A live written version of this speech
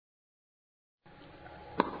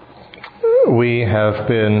we have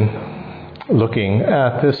been looking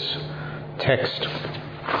at this text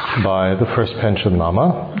by the first Panchen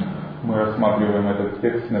Lama, Мы рассматриваем этот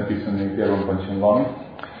текст, написанный первым Панчен Ламой,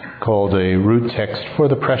 called a root text for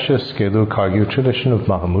the precious Gelu Kagyu tradition of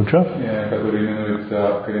Mahamudra. который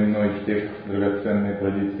именуется коренной текст драгоценной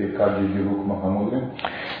традиции Кагью Гелук Махамудре.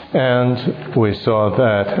 And we saw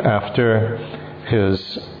that after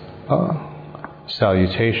his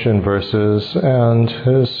salutation verses and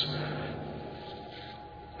his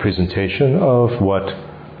presentation of what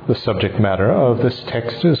the subject matter of this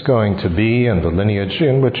text is going to be and the lineage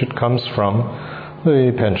in which it comes from,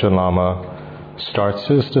 the Panchen Lama starts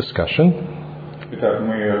his discussion. Итак,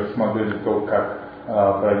 мы рассмотрели то, как,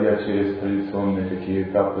 пройдя через традиционные такие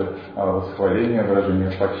этапы восхваления,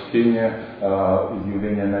 выражения почтения,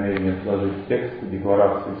 изъявления намерения сложить текст,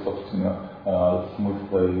 декларации, собственно,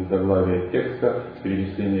 смысла и заглавия текста,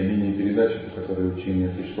 перечисления линии передачи, по которой учение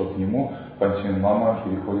пришло к нему, Панчен Лама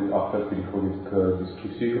автор переходит к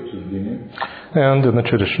дискуссии, к обсуждению. And in the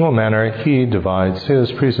traditional manner, he divides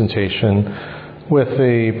his presentation with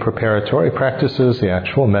the preparatory practices, the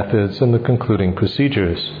actual methods, and the concluding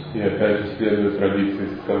procedures. И опять же, следуя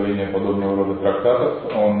традиции составления подобного рода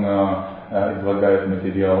трактатов, он излагает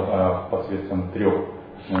материал посредством трех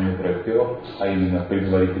разделов, а именно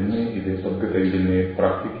предварительные или подготовительные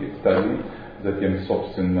практики, стадии, затем,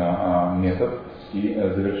 собственно, метод и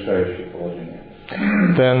завершающее положение.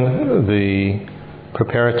 Then the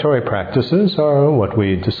preparatory practices are what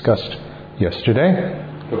we discussed yesterday.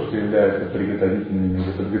 То, что является приготовительными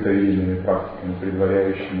или подготовительными практиками,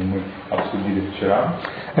 предваряющими, мы обсудили вчера.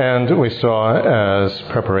 And we saw as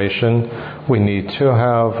preparation, we need to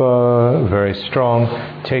have a very strong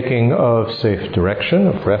taking of safe direction,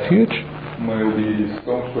 of refuge. Мы убедились в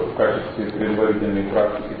том, что в качестве предварительной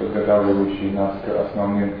практики, подготавливающей нас к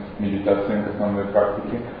основным медитациям, к основной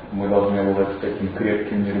практике, мы должны обладать таким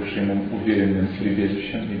крепким, нерушимым, уверенным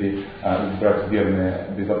прибежищем или избрать верное,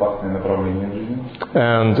 безопасное направление в жизни.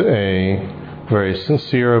 And a very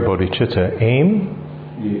sincere bodhicitta aim.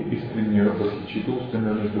 И искреннюю бодхичитту,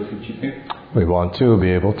 устремленность бодхичитты. We want to be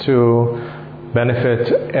able to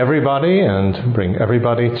benefit everybody and bring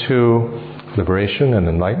everybody to liberation and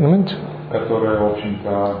enlightenment. Которая, в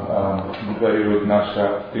общем-то, декларирует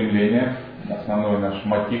наше стремление, основной наш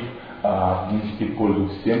мотив внести пользу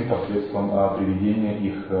всем посредством приведения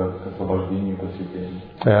их к освобождению и просветлению.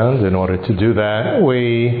 And in order to do that,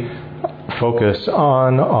 we focus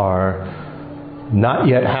on our not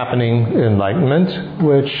yet happening enlightenment,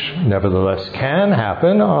 which nevertheless can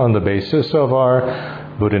happen on the basis of our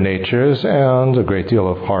Buddha natures and a great deal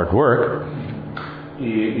of hard work.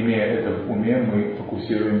 И имея это в уме, мы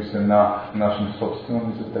фокусируемся на нашем собственном,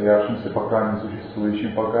 несостоявшемся пока,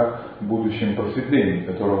 несуществующем пока, будущем просветлении,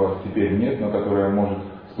 которого теперь нет, но которое может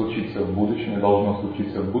случиться в будущем и должно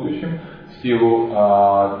случиться в будущем в силу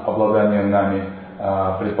обладания нами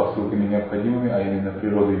предпосылками необходимыми, а именно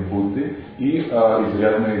природой Будды и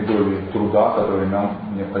изрядной долей труда, который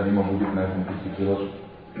нам необходимо будет на этом пути приложить.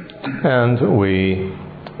 And we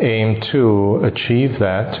aim to achieve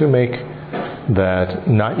that, to make that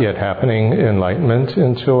not yet happening enlightenment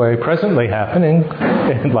into a presently happening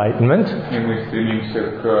enlightenment. И мы стремимся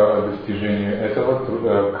к достижению этого,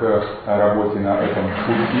 к работе на этом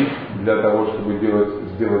пути, для того, чтобы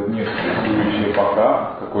сделать несуществующее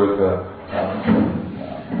пока какое-то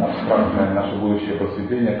абстрактное наше будущее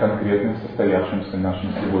просветление конкретным состоявшимся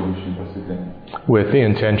нашим сегодняшним просветлением. With the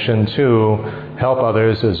intention to help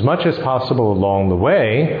others as much as possible along the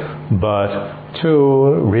way, but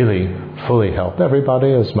to really fully help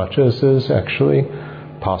everybody as much as is actually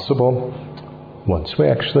possible once we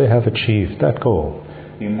actually have achieved that goal.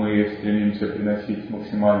 И мы стремимся приносить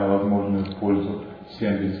максимально возможную пользу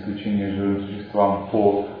всем, без исключения живым существам,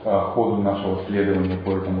 по ходу нашего следования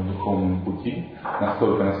по этому духовному пути,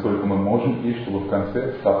 настолько, насколько мы можем, и чтобы в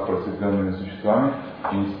конце, став просветленными существами,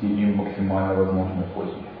 принести им максимально возможную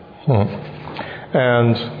пользу.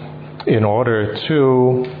 And in order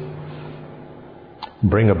to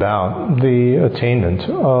bring about the attainment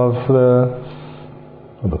of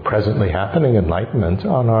the presently happening enlightenment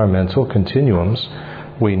on our mental continuums,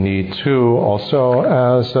 we need to also,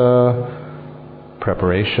 as a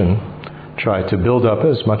preparation, try to build up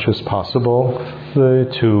as much as possible the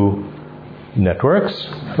two networks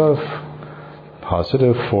of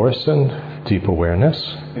positive force and deep awareness.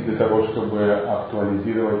 И для того, чтобы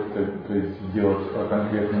актуализировать, то есть сделать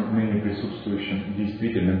конкретно ныне присутствующим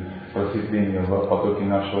действительным просветление в потоке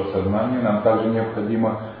нашего сознания, нам также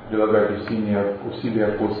необходимо прилагать усилия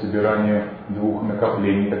по собиранию двух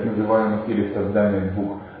накоплений, так называемых, или созданию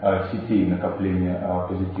двух сетей накопления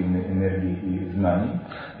позитивной энергии и знаний.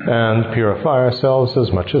 And purify ourselves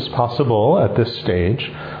as much as possible at this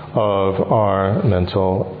stage of our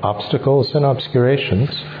mental obstacles and obscurations.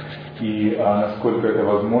 И насколько это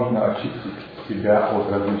возможно, очистить себя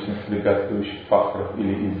от различных препятствующих факторов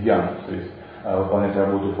или изъянов, то есть выполнять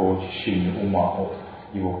работу по очищению ума от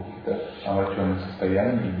его каких-то омраченных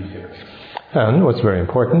состояний и дефектов. And what's very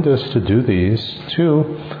important is to do these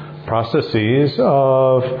two processes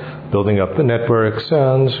of building up the networks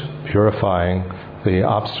and purifying the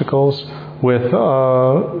obstacles with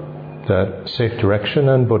that safe direction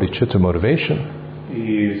and bodhicitta motivation.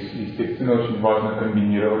 И, естественно, очень важно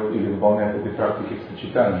комбинировать или выполнять эти практики в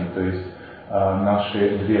сочетании, то есть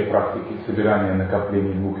наши две практики собирания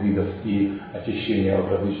накопления двух видов и очищения от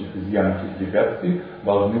различных изъянов и препятствий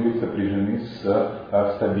должны быть сопряжены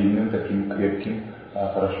с стабильным, таким крепким,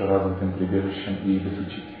 хорошо развитым прибежищем и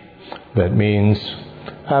бодхичиттой. That means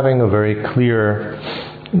having a very clear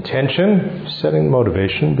intention, setting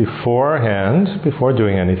motivation beforehand, before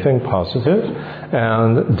doing anything positive,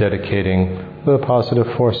 and dedicating the positive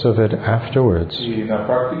force of it afterwards. И на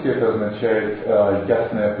практике это означает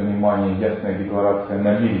ясное понимание, ясная декларация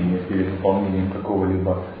намерения перед выполнением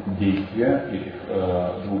какого-либо действия этих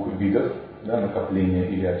двух видов, да, накопления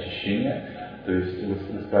или очищения, то есть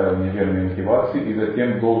выстраивание верной мотивации и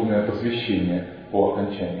затем должное посвящение по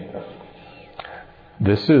окончании практики.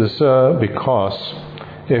 This is because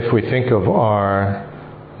if we think of our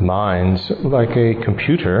minds like a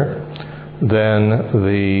computer, then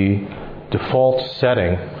the default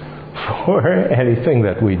setting for anything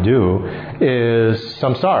that we do is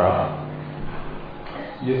samsara.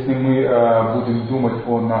 Если мы будем думать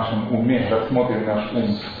о нашем уме, рассмотрим наш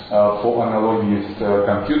ум по аналогии с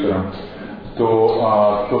компьютером,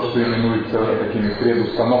 то то, что именуется такими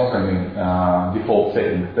предустановками, default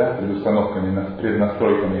settings, да,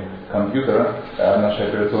 преднастройками компьютера, нашей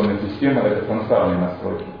операционной системы, это сансарные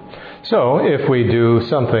настройки. So if we do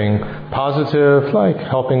something positive like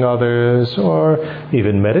helping others or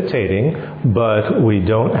even meditating, but we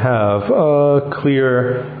don't have a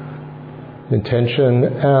clear intention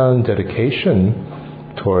and dedication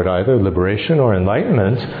toward either liberation or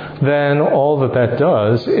enlightenment, then all that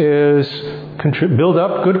does is build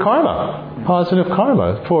up good karma, positive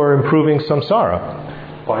karma for improving samsara.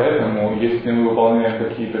 Поэтому, если мы выполняем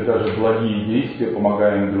какие-то даже благие действия,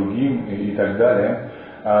 помогаем другим и так далее,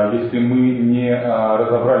 если мы не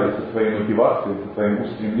разобрались со своей мотивацией, со своим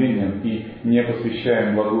устремлением и не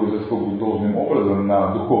посвящаем благую заслугу должным образом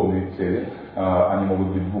на духовные цели, они могут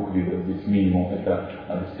быть двух видов. Здесь минимум это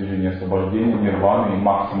достижение освобождения, нирваны, и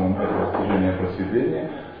максимум это достижение просветления,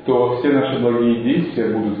 то все наши благие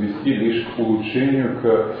действия будут вести лишь к улучшению,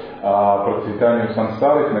 к процветанию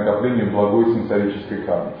сансары, к накоплению благой сансарической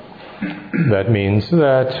кармы. That means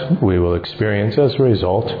that we will experience as a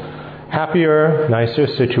result happier, nicer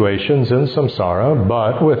situations in samsara,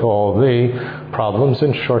 but with all the problems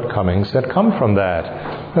and shortcomings that come from that.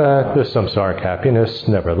 The samsaric happiness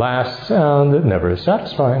never lasts and it never is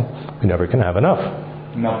satisfying. We never can have enough.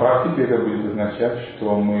 На практике это будет означать,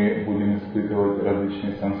 что мы будем испытывать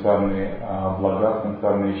различные сансарные блага,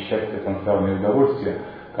 сансарные счастья, сансарные удовольствия,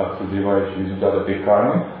 как созревающий результат этой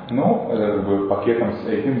кармы, но пакетом с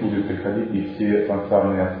этим будут приходить и все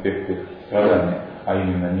сансарные аспекты страдания, а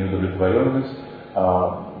именно неудовлетворенность,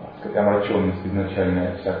 омраченность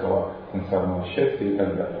изначальная всякого сансарного счастья и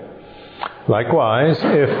так далее. Likewise,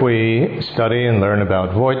 if we study and learn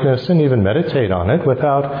about voidness and even meditate on it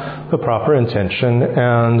without the proper intention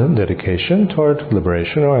and dedication toward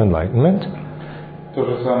liberation or enlightenment, то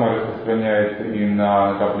же самое распространяется и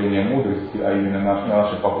на накопление мудрости, а именно на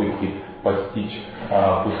наши попытки постичь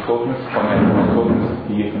пустотность, понять пустотность,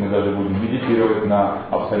 и если мы даже будем медитировать на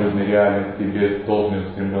абсолютной реальности без должной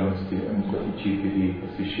устремленности бодхичитты и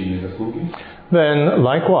посвящения заслуги, then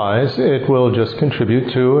likewise it will just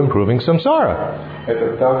contribute to improving samsara.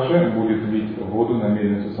 Это также будет лить воду на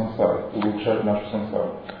мельницу сансары, улучшать нашу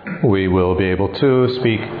сансару. We will be able to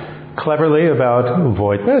speak cleverly about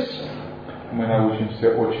voidness. Мы научимся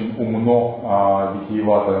очень умно,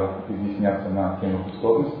 витиевато изъясняться на тему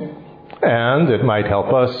пустотности. And it might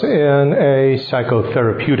help us in a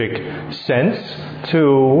psychotherapeutic sense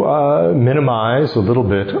to minimize a little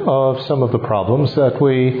bit of some of the problems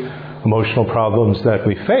emotional problems that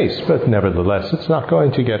we face, but nevertheless it's not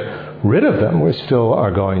going to get rid of them. We still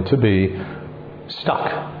are going to be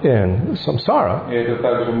stuck in samsara. И это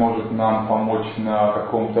также может нам помочь на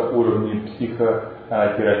каком-то уровне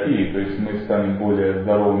психотерапии, то есть мы станем более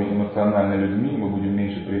здоровыми эмоционально людьми, мы будем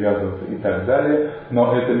меньше привязываться и так далее,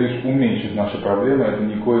 но это лишь уменьшит наши проблемы, это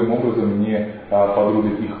никоим образом не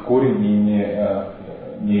подрубит их корень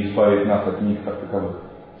и не избавит нас от них как таковых.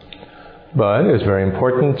 But it's very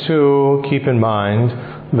important to keep in mind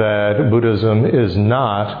that Buddhism is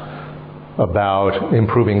not about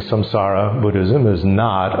improving samsara. Buddhism is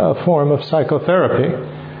not a form of psychotherapy.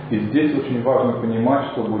 И здесь очень важно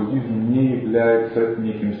понимать, что буддизм не является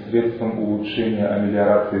неким средством улучшения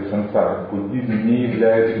амелиорации сансары. Буддизм не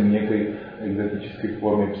является некой экзотической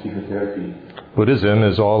формой психотерапии. Buddhism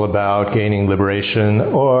is all about gaining liberation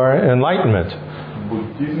or enlightenment.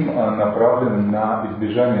 Буддизм направлен на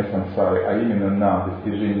избежание сансары, а именно на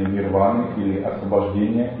достижение нирваны или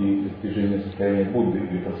освобождения и достижение состояния Будды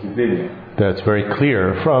или просветления. That's very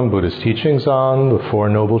clear from Buddhist teachings on the Four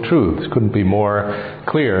Noble Truths. Couldn't be more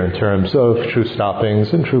clear in terms of true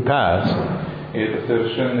stoppings and true paths. И это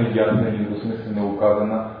совершенно ясно и недвусмысленно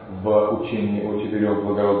указано в учении о 4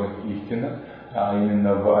 благородных истинах, а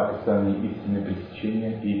именно в описании истины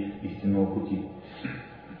пресечения и истинного пути.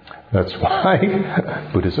 That's why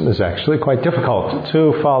Buddhism is actually quite difficult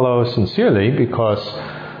to follow sincerely, because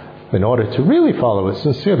in order to really follow it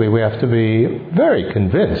sincerely, we have to be very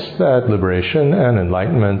convinced that liberation and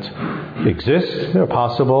enlightenment exist, they're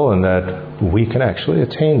possible, and that we can actually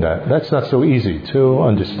attain that. That's not so easy to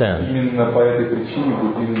understand. Именно по этой причине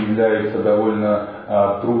буддизм является довольно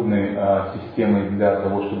трудной системой для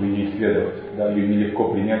того, чтобы ей исследовать. Да, ее нелегко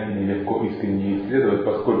принять и нелегко искренне исследовать,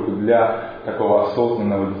 поскольку для такого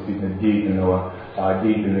осознанного, действительно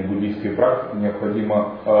деятельной буддийской практики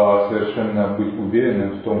необходимо совершенно быть уверенным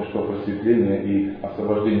в том, что просветление и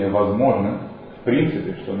освобождение возможны, в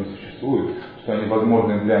принципе, что они существуют, что они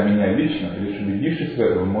возможны для меня лично, и лишь убедившись в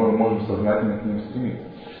этом, мы можем сознательно к ним стремиться.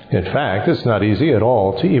 In fact, it's not easy at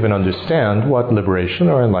all to even understand what liberation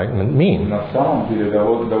or enlightenment mean. На самом деле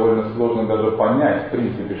довольно сложно даже понять, в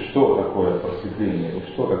принципе, что такое просветление и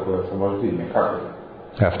что такое освобождение, как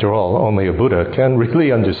это. After all, only a Buddha can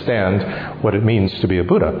really understand what it means to be a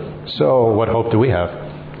Buddha. So what hope do we have?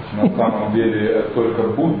 На самом деле только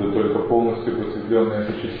Будда, только полностью просветленное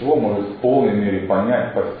существо может в полной мере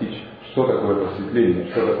понять, постичь, что такое просветление,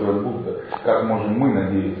 что такое Будда. Как можем мы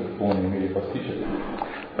надеяться в полной мере постичь это?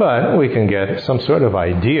 But we can get some sort of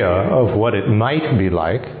idea of what it might be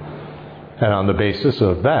like, and on the basis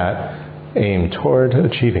of that, aim toward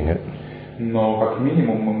achieving it. Но как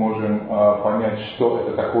минимум мы можем понять, что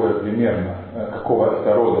это такое примерно, какого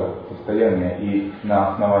это рода состояние, и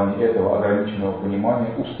на основании этого ограниченного понимания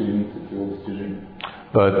устремиться к его достижению.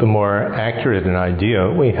 But the more accurate an idea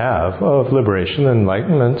we have of liberation and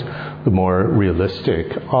enlightenment, the more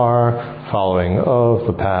realistic our following of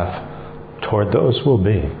the path toward those will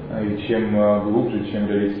be. И чем глубже, чем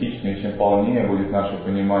реалистичнее, чем полнее будет наше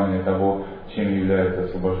понимание того, чем является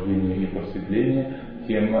освобождение и просветление,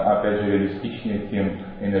 тем, опять же, реалистичнее, тем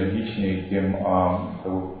энергичнее, тем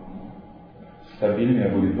стабильнее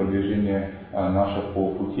будет продвижение наше по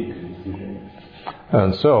пути к достижению.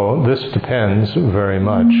 And so this depends very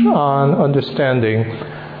much on understanding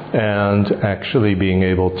and actually being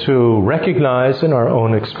able to recognize in our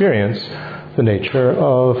own experience the nature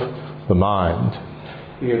of the mind.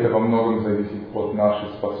 И это во многом зависит от нашей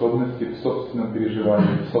способности в собственном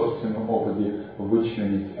переживании, в собственном опыте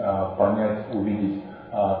вычленить, понять, увидеть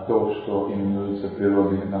то, что именуется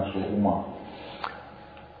природой нашего ума.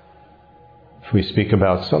 If we speak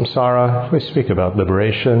about samsara, if we speak about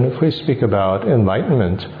liberation, if we speak about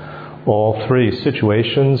enlightenment, all three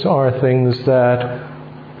situations are things that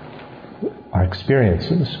are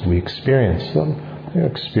experiences. We experience them. They're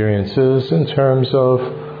experiences in terms of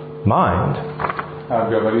mind.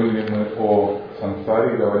 Говорим ли мы о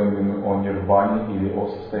сансаре, говорим ли мы о нирване или о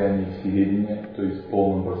состоянии всеведения, то есть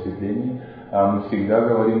полном просветлении, мы всегда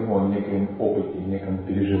говорим о неком опыте, неком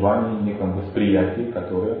переживании, неком восприятии,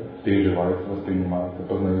 которое переживается, воспринимается,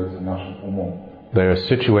 познается нашим умом. There are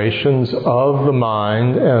situations of the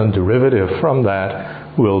mind, and derivative from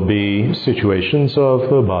that will be situations of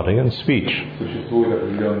the body and speech. Существуют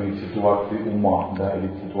определенные ситуации ума, да, или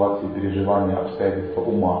ситуации переживания обстоятельства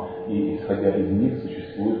ума, и исходя из них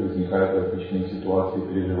возникают различные ситуации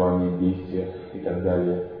переживания, действия и так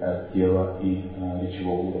далее тела и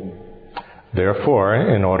речевого уровня. Therefore,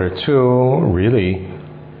 in order to really,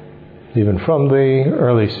 even from the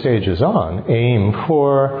early stages on, aim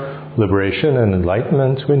for liberation and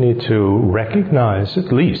enlightenment, we need to recognize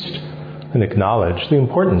at least and acknowledge the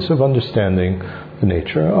importance of understanding the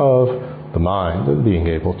nature of the mind and being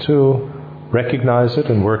able to recognize it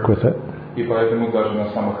and work with it. И поэтому даже на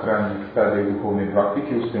самых ранних стадиях духовной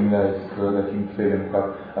практики, устремляясь к таким целям,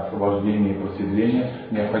 как освобождение и просветление,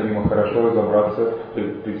 необходимо хорошо разобраться,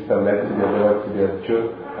 представлять себе, давать себе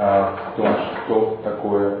отчет в том, что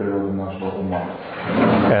такое природа нашего ума.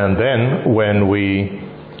 And then when we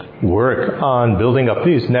work on building up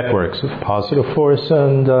these networks of positive force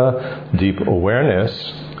and deep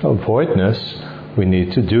awareness of voidness, we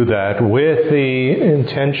need to do that with the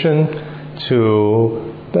intention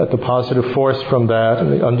that the positive force from that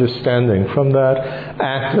and the understanding from that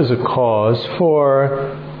act as a cause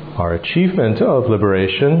for our achievement of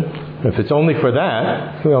liberation. If it's only for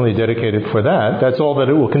that, if we only dedicate it for that, that's all that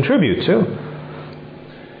it will contribute to.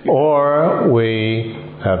 Or we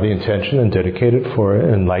have the intention and dedicate it for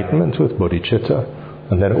enlightenment with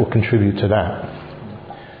bodhicitta, and then it will contribute to that.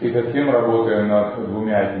 И затем, работая над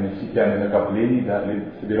двумя этими сетями накоплений, или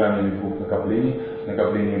собираниями двух накоплений,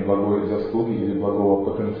 накоплением благой заслуги или благого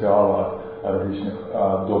потенциала различных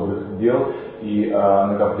добрых дел и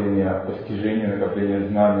накопления постижения, накопления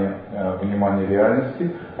знания, понимания реальности,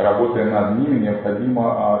 работая над ними,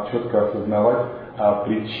 необходимо четко осознавать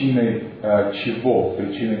причиной чего,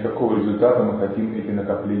 причиной какого результата мы хотим эти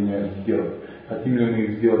накопления сделать. Хотим ли мы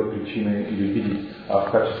их сделать причиной или видеть в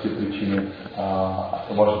качестве причины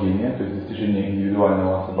освобождения, то есть достижения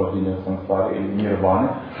индивидуального освобождения от сансары или нирваны,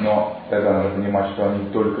 но тогда надо понимать, что они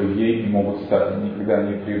только ей могут стать, никогда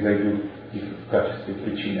не превзойдут их в качестве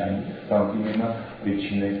причины, они станут именно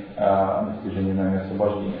причиной достижения нами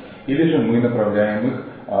освобождения. Или же мы направляем их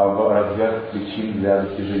в развязку причин для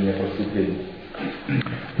достижения просветления.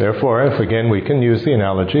 Therefore, if again we can use the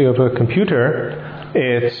analogy of a computer,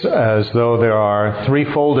 it's as though there are 3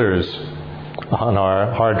 folders on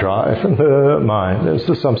our hard drive in the mind. There's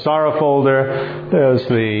the samsara folder, there's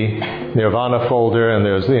the nirvana folder, and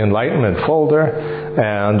there's the enlightenment folder.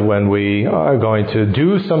 And when we are going to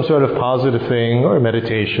do some sort of positive thing or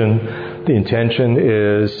meditation, the intention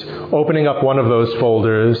is opening up one of those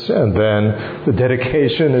folders, and then the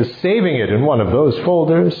dedication is saving it in one of those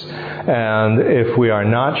folders. And if we are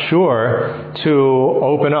not sure to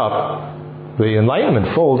open up the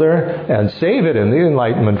enlightenment folder and save it in the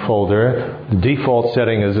enlightenment folder, the default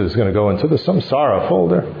setting is it's going to go into the samsara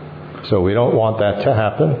folder. So we don't want that to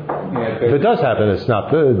happen. If it does happen, it's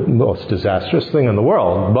not the most disastrous thing in the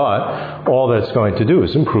world, but all that's going to do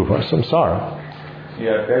is improve our samsara. И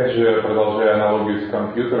опять же, продолжая аналогию с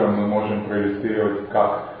компьютером, мы можем проиллюстрировать,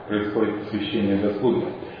 как происходит посвящение заслуги.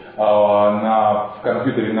 В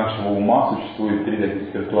компьютере нашего ума существует 3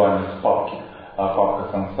 таких виртуальных папки.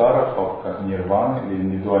 Папка сансара, папка нирваны или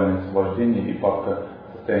индивидуальное освобождение и папка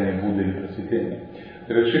состояния Будды или просветления.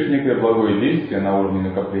 Совершив некое благое действие на уровне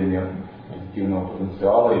накопления позитивного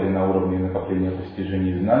потенциала или на уровне накопления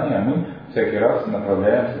постижения знания, мы всякий раз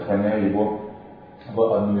направляем, сохраняя его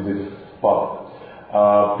в одну из этих папок.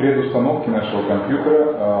 Предустановки нашего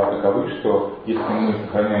компьютера таковы, что если мы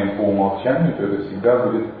сохраняем по умолчанию, то это всегда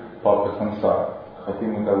будет папка сансара,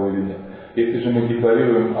 хотим мы того или нет. Если же мы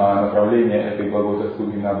декларируем направление этой благой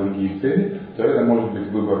заслуги на другие цели, то это может быть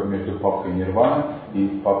выбор между папкой нирваны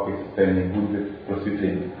и папкой состояния Будды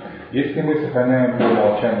просветления. Если мы сохраняем по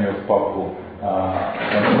умолчанию папку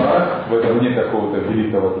сансара, в этом нет какого-то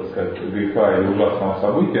великого, так сказать, греха или ужасного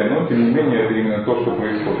события, но тем не менее это именно то, что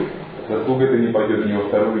происходит. Заслуга это не пойдет ни во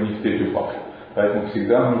вторую, ни в третью папку. Поэтому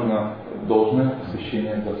всегда нужно должное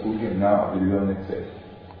посвящение заслуги на определенные цели.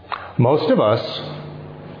 Most of us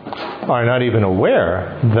are not even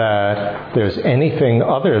aware that there's anything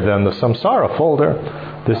other than the samsara folder.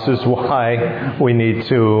 This is why we need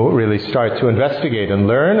to really start to investigate and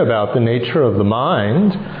learn about the nature of the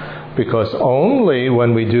mind, because only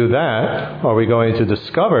when we do that are we going to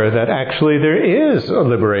discover that actually there is a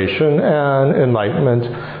liberation and enlightenment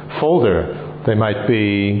folder. They might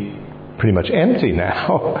be pretty much empty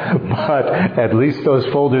now, but at least those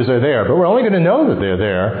folders are there. But we're only going to know that they're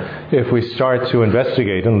there if we start to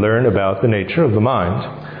investigate and learn about the nature of the mind.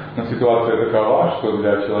 Но ситуация такова, что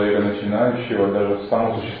для человека начинающего даже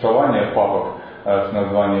само существование папок с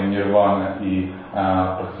названием нирвана и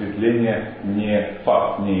просветление не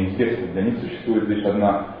факт, неизвестный. Для них существует лишь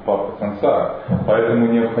одна папка сансара. Поэтому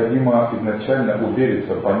необходимо изначально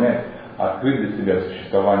увериться, понять, открыть для себя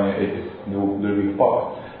существование этих 2 других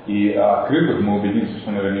папок. И открыв их, мы убедимся,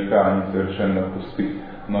 что наверняка они совершенно пусты.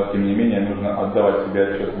 Но, тем не менее, нужно отдавать себе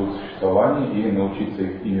отчет в их существовании и научиться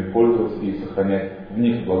ими пользоваться и сохранять в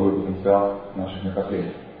них благой потенциал наших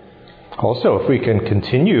накоплений. Also, if we can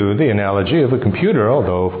continue the analogy of a computer,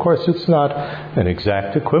 although of course it's not an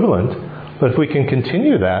exact equivalent, but if we can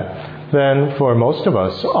continue that, then for most of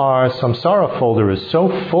us, our samsara folder is so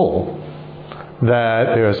full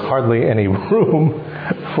that there's hardly any room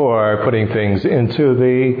for putting things into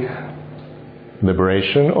the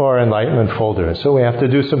liberation or enlightenment folder. So we have to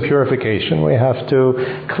do some purification. We have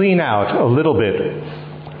to clean out a little bit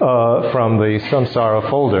from the samsara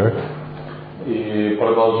folder. И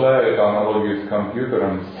продолжая эту аналогию с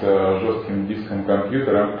компьютером, с жестким диском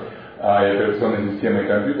компьютера, операционной системой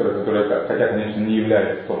компьютера, которая, хотя, конечно, не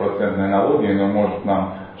является стопроцентной аналогией, но может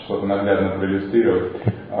нам что-то наглядно проиллюстрировать,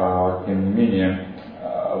 тем не менее,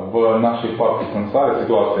 в нашей папке сансары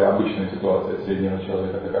обычная ситуация среднего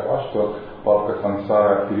человека такова, что папка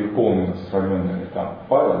сансара переполнена сохраненными там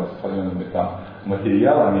файлами, сохраненными там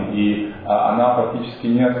материалами, и она практически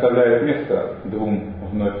не оставляет места двум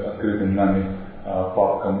вновь открытым нами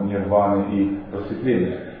папкам нирваны и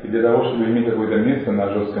просветления. И для того, чтобы иметь какое-то место на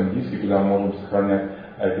жестком диске, куда мы можем сохранять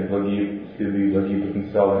эти благие следы, благие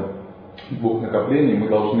потенциалы двух накоплений, мы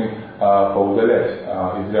должны поудалять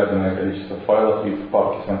изрядное количество файлов из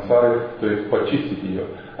папки сансары, то есть почистить ее.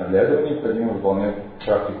 А для этого необходимо выполнять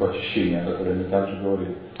практику очищения, о которой мы также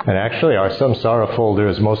говорили. And actually our samsara folder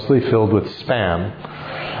is mostly filled with spam.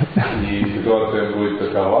 И ситуация будет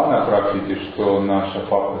такова на практике, что наша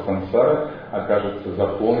папка сансары окажется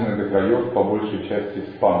заполнена до краев по большей части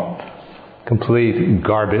спамом. Complete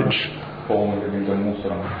garbage.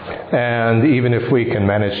 And even if we can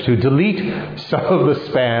manage to delete some of the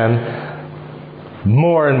spam,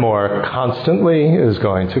 more and more constantly is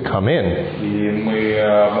going to come in. И мы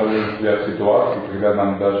можем взять ситуацию, когда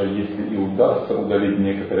нам даже если и удастся удалить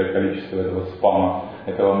некоторое количество этого спама,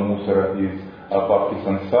 этого мусора из папки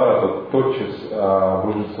сансара, то тотчас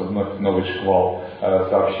бружится вновь новый шквал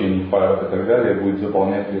сообщений, файлов и так далее, будет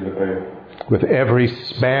заполнять ее до краев. With every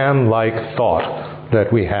spam-like thought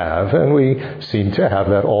that we have, and we seem to have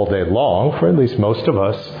that all day long, for at least most of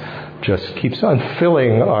us, just keeps on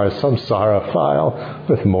filling our samsara file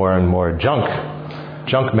with more and more junk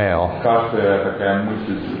mail. Каждая такая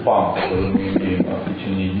мысль, спам, которую мы имеем в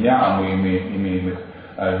течение дня, а мы имеем их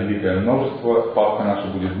великое множество, папка наша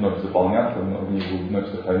будет вновь заполняться, в ней будут вновь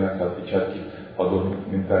сохраняться отпечатки подобных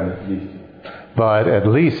ментальных действий. But at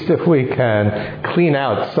least if we can clean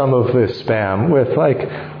out some of this spam with like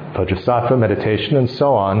Vajrasattva meditation and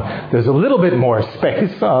so on, there's a little bit more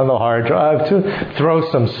space on the hard drive to throw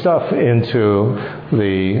some stuff into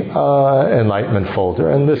the enlightenment folder.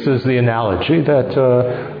 And this is the analogy that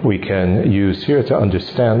we can use here to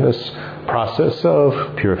understand this process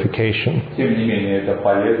of purification. Тем не менее, это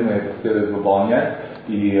полезно, это следует выполнять,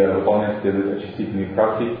 и выполнять следует очистительные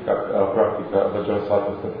практики, как практика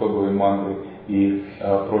Ваджрасаттвы, Садхогавы, мантры и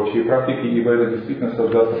прочие практики, ибо это действительно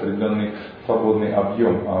создаст определенный свободный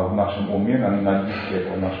объем в нашем уме, на диске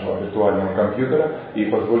этого нашего виртуального компьютера, и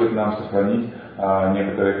позволит нам сохранить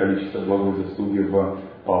некоторое количество благой заслуги в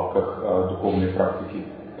папках духовной практики,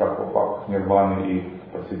 как в папках нирваны и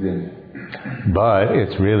просветления. But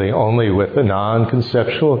it's really only with the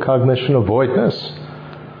non-conceptual cognition of voidness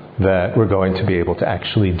that we're going to be able to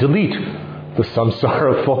actually delete the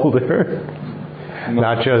samsara folder,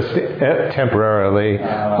 not just temporarily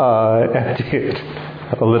empty it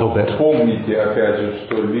a little bit. Помните, опять же,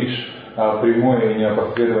 что лишь прямое и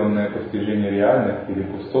неопосредованное постижение реальности или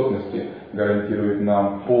пустотности гарантирует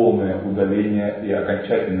нам полное удаление и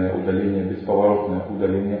окончательное удаление, бесповоротное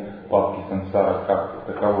удаление папки сансара как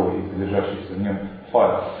таковой и содержащихся в нем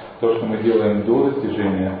файлов. То, что мы делаем до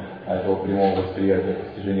достижения этого прямого восприятия,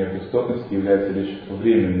 постижения пустотности, является лишь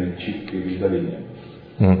временной чисткой и удалением.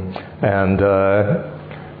 And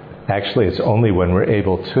actually it's only when we're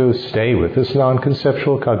able to stay with this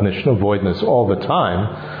non-conceptual cognition of voidness all the time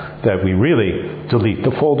that we really delete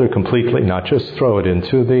the folder completely, not just throw it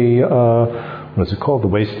into the, what is it called, the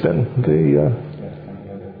waste bin,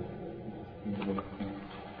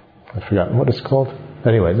 I've forgotten what it's called.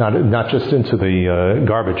 Anyway, not just into the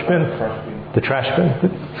garbage bin, the trash bin.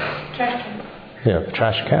 Yeah, the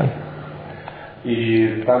trash can.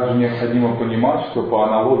 И также необходимо понимать, что по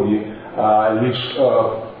аналогии лишь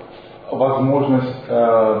возможность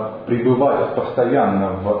пребывать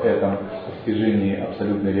постоянно в этом постижении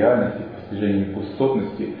абсолютной реальности, постижении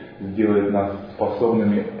пустотности сделает нас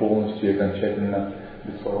способными полностью и окончательно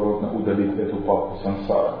бесповоротно удалить эту папку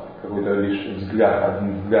сансара. Какой-то лишь взгляд,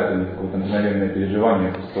 один взгляд или какое-то мгновенное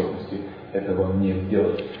переживание пустотности этого не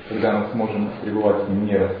сделать. Когда мы сможем пребывать с ним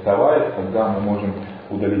не расставаясь, тогда мы можем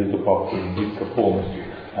удалить эту папку с диска полностью.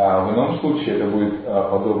 А в ином случае это будет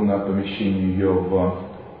подобно помещению ее в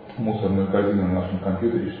мусорную корзину на нашем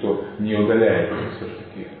компьютере, что не удаляет ее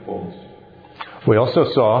все-таки полностью. We also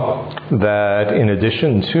saw that in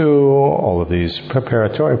addition to all of these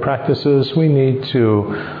preparatory practices, we need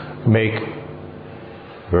to make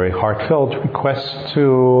very heartfelt requests to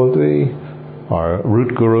our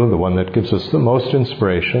root guru, the one that gives us the most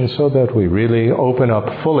inspiration, so that we really open up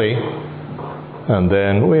fully, and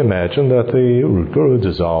then we imagine that the root guru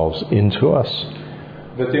dissolves into us.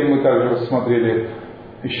 Затем мы также рассмотрели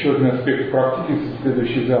Еще один аспект практики,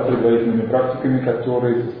 следующий за предварительными практиками,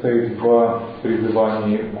 который состоит в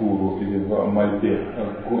призывании гуру или в мольбе,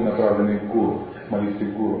 направленной к гуру, молитве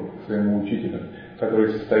гуру, своему учителю, который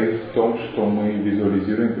состоит в том, что мы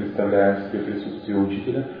визуализируем, представляем себе присутствие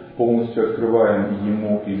учителя, полностью открываем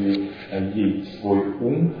ему или ей свой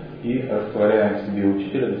ум и растворяем в себе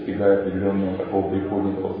учителя, достигая определенного такого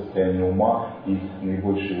приход состояния ума и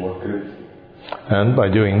наибольшей его открытости. And by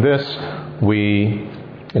doing this, we,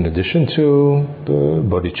 in addition to the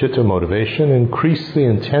bodhicitta motivation, increase the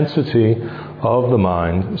intensity of the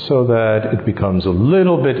mind so that it becomes a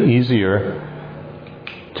little bit easier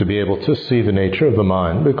to be able to see the nature of the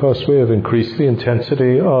mind, because we have increased the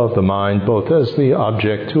intensity of the mind both as the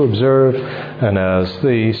object to observe and as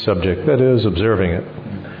the subject that is observing it.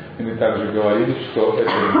 И мы также говорили, что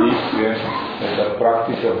это действие, эта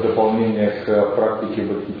практика в дополнение к практике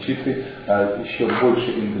бодхичитты еще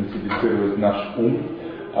больше интенсифицирует наш ум,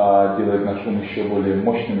 делает наш ум еще более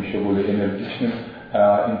мощным, еще более энергичным,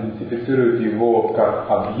 интенсифицирует его как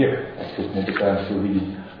объект, поскольку мы пытаемся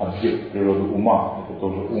увидеть объект природы ума, это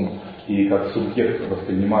тоже ум, и как субъект,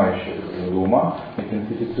 воспринимающий природу ума,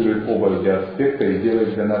 интенсифицирует оба эти аспекта и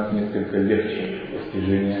делает для нас несколько легче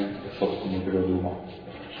постижение собственной природы ума.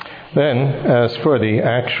 Then, as for the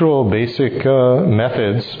actual basic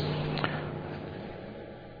methods,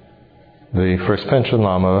 the first Panchen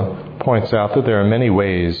Lama points out that there are many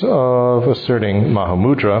ways of asserting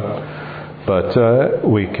Mahamudra, but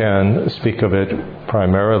we can speak of it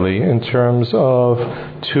primarily in terms of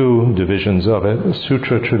two divisions of it, the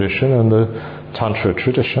Sutra tradition and the Tantra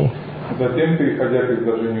tradition. Затем, переходя к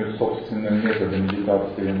изложению собственного метода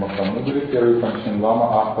медитации Махамудре, первый Панчен Лама,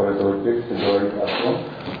 автор этого текста, говорит о том,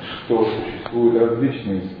 что существуют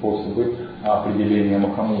различные способы определения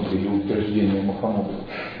Махамудре и утверждения Махамудре.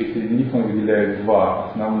 И среди них он выделяет два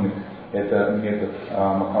основных. Это метод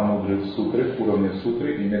Махамудры в сутре, уровня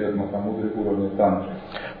сутры, и метод Махамудры уровня тантры.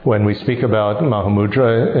 When we speak about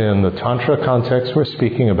Mahamudra in the Tantra context, we're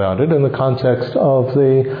speaking about it in the context of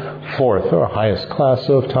the fourth or highest class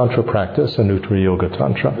of Tantra practice, Anuttara Yoga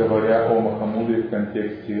Tantra. Говоря о Махамудре в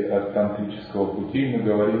контексте тантрического пути, мы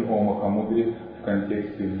говорим о Махамудре в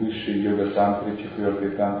контексте высшей йога-тантры, четвертой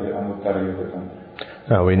тантры, Ануттара Йога-тантры.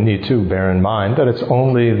 Now we need to bear in mind that it's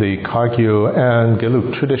only the Kagyu and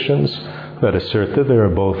Geluk traditions that assert that there are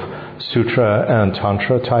both Sutra and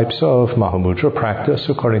Tantra types of Mahamudra practice.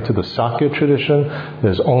 According to the Sakya tradition,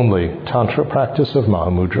 there's only Tantra practice of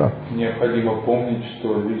Mahamudra. Необходимо помнить,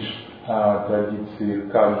 что лишь традиции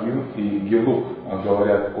Кагью и Гелук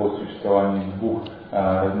говорят о существовании двух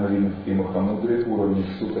разновидностей Махамудры, уровня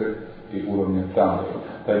Сутры и уровня Тантры.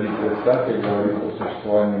 Традиция Сакья говорит о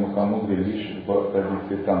существовании Махамудры лишь в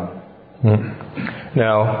традиции Тантры.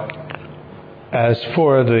 Now, as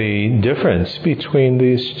for the difference between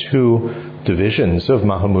these two divisions of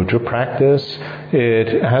Mahamudra practice,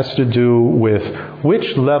 it has to do with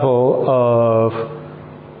which level of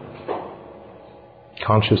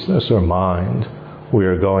consciousness or mind we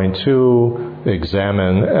are going to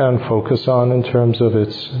examine and focus on in terms of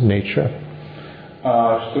its nature.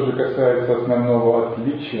 Что же касается основного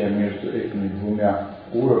отличия между этими двумя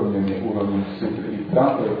уровнями, уровнем сутры и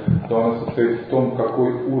тантры, то оно состоит в том,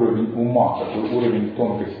 какой уровень ума, какой уровень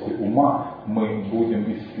тонкости ума мы будем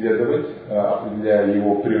исследовать, определяя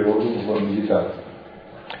его природу в медитации.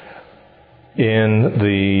 In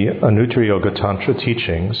the Anuttara Yoga Tantra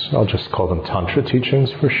teachings, I'll just call them Tantra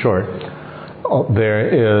teachings for short,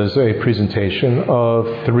 there is a presentation of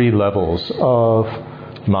three levels of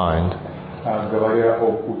mind. Говоря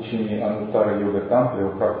об учении Ануттара Йога Тантры,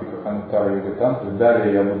 о практиках Ануттара Йога Тантры,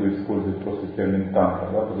 далее я буду использовать просто термин тантра,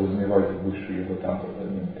 подразумевайте высшую йога тантру.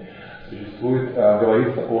 Существует,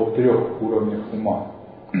 говорится о трех уровнях ума.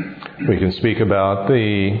 We can speak about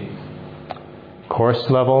the coarse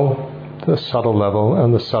level, the subtle level,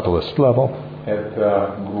 and the subtlest level.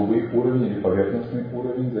 Это грубый уровень или поверхностный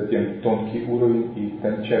уровень, затем тонкий уровень и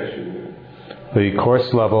тончайший уровень. The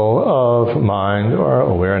coarse level of mind or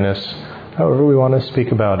awareness, however we want to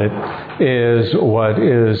speak about it, is what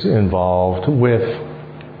is involved with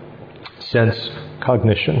sense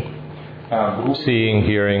cognition. Seeing,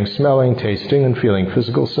 hearing, smelling, tasting, and feeling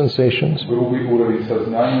physical sensations. Грубый уровень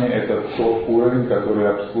сознания – это тот уровень, который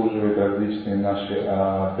обслуживает различные наши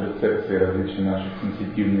перцепции, различные наши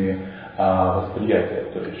сенситивные восприятия,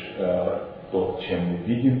 то есть то, чем мы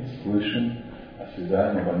видим, слышим,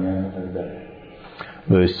 осязаем, обоняем и так далее.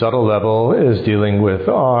 The subtle level is dealing with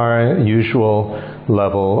our usual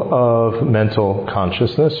level of mental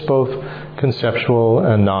consciousness, both conceptual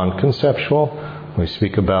and non-conceptual. We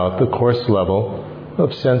speak about the coarse level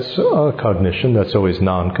of sense cognition, that's always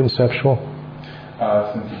non-conceptual.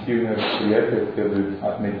 Сенситивное восприятие, следует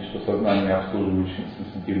отметить, что сознание, обслуживающее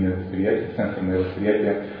сенситивное восприятие, сенсорное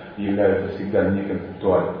восприятие, является всегда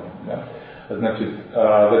неконцептуальным. Да? Значит,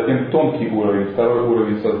 затем тонкий уровень, второй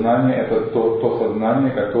уровень сознания, это то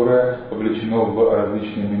сознание, которое вовлечено в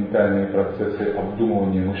различные ментальные процессы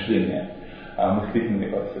обдумывания мышления, мыслительные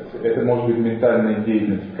процессы. Это может быть ментальная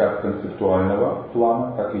деятельность как концептуального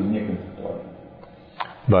плана, так и неконцептуального.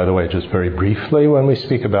 By the way, just very briefly, when we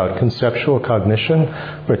speak about conceptual cognition,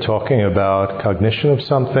 we're talking about cognition of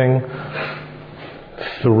something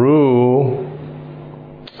through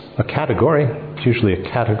a category. It's usually a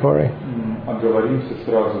category. Оговоримся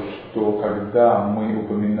сразу, что когда мы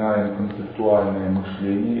упоминаем концептуальное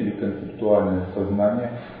мышление или концептуальное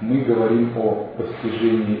сознание, мы говорим о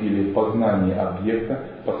постижении или познании объекта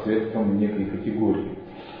посредством некой категории.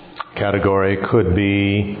 Category could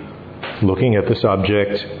be looking at this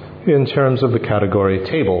object in terms of the category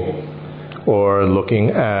table, or looking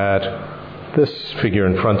at this figure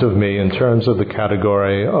in front of me in terms of the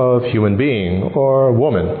category of human being or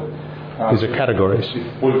woman. These are categories.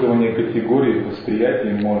 Использование категорий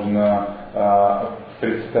восприятия можно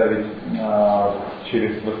представить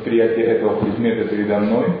через восприятие этого предмета передо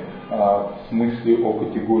мной с мыслью о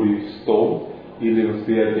категории стол, или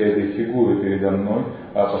восприятие этой фигуры передо мной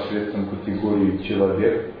посредством категории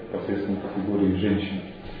человек, посредством категории женщина.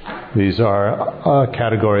 These are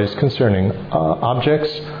categories concerning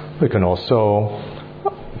objects. We can also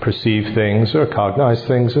perceive things or cognize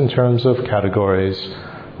things in terms of categories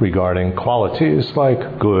regarding qualities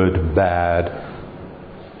like good, bad,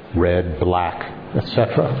 red, black,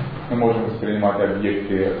 etc. Мы можем воспринимать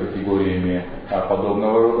объекты категориями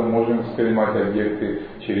подобного рода, можем воспринимать объекты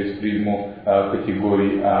через призму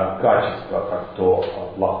категорий качества, как то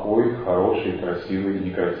плохой, хороший, красивый,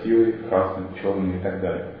 некрасивый, красный, черный и так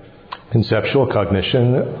далее. Conceptual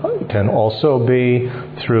cognition can also be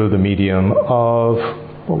through the medium of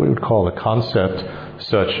what we would call a concept,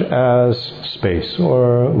 such as space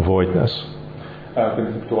or voidness.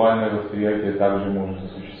 Концептуальное восприятие также может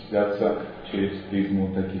осуществляться через призму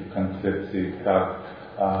таких концепций, как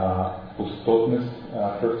пустотность,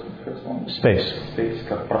 space,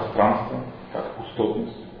 как пространство, как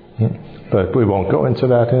пустотность. But we won't go into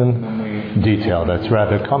that in detail. That's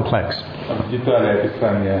rather complex. Детали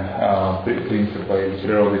описания принципа и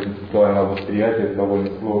природы концептуального восприятия довольно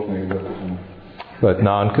сложные и запутанные. But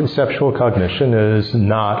non-conceptual cognition is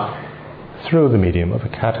not through the medium of a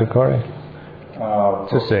category.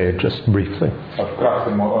 To say it just briefly. Вкратце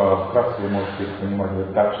вы можете понимать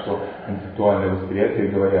это так, что концептуальное восприятие,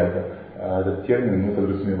 говоря этот термин, мы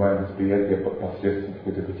подразумеваем восприятие посредством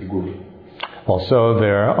какой-то категории. Also,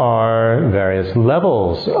 there are various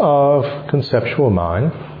levels of conceptual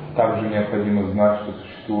mind. Также необходимо знать, что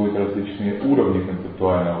существуют различные уровни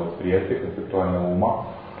концептуального восприятия, концептуального ума.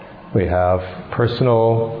 We have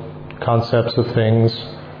personal concepts of things.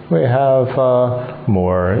 We have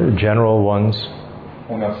more general ones.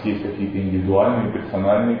 У нас есть какие-то индивидуальные,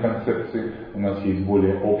 персональные концепции. У нас есть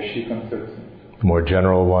более общие концепции. More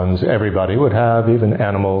general ones everybody would have, even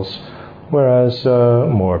animals. Whereas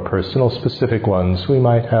more personal, specific ones we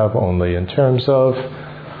might have only in terms of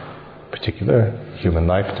particular human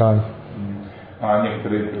lifetime. А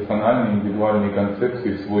некоторые персональные, индивидуальные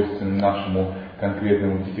концепции свойственны нашему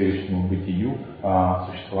конкретному теперешнему бытию,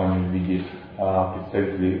 существованию в виде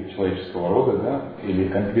представителей человеческого рода, да, или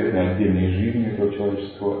конкретной отдельной жизни этого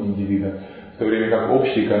человеческого индивида, в то время как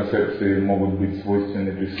общие концепции могут быть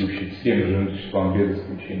свойственны, присущи всем живым существам без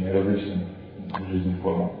исключения, различным жизненным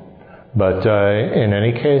формам. But in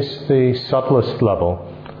any case, the subtlest level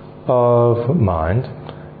of mind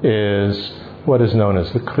is what is known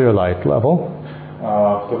as the clear light level.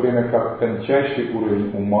 В то время как тончайший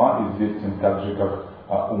уровень ума известен также как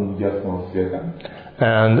ум ясного света.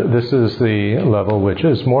 And this is the level which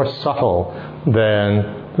is more subtle than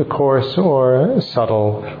the coarse or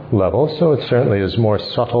subtle level. So it certainly is more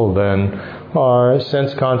subtle than our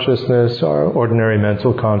sense consciousness, our ordinary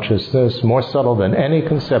mental consciousness, more subtle than any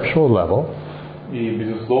conceptual level. И,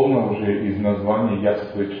 безусловно, уже из названия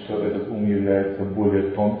яствует, что этот ум является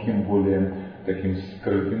более тонким, более таким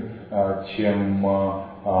скрытым, чем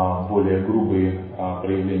более грубые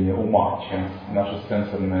проявления ума, чем наше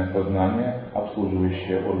сенсорное сознание,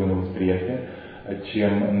 обслуживающее органы восприятия,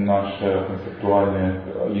 чем наше концептуальное,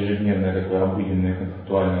 ежедневное такое обыденное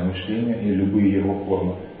концептуальное мышление и любые его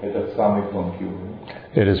формы. Это самый тонкий уровень.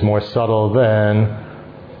 It is more subtle than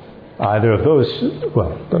either of those.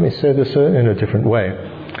 Well, let me say this in a different way.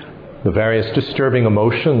 The various disturbing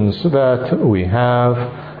emotions that we have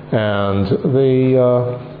and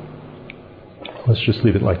the let's just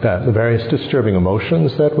leave it like that. The various disturbing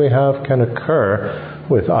emotions that we have can occur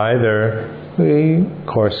with either the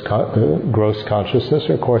gross consciousness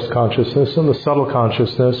or coarse consciousness and the subtle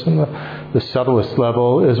consciousness, and the subtlest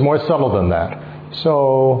level is more subtle than that.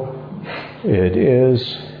 So it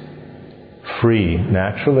is free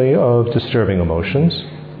naturally of disturbing emotions.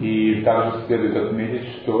 И также следует отметить,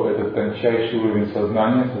 что этот тончайший уровень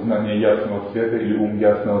сознания, сознание ясного цвета или ум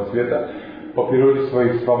ясного цвета, по природе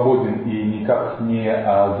своей свободен и никак не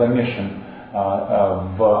замешан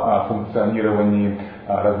в функционировании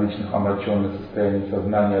различных омраченных состояний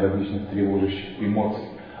сознания, различных тревожащих эмоций.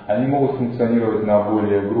 Они могут функционировать на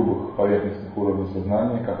более грубых поверхностных уровнях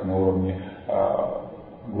сознания, как на уровне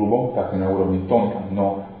грубом, так и на уровне тонком,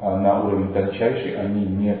 но на уровень тончайший они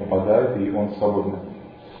не попадают, и он свободен.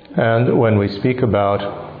 And when we speak about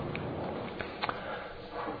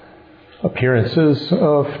appearances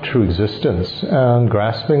of true existence and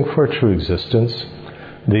grasping for true existence,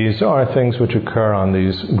 these are things which occur on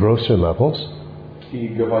these grosser levels. И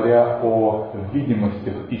говоря о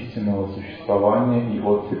видимостях истинного существования и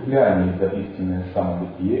о цеплянии за истинное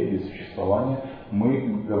самобытие или существование,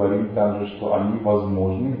 мы говорим также, что они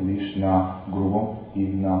возможны лишь на грубом и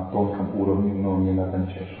на тонком уровне, но не на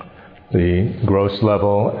тончайшем. The gross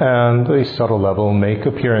level and the subtle level make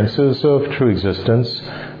appearances of true existence,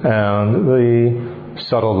 and the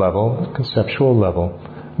subtle level, the conceptual level,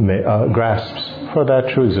 grasps for that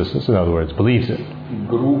true existence. In other words, believes it.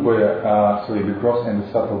 The gross and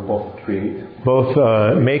the subtle both create. Both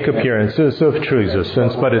make appearances of true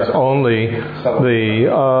existence, but it's only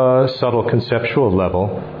the subtle conceptual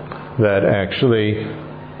level that actually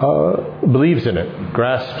believes in it,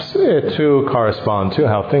 grasps it to correspond to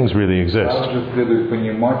how things really exist. Также следует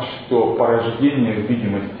понимать, что порождение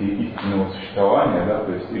видимости истинного существования,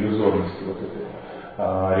 то есть иллюзорности вот этой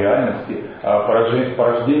реальности,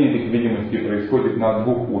 порождение этих видимостей происходит на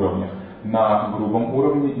двух уровнях. На грубом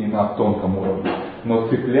уровне и на тонком уровне. Но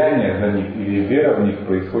цепляние за них или вера в них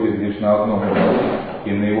происходит лишь на одном уровне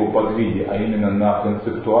и на его подвиде, а именно на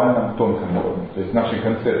концептуальном тонком уровне. То есть нашей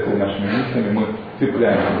концепцией, нашими мыслями мы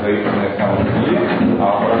цепляемся за истинное самобытие, а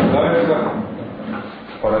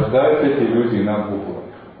порождаются эти иллюзии на двух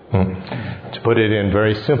уровнях. To put it in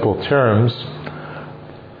very simple terms,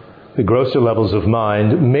 the grosser levels of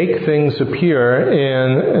mind make things appear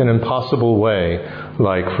in an impossible way.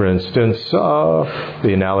 Like, for instance,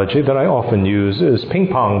 the analogy that I often use is ping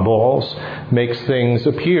pong balls makes things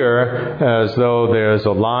appear as though there's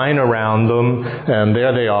a line around them and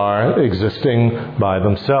there they are existing by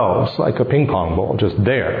themselves, like a ping pong ball, just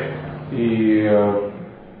there. И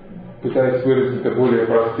пытаясь выразить это более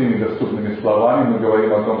простыми, доступными словами, мы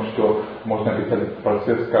говорим о том, что можно описать этот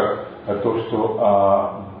процесс как то,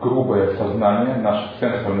 что грубое сознание, наше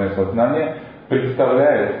сенсорное сознание,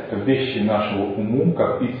 представляет вещи нашего уму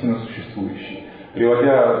как истинно существующие.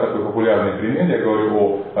 Приводя такой популярный пример, я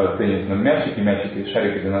говорю о теннисном мячике,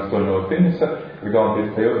 шарике для настольного тенниса, когда он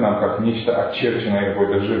предстает нам как нечто очерченное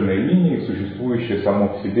какой-то жирной линией, существующее само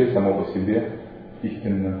по себе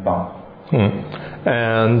истинно там.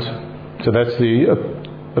 And so that's the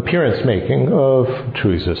appearance making of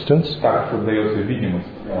true existence. Так создается видимость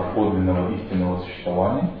подлинного истинного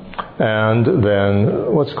существования. And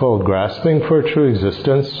then what's called grasping for true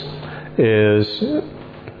existence is,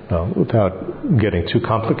 without getting too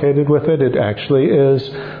complicated with it, it actually is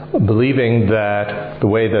believing that the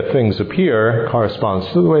way that things appear corresponds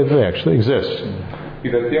to the way that they actually exist.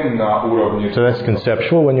 So that's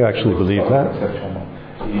conceptual when you actually believe that.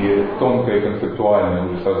 И тонкое концептуальное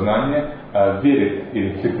уже сознание верит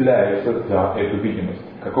или цепляется за эту видимость.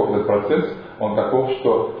 Каков этот процесс? Он таков,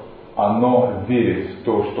 что оно верит в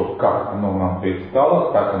то, что как оно нам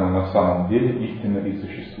предстало, так оно на самом деле истинно и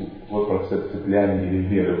существует. Вот процесс цепляния или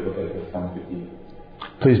веры в это самобытие.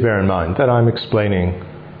 Please bear in mind that I'm explaining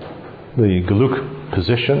the Geluk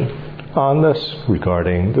position on this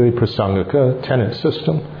regarding the Prasangika tenet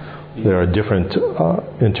system. There are different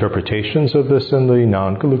interpretations of this in the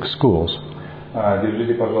non-Geluk schools.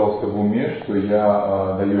 Держите, пожалуйста, в уме, что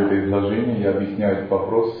я даю это изложение, я объясняю этот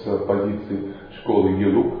вопрос с позиции школы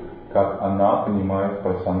Гелук, как она понимает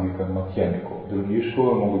прасангика мадхьямику. Другие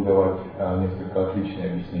школы могут давать несколько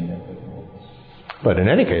отличные объяснения этому вопросу. But in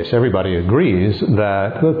any case, everybody agrees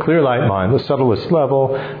that the clear light mind, the subtlest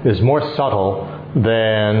level, is more subtle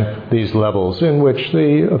than these levels in which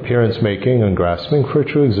the appearance making and grasping for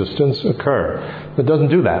true existence occur. It doesn't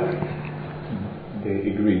do that.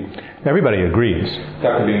 They agree. Everybody agrees.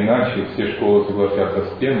 Так или иначе, все школы согласятся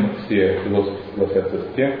с тем, все философы согласятся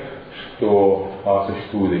с тем, что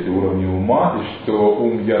существуют эти уровни ума, и что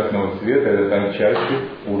ум ясного цвета – это тончайший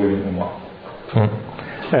уровень ума.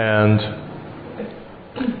 And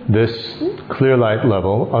this clear light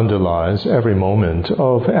level underlies every moment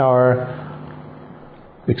of our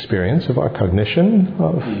experience, of our cognition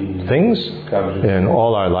of things in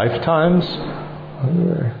all our lifetimes,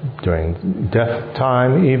 during death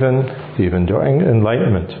time, even during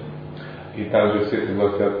enlightenment. И также все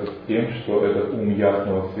согласятся с тем, что этот ум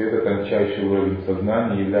ясного света, тончайший уровень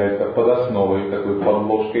сознания, является подосновой, такой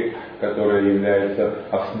подложкой, которая является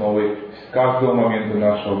основой каждого момента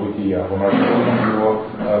нашего бытия, в помраченном его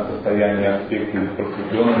состоянии, аспекте или в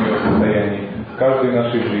просветленном его состоянии, каждой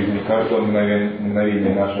нашей жизни, каждого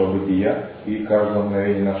мгновения нашего бытия и каждого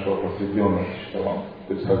мгновения нашего просветленного существования,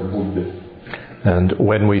 то есть как Будды. And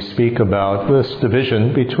when we speak about this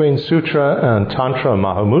division between Sutra and Tantra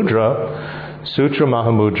Mahamudra, Sutra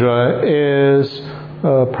Mahamudra is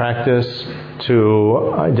a practice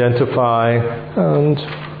to identify and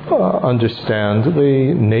understand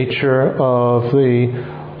the nature of the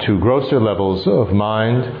two grosser levels of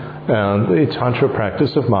mind, and the Tantra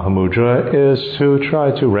practice of Mahamudra is to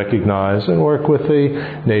try to recognize and work with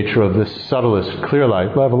the nature of the subtlest clear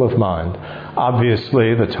light level of mind.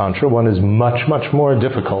 Obviously, the Tantra one is much, much more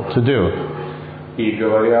difficult to do. И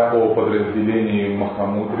говоря о подразделении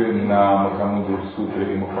Махамудры на Махамудру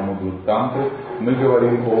Сутры и Махамудру Тантры, мы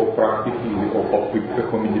говорим о практике или о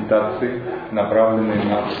попытках, о медитации, направленной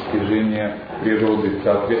на достижение природы,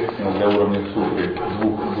 соответственно, для уровня Сутры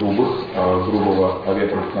двух грубого,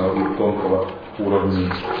 поверхностного и тонкого уровней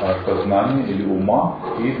сознания или ума,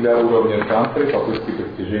 и для уровня Тантры попытки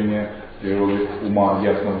достижения природы ума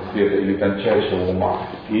ясного света или тончайшего ума.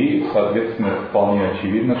 И, соответственно, вполне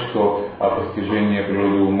очевидно, что постижение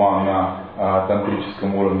природы ума на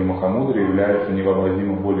тантрическом уровне Махамудры является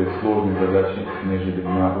невообразимо более сложной задачей, нежели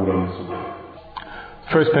на уровне Сутры.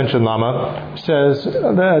 First Panchen Lama says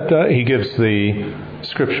that he gives the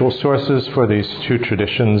scriptural sources for these two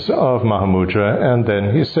traditions of Mahamudra, and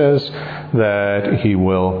then he says that he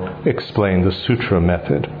will explain the sutra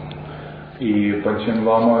method. И Панчен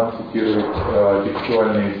Лама цитирует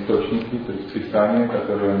текстуальные источники, то есть писания,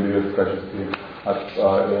 которые он берет в качестве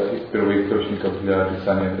первоисточников для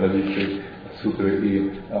описания традиций сутры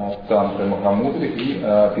и тантры Махамудры и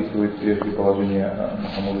описывает прежде положение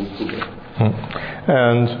Махамудры сутры.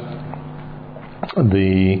 And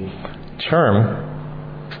the term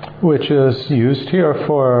which is used here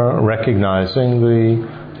for recognizing the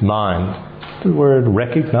mind, the word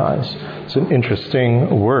recognize, it's an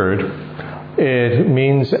interesting word. It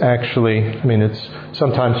means actually, it's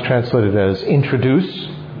sometimes translated as introduce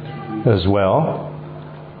as well,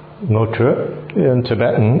 notre in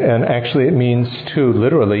Tibetan, and actually it means to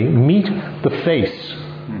literally meet the face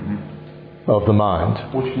of the mind.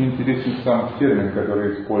 Очень интересен сам термин,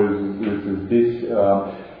 который используется здесь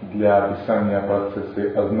для описания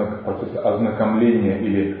процесса ознакомления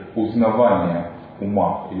или узнавания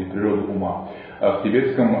ума или природы ума. В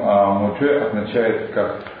тибетском мудре означает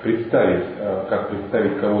как представить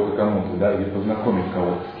кого-то кому-то, да, или познакомить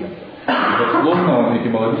кого-то с кем-то. И дословно он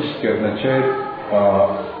этимологически означает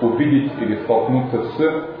увидеть или столкнуться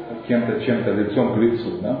с кем-то, чем-то, лицом к лицу,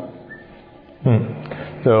 да?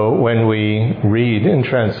 So when we read in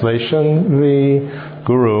translation, the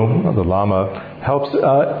Guru, the Lama,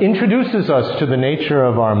 introduces us to the nature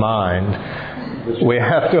of our mind. We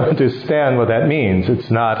have to understand what that means. It's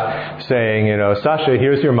not saying, Sasha,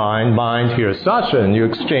 here's your mind, here's Sasha, and you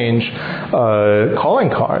exchange calling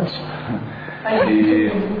cards.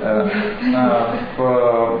 И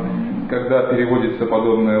когда переводится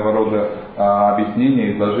подобного рода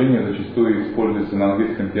объяснение, изложение, зачастую используется на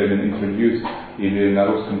английском термин introduce или на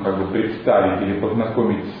русском как бы представить или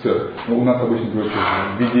познакомить с. У нас обычно говорится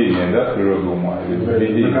введение, да, в природу ума, или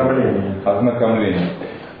введение, ознакомление.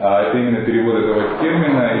 Это именно перевод этого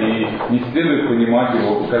термина, и не следует понимать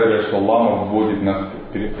его, сказать, что лама вводит нас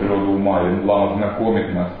в природу ума, или лама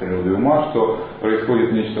знакомит нас с природой ума, что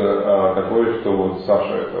происходит нечто такое, что вот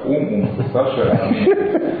Саша это ум это Саша, а они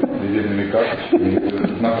визитными карточками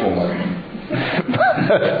знакомы.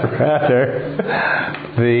 Rather,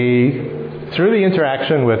 through the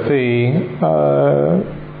interaction with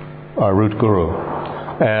our root guru,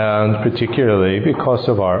 and particularly because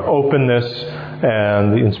of our openness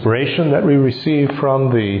and the inspiration that we receive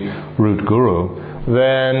from the root guru,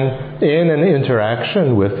 then in an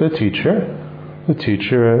interaction with the teacher,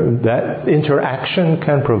 that interaction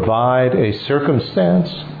can provide a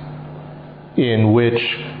circumstance in which,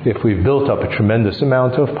 if we've built up a tremendous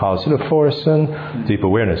amount of positive force and deep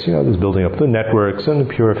awareness, there's building up the networks and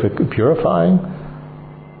the purifying,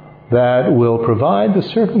 that will provide the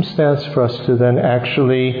circumstance for us to then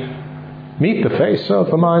actually meet the face of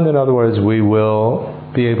the mind. In other words, we will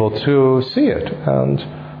be able to see it and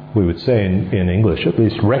we would say in English at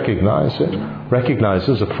least, recognize it. Recognize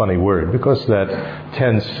is a funny word because that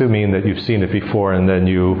tends to mean that you've seen it before and then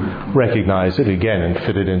you recognize it again and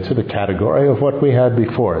fit it into the category of what we had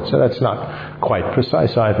before. So that's not quite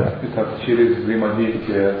precise either. Итак, через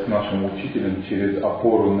взаимодействие с нашим учителем, через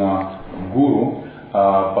опору на гуру,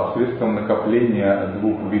 посредством накопления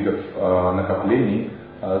двух видов накоплений,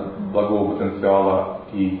 благого потенциала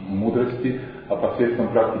и мудрости, посредством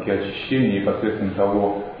практики очищения и посредством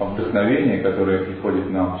того вдохновения, которое приходит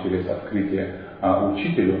нам через открытие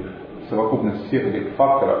учителю, совокупность всех этих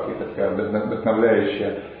факторов и такая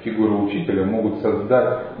вдохновляющая фигура учителя могут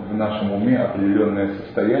создать в нашем уме определенное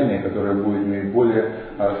состояние, которое будет наиболее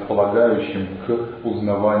располагающим к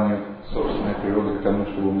узнаванию собственной природы, к тому,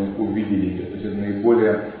 чтобы мы увидели ее. То есть это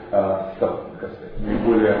наиболее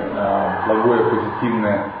благое,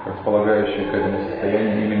 позитивное, располагающее к этому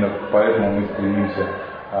состоянию. Именно поэтому мы стремимся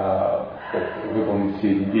выполнить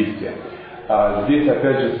все эти действия. Здесь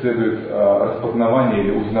опять же следует распознавание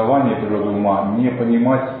или узнавание природы ума не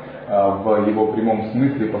понимать в его прямом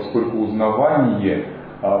смысле, поскольку узнавание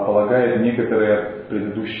полагает некоторое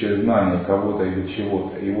предыдущее знание кого-то или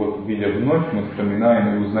чего-то. И вот, видя вновь, мы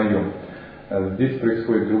вспоминаем и узнаем. Здесь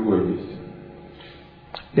происходит другое действие.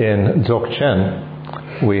 In Dzogchen,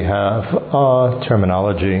 we have a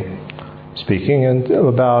terminology speaking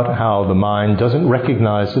about how the mind doesn't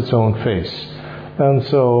recognize its own face. And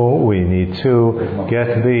so we need to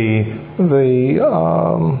get the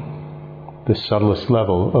subtlest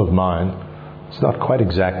level of mind. It's not quite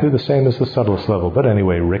exactly the same as the subtlest level, but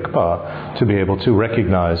anyway, Rikpa, to be able to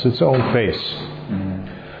recognize its own face.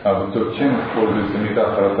 To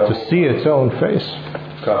see its own face.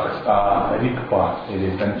 Как рикпа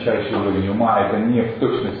или тончайший уровень ума, это не в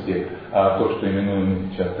точности то, что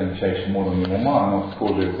именуем сейчас тончайшим уровнем ума, оно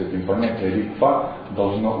схоже с этим понятием. Рикпа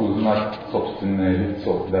должно узнать собственное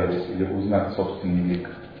лицо, да, или узнать собственный лик.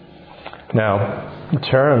 Now, in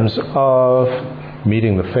terms of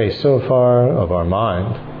meeting the face of our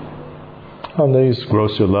mind on these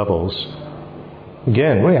grosser levels,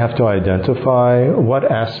 again, we have to identify what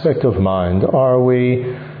aspect of mind are we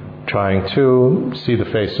trying to see the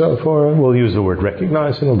face of, or we'll use the word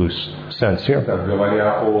recognize in a loose sense here.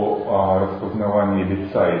 Говоря о распознавании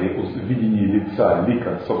лица или видении лица,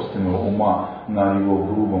 лика собственного ума на его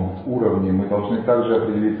грубом уровне, мы должны также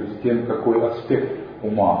определиться с тем, какой аспект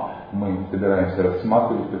ума мы собираемся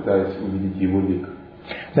рассматривать, пытаясь увидеть его лик.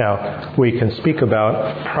 Now, we can speak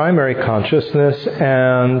about primary consciousness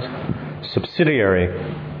and subsidiary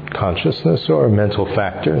consciousness, or mental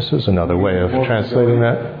factors is another way of translating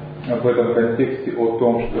that. В этом контексте о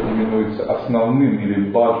том, что именуется основным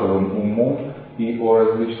или базовым умом, и о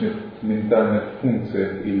различных ментальных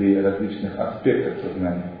функциях или различных аспектах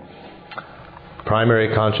сознания. Primary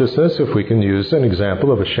consciousness, if we can use an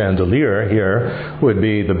example of a chandelier here, would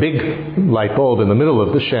be the big light bulb in the middle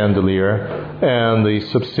of the chandelier, and the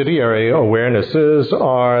subsidiary awarenesses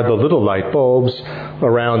are the little light bulbs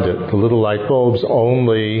around it. The little light bulbs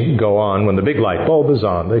only go on when the big light bulb is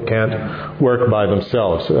on. They can't work by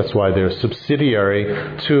themselves. So that's why they're subsidiary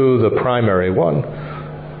to the primary one.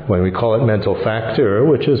 When we call it mental factor,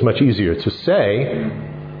 which is much easier to say,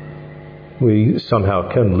 we somehow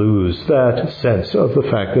can lose that sense of the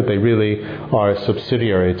fact that they really are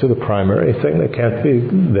subsidiary to the primary thing. They can't be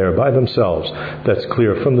there by themselves. That's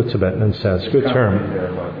clear from the Tibetan and Sanskrit term.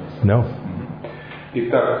 No.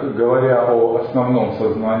 Итак, говоря о основном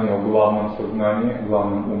сознании, о главном сознании,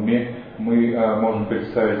 главном уме, мы можем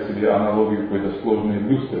представить себе аналогию какой-то сложной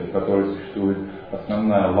люстры, в которой существует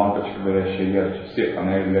основная лампочка, горящая ярче всех.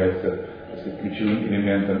 Она является ключевым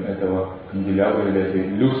элементом этого канделябра или этой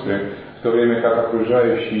люстры, в то время как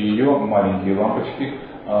окружающие ее маленькие лампочки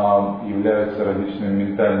являются различными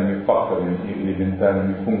ментальными факторами или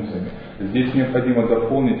ментальными функциями. Здесь необходимо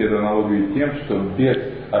дополнить эту аналогию тем, что без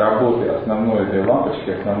работы основной этой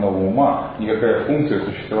лампочки, основного ума, никакая функция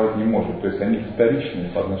существовать не может. То есть они вторичны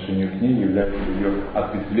по отношению к ней, являются ее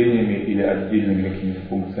ответвлениями или отдельными какими-то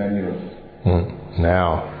функционированиями.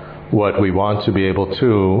 Now, what we want to be able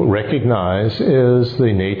to recognize is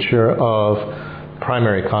the nature of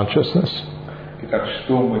primary consciousness. Итак,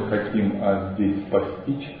 что мы хотим здесь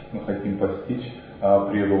постичь? Мы хотим постичь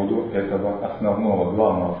природу этого основного,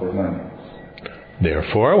 главного сознания.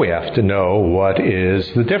 Therefore, we have to know what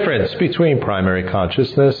is the difference between primary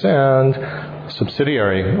consciousness and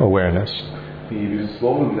subsidiary awareness. И,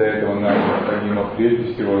 безусловно, для этого нам необходимо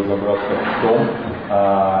прежде всего разобраться в том,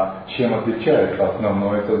 чем отличается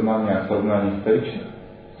основное сознание от сознания вторичных.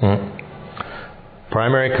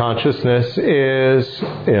 Primary consciousness is,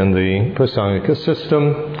 in the Prasangika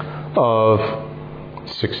system, of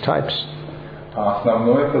 6 types.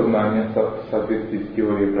 Основное сознание в соответствии с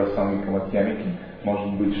теорией про саммикаматьямики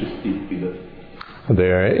может быть 6 видов.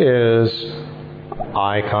 There is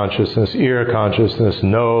eye consciousness, ear consciousness,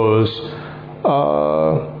 nose,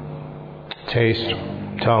 taste,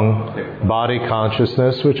 tongue, body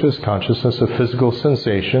consciousness, which is consciousness of physical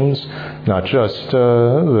sensations, not just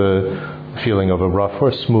the feeling of a rough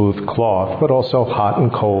or smooth cloth, but also hot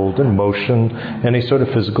and cold and motion, any sort of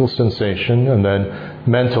physical sensation, and then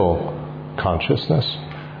mental consciousness.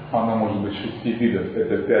 Оно может быть 6 видов.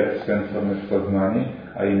 Это 5 сенсорных сознаний,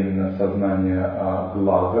 а именно сознание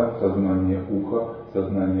глаза, сознание уха,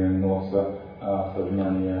 сознание носа,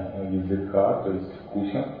 сознание языка, то есть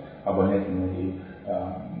вкуса, обонятельное и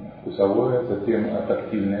вкусовое, затем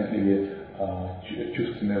тактильное или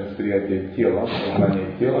чувственное восприятие тела, сознание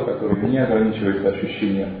тела, которое не ограничивается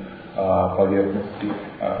ощущением поверхности,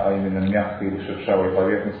 а именно мягкой или шершавой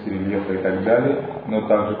поверхности, рельефа и так далее, но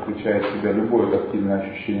также включает в себя любое тактильное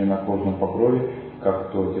ощущение на кожном покрове,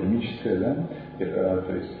 как то термическое, да?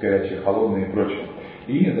 То есть горячее, холодное и прочее.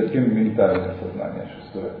 И затем ментальное сознание,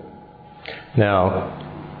 6. Now,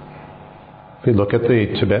 if we look at the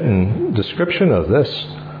Tibetan description of this,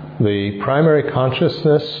 the primary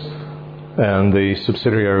consciousness and the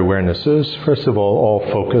subsidiary awarenesses, first of all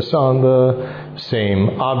focus on the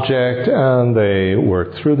same object, and they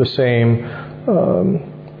work through the same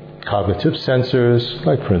cognitive sensors,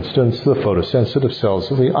 like, for instance, the photosensitive cells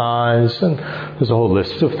of the eyes, and there's a whole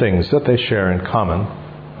list of things that they share in common.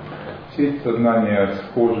 Все сознания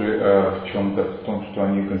схожи в чем-то, в том, что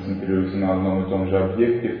они концентрируются на одном и том же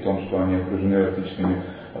объекте, в том, что они окружены различными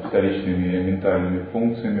вторичными ментальными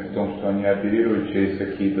функциями, в том, что они оперируют через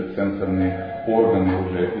какие-то сенсорные органы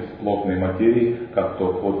уже из плотной материи, как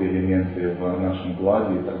то фотоэлементы в нашем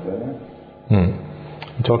глазе и так далее.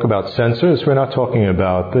 We talk about sensors, we're not talking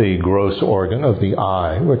about the gross organ of the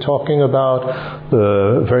eye. We're talking about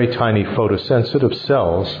the very tiny photosensitive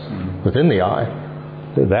cells within the eye.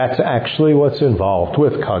 That's actually what's involved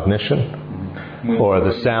with cognition. Or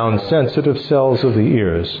the sound-sensitive cells of the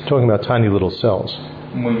ears, talking about tiny little cells.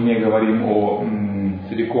 Мы не говорим о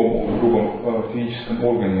целиком, о грубом физическом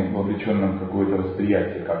органе, вовлеченном в какое-то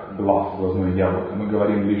восприятие, как глаз, глазное яблоко. Мы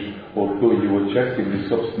говорим лишь о той его части, где,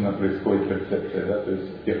 собственно, происходит перцепция, да, то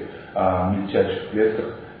есть в тех мельчайших клетках,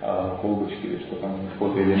 колбочки или что там,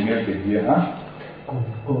 фотоэлементы, где,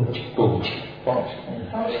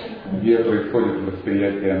 где происходит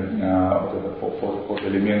восприятие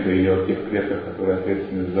фотоэлемента или о тех клетках, которые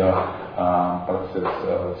ответственны за процесс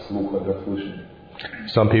слуха, да, слышания.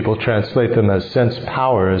 Some people translate them as sense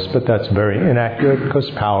powers, but that's very inaccurate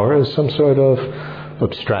because power is some sort of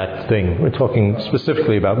abstract thing. We're talking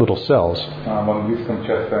specifically about little cells. В английском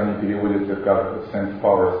часто они переводятся как sense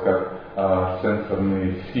powers, как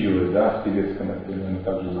сенсорные силы, да, в тибетском это примерно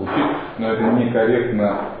так же звучит, но это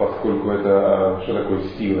некорректно, поскольку это, что такое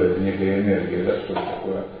сила, это некая энергия, да, что-то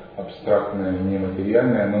такое абстрактное,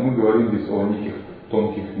 нематериальное, но мы говорим здесь о неких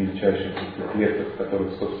тонких, мельчайших клетках, в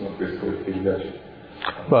которых, собственно, происходит передача.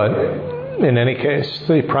 But in any case,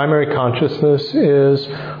 the primary consciousness is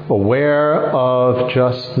aware of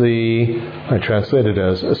just the, I translate it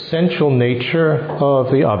as, essential nature of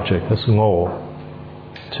the object, that's ngol.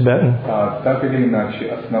 Tibetan? Так или иначе,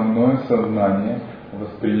 основное сознание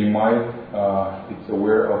воспринимает, it's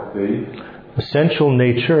aware of the essential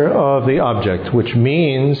nature of the object, which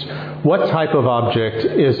means what type of object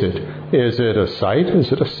is it? Is it a sight?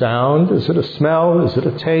 Is it a sound? Is it a smell? Is it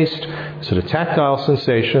a taste? Is it a tactile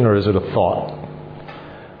sensation? Or is it a thought?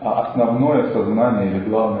 Основное сознание или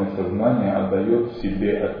главное сознание отдает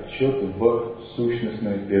себе отчет в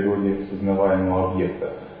сущностной природе сознаваемого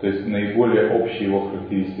объекта. То есть наиболее общая его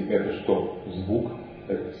характеристика — это что? Звук,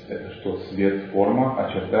 это что? Свет, форма,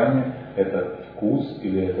 очертания, это вкус,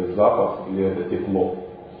 или это запах, или это тепло.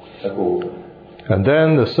 Такого. And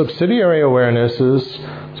then the subsidiary awarenesses,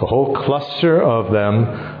 it's a whole cluster of them.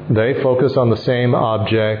 They focus on the same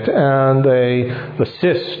object and they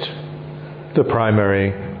assist the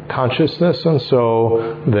primary consciousness, and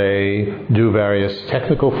so they do various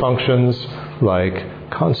technical functions like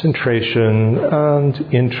concentration and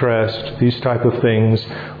interest, these type of things.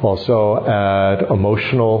 Also add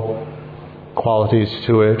emotional qualities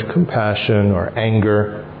to it, compassion or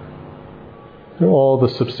anger. All the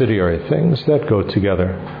subsidiary things that go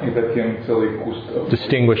together.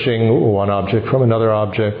 Distinguishing one object from another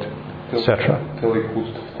object, etc. Целый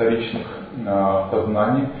куст вторичных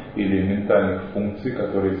сознаний или ментальных функций,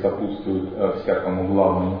 которые сопутствуют всякому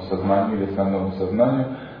главному сознанию или основному сознанию,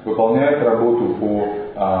 выполняет работу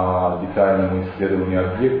по детальному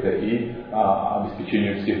исследованию объекта и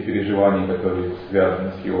обеспечению всех переживаний, которые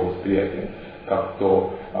связаны с его восприятием, как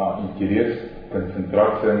то интерес,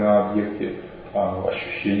 концентрация на объекте,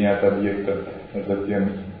 ощущение от объекта, затем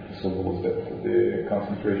the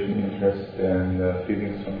concentration, interest, and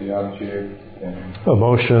feelings from the object.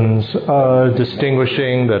 Emotions,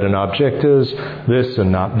 distinguishing that an object is this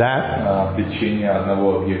and not that. Отличение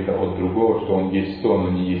одного объекта от другого, что он есть то, но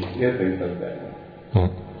не есть это, и так далее.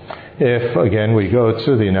 If, again, we go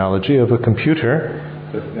to the analogy of a computer,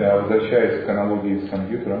 возвращаясь к аналогии с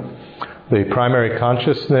компьютером, the primary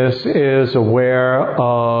consciousness is aware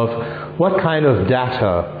of what kind of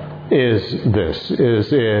data is this?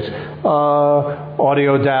 Is it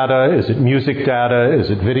audio data? Is it music data? Is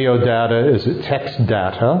it video data? Is it text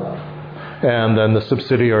data? And then the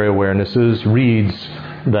subsidiary awarenesses reads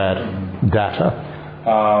that data.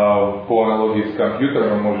 По аналогии с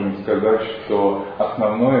компьютером мы можем сказать, что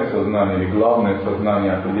основное сознание или главное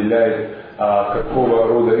сознание определяет, какого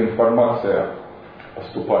рода информация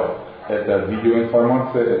поступает. Это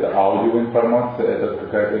видеоинформация, это аудиоинформация, это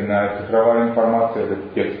какая-то иная цифровая информация, это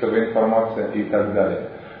текстовая информация и так далее.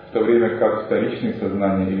 В то время как вторичные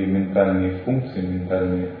сознания или ментальные функции,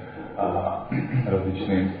 ментальные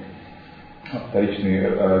различные вторичные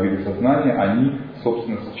виды сознания, они,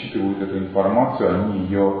 собственно, считывают эту информацию, они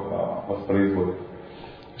ее воспроизводят.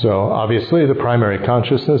 So obviously the primary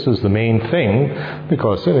consciousness is the main thing,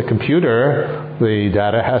 because in a computer the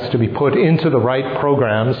data has to be put into the right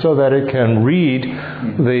program so that it can read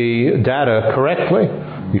the data correctly.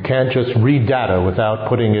 You can't just read data without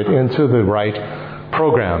putting it into the right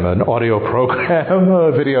program, an audio program,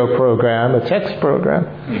 a video program, a text program.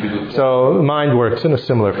 So the mind works in a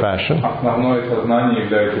similar fashion. Основное сознание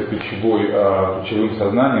является ключевым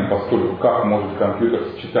сознанием, поскольку как может компьютер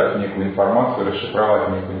считать некую информацию, расшифровать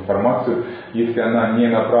некую информацию, если она не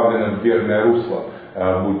направлена в верное русло,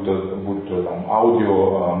 будь то там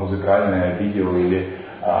аудио, музыкальное, видео или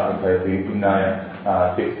какая-то иная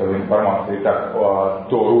текстовая информация. Итак,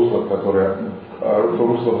 то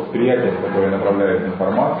русло восприятия, в которое направляется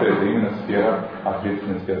информация, это именно сфера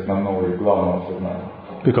ответственности основного и главного сознания.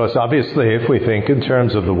 Because obviously, if we think in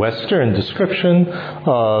terms of the Western description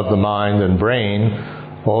of the mind and brain,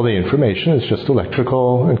 all the information is just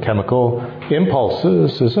electrical and chemical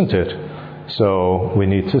impulses, isn't it? So we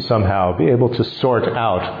need to somehow be able to sort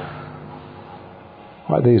out,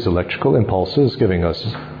 are these electrical impulses giving us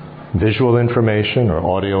visual information or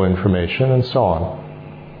audio information and so on.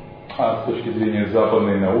 А с точки зрения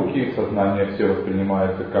западной науки сознание все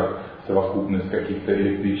воспринимается как совокупность каких-то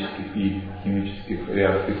электрических и химических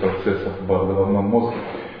реакций, процессов в головном мозге.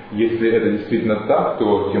 Если это действительно так,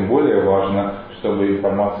 то тем более важно, чтобы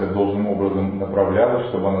информация должным образом направлялась,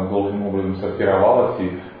 чтобы она должным образом сортировалась, и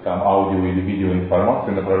там аудио или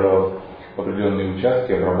видеоинформация направлялась в определенные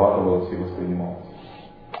участки, обрабатывалась и воспринималась.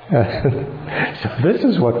 So this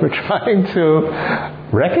is what we're trying to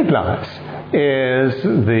recognize, is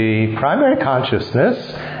the primary consciousness,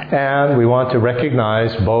 and we want to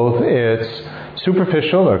recognize both its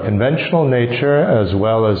superficial or conventional nature as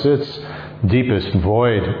well as its deepest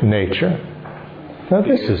void nature. Now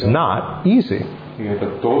this is not easy. И это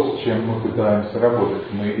то, с чем мы пытаемся работать.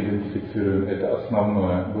 Мы идентифицируем это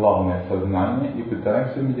основное, главное сознание и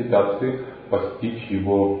пытаемся в медитации постичь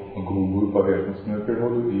его грубую поверхностную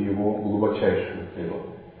природу и его глубочайшую природу.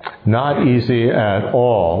 Not easy at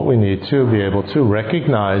all. We need to be able to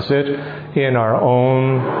recognize it in our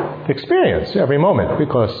own experience every moment,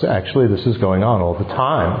 because actually this is going on all the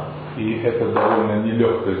time. И это довольно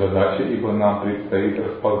нелегкая задача, ибо нам предстоит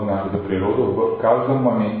распознать эту природу в каждом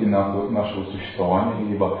моменте нашего существования,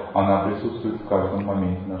 ибо она присутствует в каждом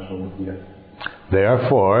моменте нашего бытия.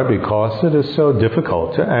 Therefore, because it is so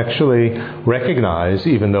difficult to actually recognize,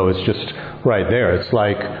 even though it's just right there, it's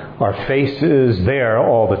like our face is there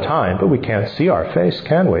all the time, but we can't see our face,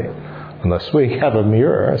 can we? Unless we have a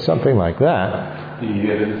mirror or something like that. И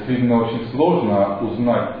это действительно очень сложно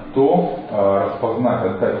узнать то, распознать,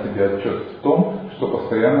 отдать себе отчет в том, что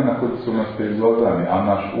постоянно находится у нас перед глазами, а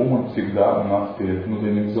наш ум всегда у нас перед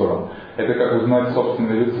внутренним взором. Это как узнать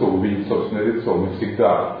собственное лицо, увидеть собственное лицо. Мы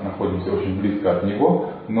всегда находимся очень близко от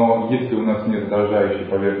него, но если у нас нет отражающей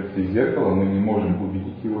поверхности зеркала, мы не можем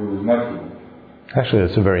увидеть его и узнать его. Actually,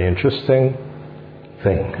 it's a very interesting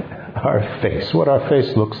thing. Our face, what our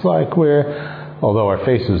face looks like, although our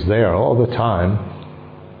face is there all the time,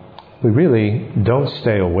 we really don't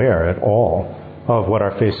stay aware at all of what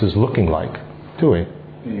our face is looking like, do we?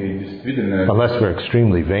 Unless we're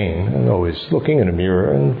extremely vain and always looking in a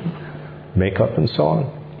mirror and makeup and so on.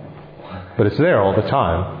 But it's there all the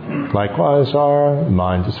time. Likewise, our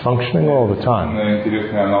mind is functioning all the time.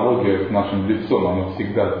 Интересная аналогия с нашим лицом. Оно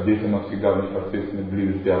всегда здесь, оно всегда в непосредственной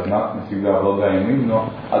близости от нас, мы всегда обладаем им, но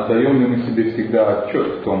отдаем ли мы себе всегда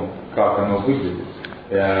отчет в том, как оно выглядит.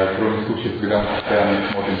 Кроме случаев, когда мы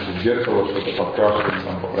постоянно смотримся в зеркало, что-то подкрашиваем,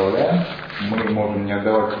 там, поправляем, мы можем не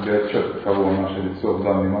отдавать себе отчет, каково наше лицо в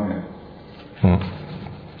данный момент.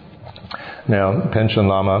 Now, Panchen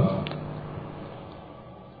Lama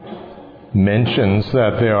mentions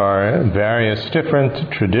that there are various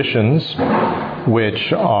different traditions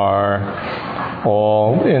which are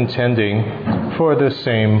all intending for the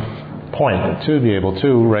same point, to be able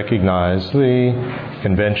to recognize the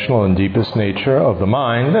conventional and deepest nature of the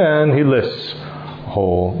mind, and he lists a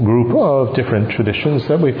whole group of different traditions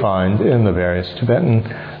that we find in the various Tibetan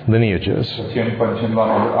lineages. Затем Панчен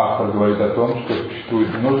Лама автор говорит о том, что существует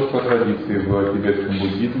множество традиций в тибетском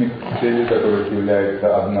буддизме, целью которых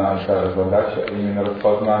является одна и та же задача, а именно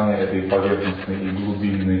распознание этой поверхностной и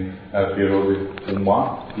глубинной природы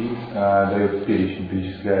ума, и дает перечень,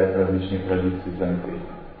 перечисляет различные традиции Дзен-Тей.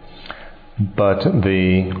 But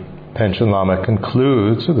the Panchen Lama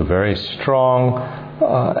concludes with a very strong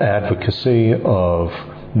advocacy of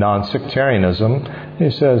non-sectarianism. He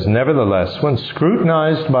says, nevertheless, when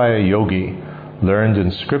scrutinized by a yogi, learned in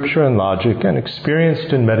scripture and logic and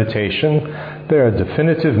experienced in meditation, their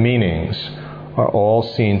definitive meanings are all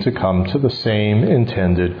seen to come to the same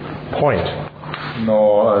intended point.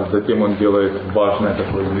 Но затем он делает важное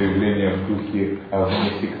такое заявление в духе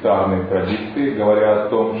внесектарной традиции, говоря о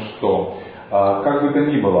том, что как бы то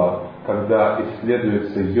ни было, когда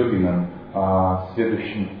исследуется йогином,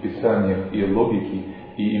 следующим в писаниях и логике,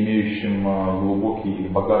 и имеющим глубокий и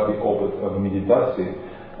богатый опыт в медитации,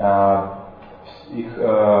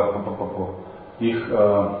 их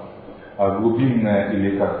глубинное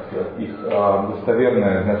или как их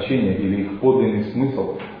достоверное значение или их подлинный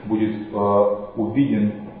смысл будет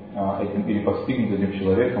увиден этим или постигнут этим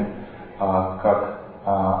человеком как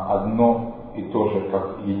одно и то же,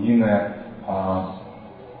 как единый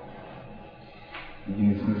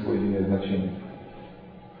смысл, единое значение.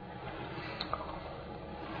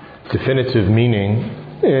 Definitive meaning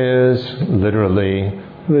is literally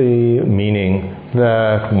the meaning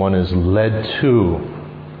that one is led to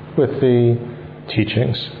with the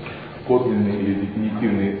teachings. Подлинный или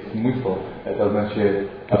дефинитивный смысл — это означает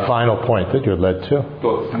the final point that you're led to.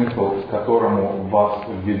 Тот смысл, к которому вас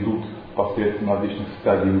ведут посредством различных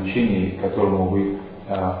стадий учения, к которому вы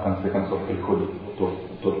в конце концов приходите.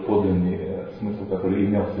 Тот подлинный смысл, который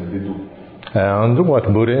имелся в виду. And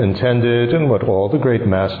what Buddha intended and what all the great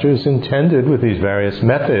masters intended with these various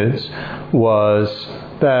methods was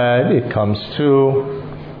that it comes to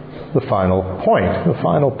the final point. The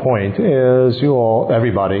final point is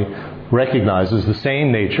everybody recognizes the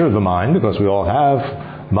same nature of the mind, because we all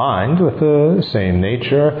have mind with the same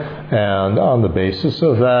nature, and on the basis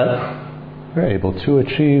of that, we're able to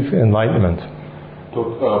achieve enlightenment.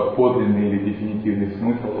 Тот подлинный или дефинитивный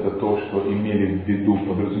смысл — это то, что имели в виду,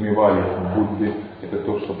 подразумевали Будды, это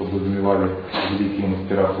то, что подразумевали великие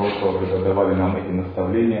мастера прошлого, когда давали нам эти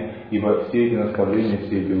наставления, ибо все эти наставления,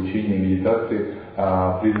 все эти учения, медитации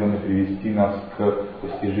призваны привести нас к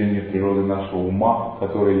постижению природы нашего ума,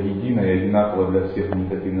 которая едина и одинакова для всех в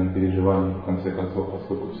медитативном переживании, в конце концов,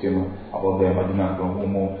 поскольку все мы обладаем одинаковым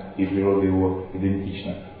умом и природа его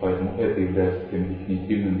идентична, поэтому это является тем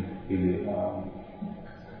дефинитивным или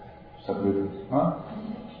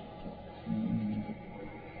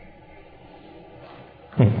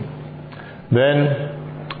Then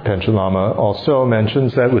Panchen Lama also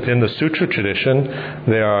mentions that within the sutra tradition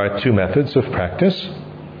there are two methods of practice.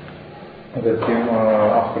 Затем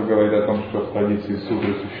автор говорит о том, что в традиции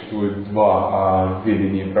сутры существует два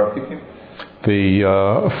ведения практики.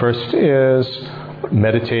 The first is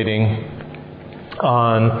meditating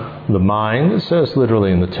on the mind. It says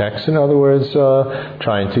literally in the text, in other words,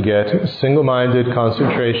 trying to get single-minded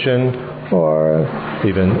concentration, or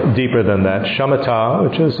even deeper than that, shamatha,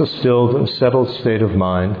 which is a stilled, settled state of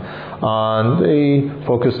mind,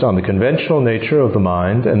 focused on the conventional nature of the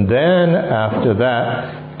mind, and then after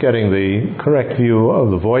that, getting the correct view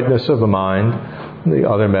of the voidness of the mind. The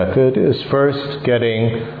other method is first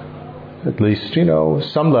getting at least,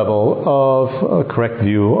 some level of a correct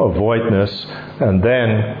view of voidness, and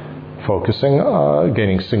then focusing,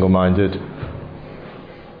 gaining single-minded,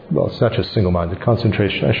 well, it's not just single-minded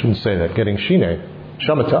concentration, I shouldn't say that, getting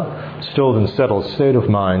shamatha, stilled and settled state of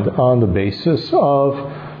mind on the basis of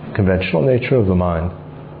conventional nature of the mind.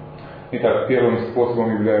 Итак, первым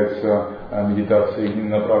способом является медитация,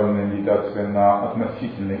 единонаправленная медитация на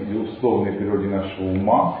относительной или условной природе нашего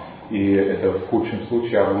ума. И это в худшем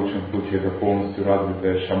случае, а в лучшем случае это полностью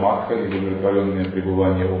развитая шаматха или удовлетворенное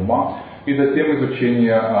пребывание ума. И затем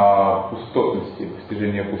изучение пустотности,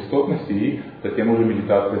 постижение пустотности, и затем уже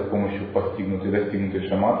медитация с помощью достигнутой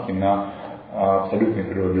шаматхи на абсолютной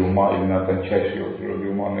природе ума или на тончайшей его природе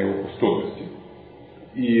ума, на его пустотности.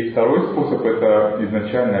 И второй способ — это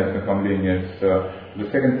изначальное ознакомление с the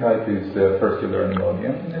second type is first you learn about the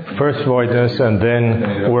emptiness. First voidness and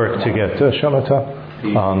then work to get to shamatha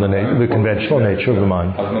on the conventional nature of the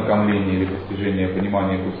mind. Ознакомление или постижение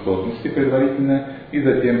понимания пустотности предварительное, и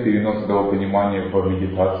затем перенос этого понимания в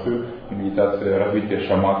медитацию, медитация развития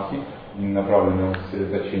шаматхи, направленного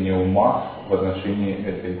сосредоточения ума в отношении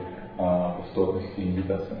этой пустотности и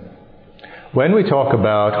медитации. When we talk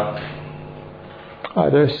about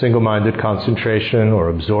either single-minded concentration or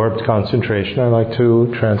absorbed concentration, I like to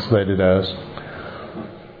translate it as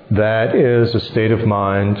that is a state of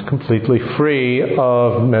mind completely free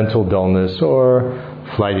of mental dullness or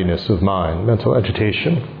flightiness of mind, mental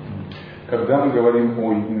agitation. Когда мы говорим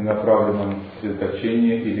о единонаправленном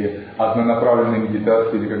сосредоточении или однонаправленной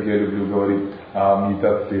медитации, или, как я люблю говорить, о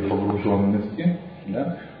медитации погруженности,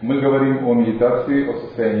 да, мы говорим о медитации, о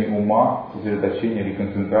состоянии ума, сосредоточения или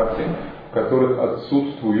концентрации, в которых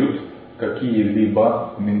отсутствуют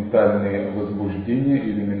какие-либо ментальные возбуждения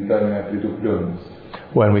или ментальная притупленность.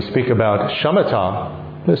 When we speak about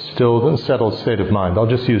shamatha, the stilled and settled state of mind, I'll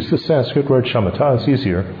just use the Sanskrit word shamatha, it's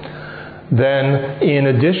easier. Then, in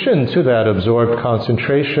addition to that absorbed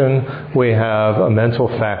concentration, we have a mental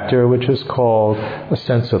factor which is called a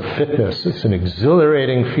sense of fitness. It's an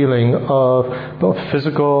exhilarating feeling of both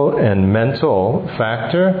physical and mental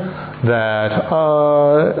factor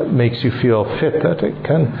that makes you feel fit, that it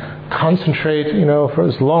can concentrate, for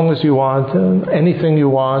as long as you want, anything you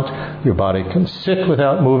want. Your body can sit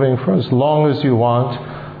without moving for as long as you want,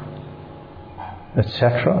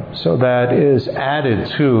 etc. So that is added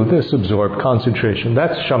to this absorbed concentration.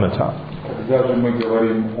 That's shamatha. Когда же мы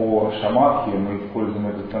говорим о шаматхе, мы используем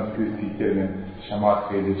этот санскритский термин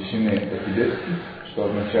шаматха или шине по-тибетски, что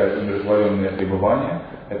означает умиротворенное пребывание.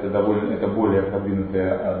 Это более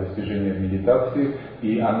продвинутое достижение в медитации,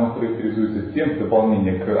 и оно характеризуется тем, в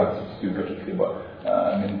дополнение к отсутствию каких-либо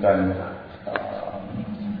ментальных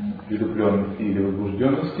притупленности или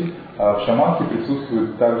возбужденности, в шаматхе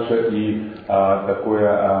присутствует также и такое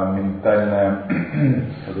ментальное,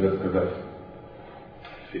 как бы сказать,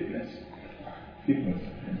 фитнес.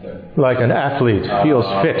 Like an athlete feels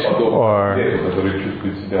fit, or который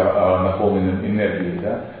чувствует себя наполненным энергией,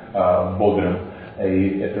 да, бодрым.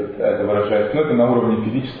 И это выражается, это на уровне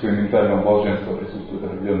физического и ментального блаженства присутствуют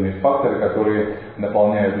определенные факторы, которые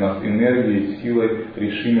наполняют нас энергией, силой,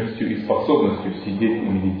 решимостью и способностью сидеть и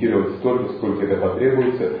медитировать столько, сколько это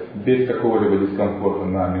потребуется, без какого-либо дискомфорта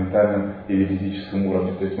на ментальном или физическом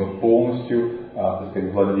уровне. То есть мы полностью,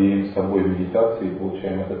 владеем собой в медитации и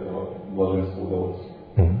получаем от этого блаженство, удовольствие.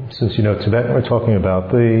 Since you know Tibetan, we're talking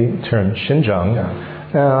about the term Xinjiang,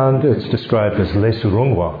 and it's described as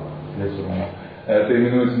Lesurungwa. Это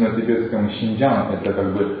именуется на тибетском шинджан, это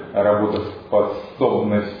как бы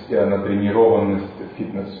работоспособность, натренированность,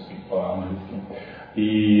 фитнес по-английски.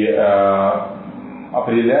 И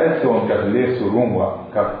определяется он как лесурungwa,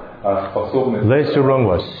 как способность...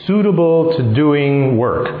 Lesurungwa, suitable to doing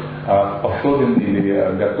work. Способен или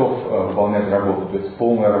готов выполнять работу, то есть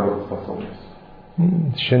полная работоспособность.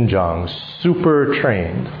 Xinjiang, super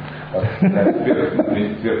trained.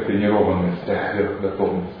 Сверхтренированность,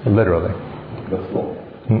 сверхготовность. Literally.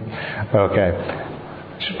 Okay.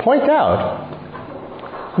 I should point out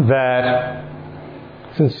that,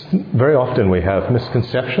 since very often we have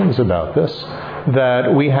misconceptions about this,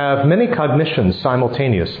 that we have many cognitions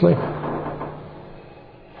simultaneously.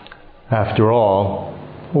 After all,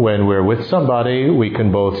 when we're with somebody, we can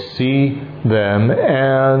both see them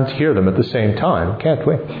and hear them at the same time, can't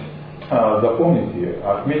we? Запомните,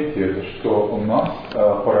 отметьте, что у нас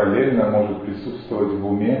параллельно может присутствовать в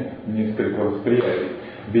уме несколько восприятий.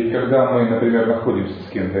 Ведь когда мы, например, находимся с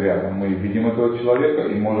кем-то рядом, мы видим этого человека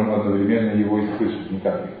и можем одновременно его и слышать, не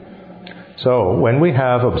так ли? So, when we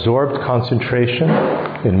have absorbed concentration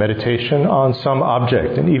in meditation on some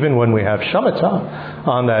object, and even when we have shamatha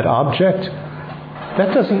on that object,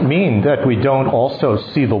 that doesn't mean that we don't also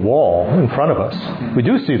see the wall in front of us. We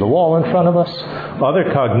do see the wall in front of us.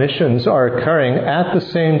 Other cognitions are occurring at the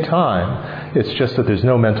same time. It's just that there's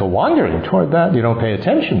no mental wandering toward that. You don't pay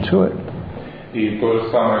attention to it. И то же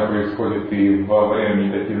самое происходит и во время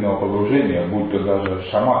медитативного погружения, будь то даже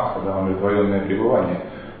шаматха, да, умиротворенное пребывание.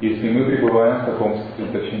 Если мы пребываем в таком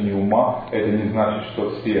сосредоточении ума, это не значит, что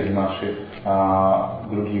все наши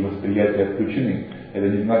другие восприятия отключены. Это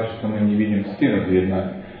не значит, что мы не видим стену перед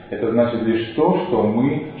нами. Это значит лишь то, что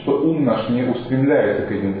ум наш не устремляется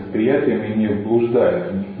к этим восприятиям и не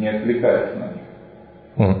блуждает, не отвлекается на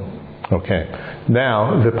них. Okay.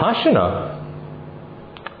 Now, Vipassana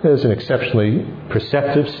is an exceptionally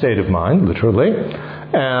perceptive state of mind, literally,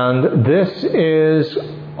 and this is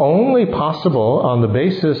only possible on the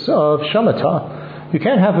basis of shamatha. You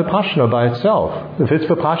can't have vipassana by itself. If it's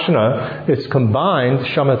vipassana, it's combined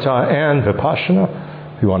shamatha and vipassana.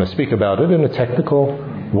 If you want to speak about it in a technical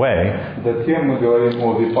way. Затем мы говорим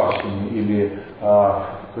о випассане, или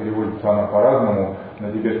переводится она по-разному,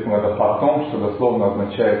 на тибетском это потом, что дословно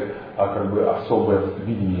означает как бы особое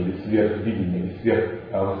видение, или сверхвидение, или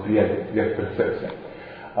сверхвосприятие, сверхперцепция.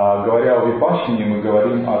 Говоря о випассане, мы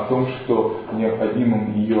говорим о том, что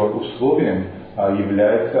необходимым ее условием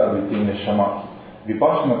является обретение шаматхи.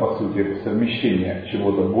 Випассана, по сути, это совмещение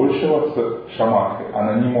чего-то большего с шаматхой.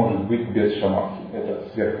 Она не может быть без шаматхи. Это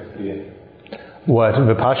сверхвосприятие. What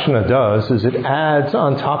vipassana does is it adds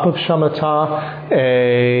on top of shamatha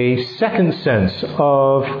a second sense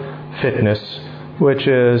of fitness, which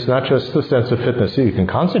is not just the sense of fitness that you can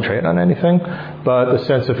concentrate on anything, but the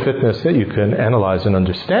sense of fitness that you can analyze and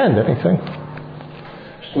understand anything.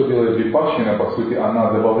 Что делает випассана? По сути,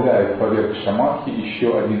 она добавляет поверх шаматхи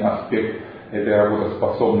еще один аспект этой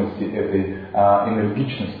работоспособности, этой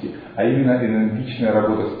энергичности, а именно энергичная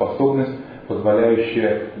работоспособность,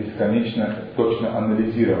 позволяющая бесконечно точно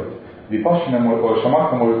анализировать.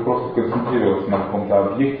 Шаматха может просто концентрироваться на каком-то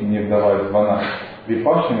объекте, не вдаваясь в анализ.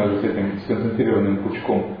 Випассана же с этим сконцентрированным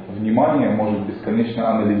пучком внимания может бесконечно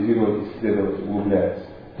анализировать, исследовать, углубляясь.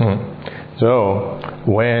 So,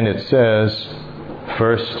 when it says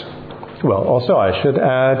first, well, also I should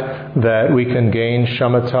add that we can gain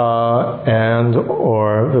shamatha and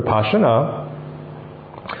or vipassana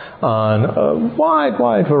on a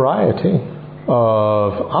wide variety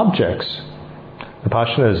of objects.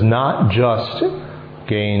 Vipassana is not just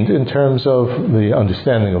gained in terms of the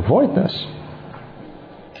understanding of voidness.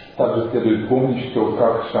 Также следует помнить, что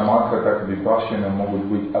как шаматха, так и випассана могут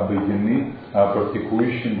быть обретены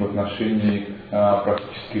практикующим в отношении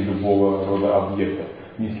практически любого рода объектов.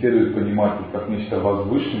 Не следует понимать их как нечто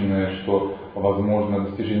возвышенное, что возможно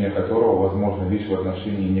достижение которого возможно лишь в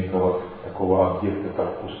отношении некого такого объекта,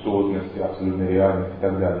 как пустотности, абсолютной реальности и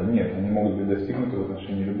так далее. Нет, они могут быть достигнуты в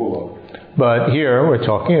отношении любого объекта. But here we're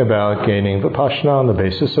talking about gaining vipassana on the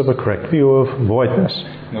basis of a correct view of voidness.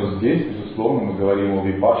 Но здесь, безусловно, мы говорим о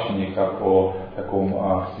випассане как о таком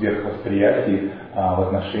сверхвосприятии в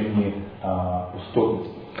отношении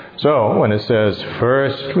пустотности. So, when it says,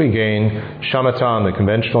 first we gain shamatha on the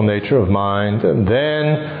conventional nature of mind, and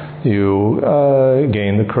then you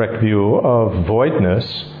gain the correct view of voidness,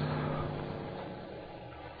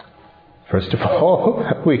 first of all,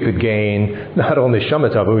 we could gain not only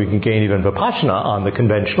shamatha, but we could gain even vipassana on the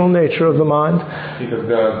conventional nature of the mind. И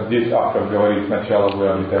когда здесь автор говорит, сначала вы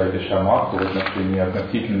обретаете шаматху в отношении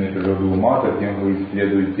относительной природы ума, затем вы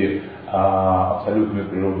исследуете абсолютную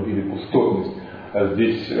природу или пустотность.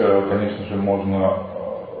 Здесь, конечно же, можно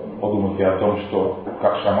подумать и о том, что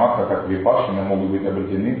как шаматха, так и випассана могут быть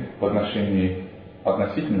обретены в отношении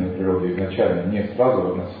относительной природы изначально, не сразу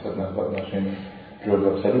в отношении природы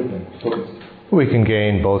абсолютной пустотности. We can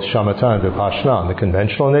gain both shamatha and vipassana on the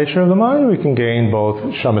conventional nature of the mind. We can gain both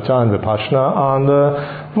shamatha and vipassana on the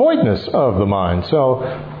voidness of the mind. So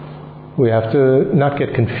we have to not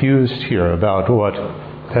get confused here about what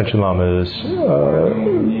Panchen Lama is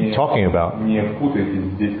talking about. Не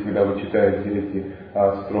путайтесь здесь, когда вы читаете эти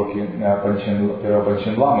строки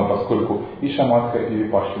Panchen Ламы, поскольку и шаматха, и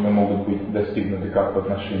випассана могут быть достигнуты как в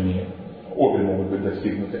отношении, обе могут быть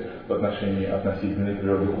достигнуты в отношении относительной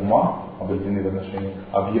природы ума, обретены в отношении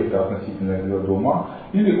объекта относительной природы ума,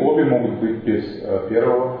 или обе могут быть без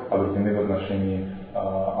первого, обретены в отношении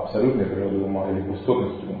абсолютной природы ума или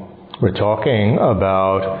пустотности ума. We're talking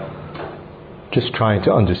about just trying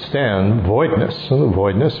to understand voidness, the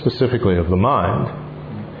voidness specifically of the mind.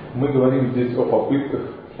 Мы говорим здесь о попытках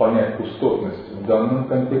понять пустотность в данном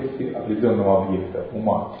контексте определенного объекта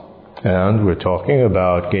ума. And we're talking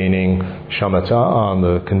about gaining shamatha on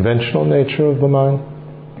the conventional nature of the mind.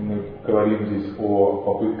 Мы говорим здесь о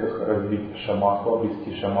попытках развить шаматху,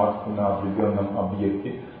 обрести шаматху на определенном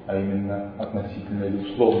объекте, а именно относительно или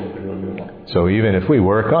условной природы ума. So even if we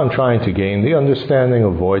work on trying to gain the understanding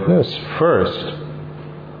of voidness first,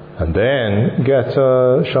 and then get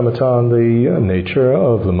shamatha on the nature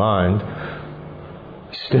of the mind,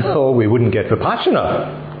 still we wouldn't get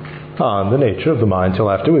vipassana on the nature of the mind till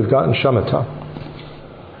after we've gotten shamatha.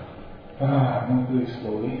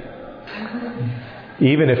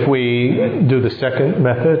 Even if we do the second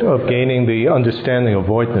method of gaining the understanding of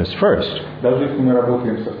voidness first. Даже если мы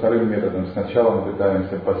работаем со вторым методом, сначала мы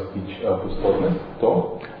пытаемся постичь пустотность,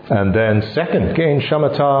 то and then second gain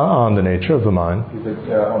shamatha on the nature of the mind.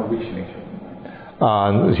 On which nature?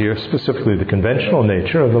 on here specifically the conventional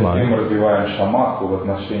nature of the Затем мы mind, развиваем шаматху в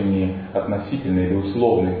отношении относительной или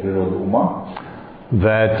условной природы ума.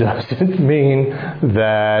 that doesn't mean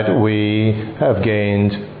that we have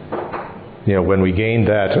gained, when we gained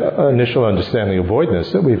that initial understanding of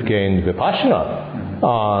voidness, that we've gained vipassana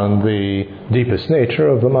on the deepest nature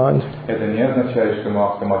of the mind. Это не означает, что мы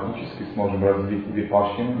автоматически сможем развить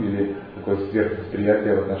випашину или такое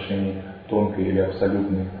сверхвосприятие в отношении тонкой или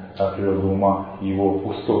абсолютной природы ума и его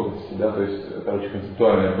пустотности. Да? То есть это очень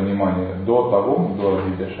концептуальное понимание. До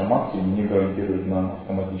развития шаматхи не гарантирует нам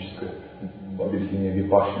автоматическое обретение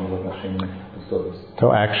випашины в отношении пустотности.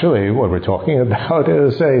 So actually what we're talking about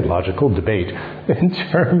is a logical debate in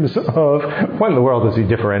terms of when in the world is he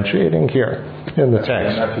differentiating here in the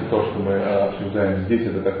text. Иначе то, что мы обсуждаем здесь,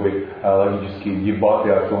 это такой логические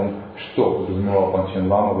дебаты о том, что подразумевал Панчен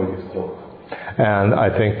Лама в этих строках. And I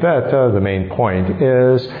think that the main point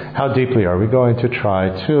is how deeply are we going to try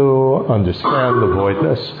to understand the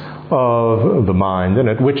voidness of the mind, and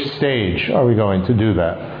at which stage are we going to do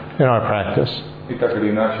that in our practice? И так или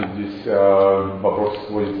иначе здесь вопрос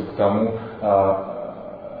сводится к тому,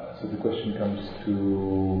 so the question comes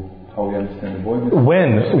to how we understand the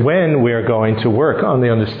voidness. When we are going to work on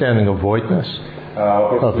the understanding of voidness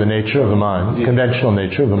of the nature of the mind, conventional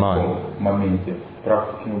nature of the mind. В каком моменте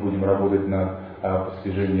практики мы будем работать над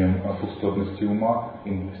постижением пустотности ума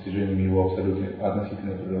и постижением его абсолютной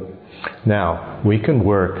относительной природы. Now, we can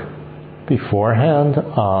work beforehand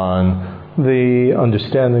on the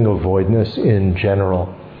understanding of voidness in general,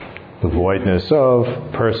 the voidness of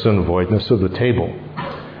person, voidness of the table.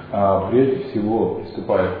 Прежде всего,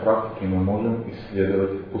 приступая к практике, мы можем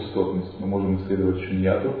исследовать пустотность, мы можем исследовать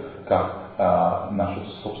шуньяту как нашу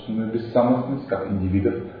собственную бессамостность, как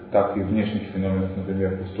индивидов, так и внешних феноменов,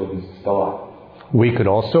 например, пустотность стола. We could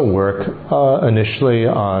also work initially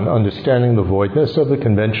on understanding the voidness of the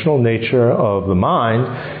conventional nature of the mind,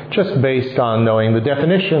 just based on knowing the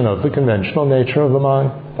definition of the conventional nature of the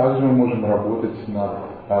mind. Также мы можем работать над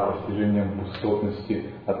постижением пустотности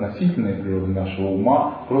относительной природы нашего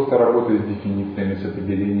ума, просто работая с дефинициями, с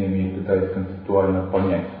определениями и пытаясь концептуально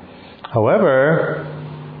понять. However,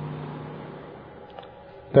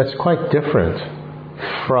 that's quite different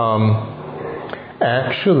from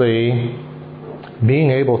actually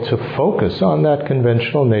being able to focus on that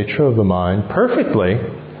conventional nature of the mind perfectly,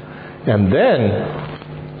 and then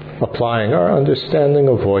applying our understanding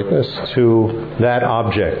of voidness to that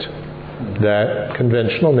object, that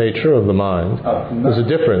conventional nature of the mind. There's a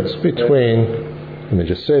difference between, let me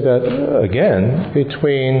just say that again,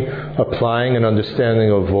 between applying an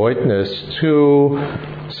understanding of voidness to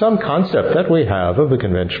some concept that we have of the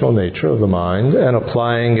conventional nature of the mind and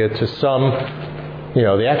applying it to some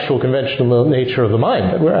the actual conventional nature of the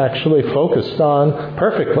mind that we're actually focused on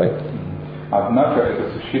perfectly. Однако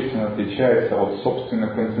это существенно отличается от собственной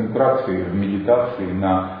концентрации в медитации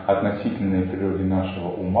на относительной природе нашего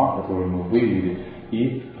ума, которую мы выявили,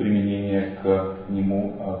 и применения к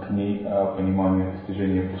ней понимания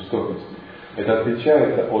достижения пустотности. Это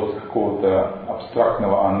отличается от какого-то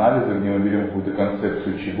абстрактного анализа, где мы берем какую-то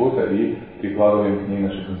концепцию чего-то и прикладываем к ней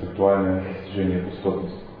наше концептуальное достижение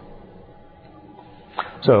пустотности.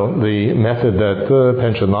 So the method that the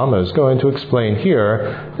Panchen Lama is going to explain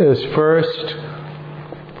here is first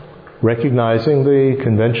recognizing the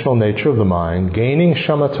conventional nature of the mind, gaining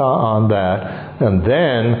shamatha on that, and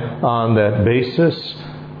then on that basis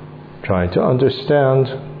trying to understand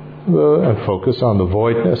and focus on the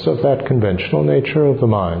voidness of that conventional nature of the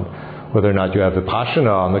mind. Whether or not you have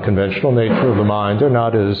vipassana on the conventional nature of the mind or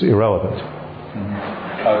not is irrelevant.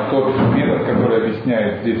 Тот метод, который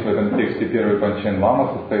объясняет здесь в этом тексте первый Панчен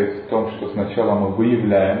Лама, состоит в том, что сначала мы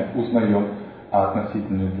выявляем, узнаем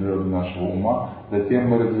относительную природу нашего ума, затем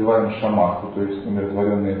мы развиваем шаматху, то есть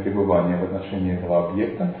умиротворенное пребывание в отношении этого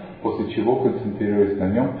объекта, после чего, концентрируясь на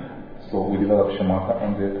нем, so we develop shamatha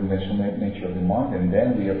on the conventional nature of the mind, and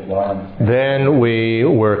then we apply. Then we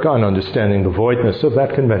work on understanding the voidness of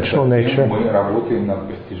that conventional nature. Мы работаем над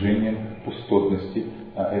постижением пустотности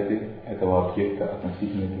этого объекта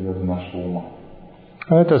относительной природы нашего ума.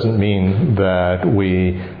 That doesn't mean that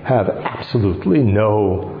we have absolutely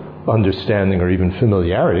no understanding or even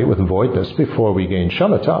familiarity with voidness before we gain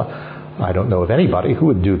shamatha. I don't know of anybody who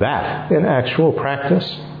would do that in actual practice.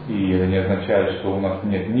 И это не означает, что у нас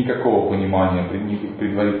нет никакого понимания, никаких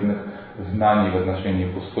предварительных знаний в отношении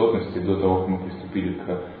пустотности до того, как мы приступили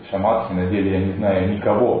к шаматхе. На деле я не знаю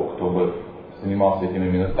никого, кто бы занимался этим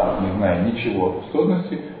именно так, не зная ничего о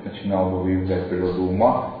пустотности, начинал бы выявлять природу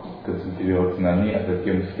ума, концентрироваться на ней, а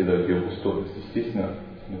затем исследовать ее пустотность. Естественно,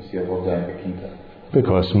 мы все обладаем каким-то.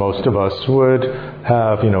 Because most of us would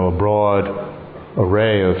have, a broad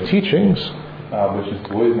array of teachings,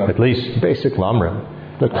 большинство из нас, at least basic lamrim,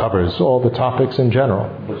 that covers all the topics in general.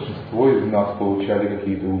 Большинство из нас получали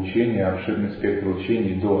какие-то учения, обширный спектр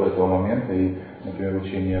учений до этого момента, и, например,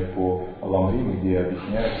 учения по ламрим, где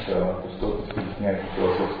объясняются пустотность, объясняются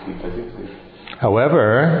философские позиции.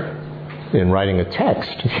 However, in writing a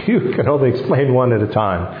text, you can only explain one at a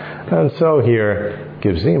time. And so here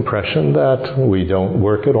gives the impression that we don't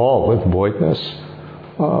work at all with voidness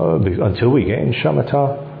until we gain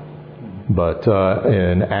shamatha. But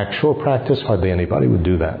in actual practice, hardly anybody would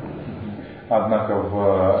do that. Однако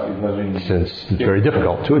в изложении Since it's very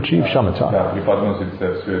difficult to achieve shamatha. Да,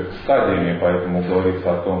 преподносится все это стадиями, поэтому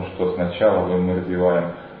говорится о том, что сначала мы развиваем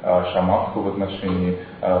шаматху в отношении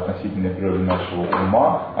относительной природы нашего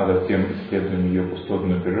ума, а затем исследуем ее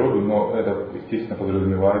пустотную природу, но это, естественно,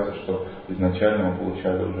 подразумевается, что изначально мы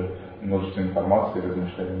получали уже множество информации,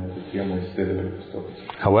 размышляли на эту тему, исследовали пустотность.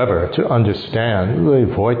 However, to understand the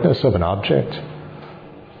voidness of an object,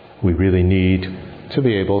 we really need to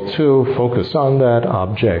be able to focus on that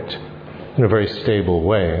object in a very stable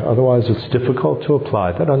way. Otherwise, it's difficult to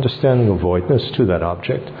apply that understanding of voidness to that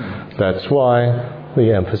object. That's why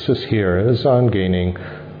the emphasis here is on gaining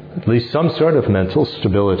at least some sort of mental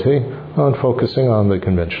stability, on focusing on the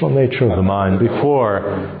conventional nature of the mind before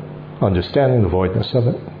understanding the voidness of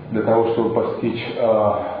it. Для того, чтобы постичь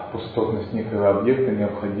пустотность некого объекта,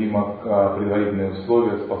 необходимо предварительные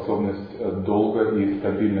условия, способность долго и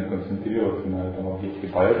стабильно концентрироваться на этом объекте.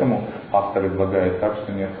 Поэтому автор излагает так,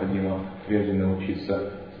 что необходимо прежде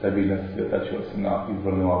научиться стабильно сосредотачиваться на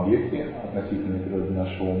избранном объекте, относительной природе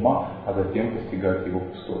нашего ума, а затем постигать его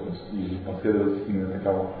пустотность. И последовательность именно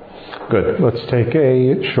такова. Good. Let's take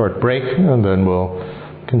a short break and then we'll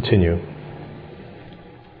continue.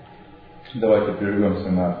 Давайте прервемся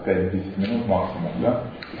на 5-10 минут максимум, да?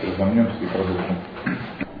 Разомнемся и продолжим.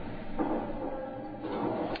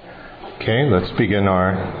 Okay, let's begin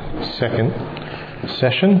our second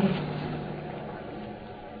session.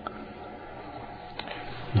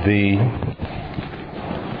 The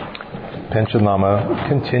Panchen Lama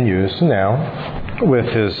continues now with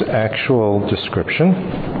his actual description,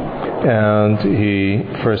 and he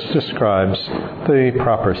first describes the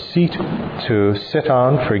proper seat to sit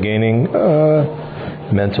on for gaining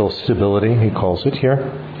mental stability, he calls it here,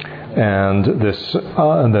 and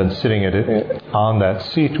then sitting on that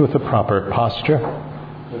seat with the proper posture.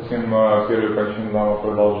 Затем первый Panchen Lama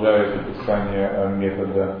продолжает описание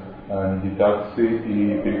метода медитации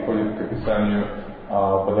и переходит к описанию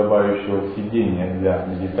подобающего сидения для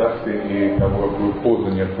медитации и какую позу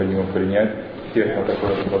необходимо принять всех на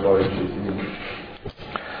такое подобающее сидение.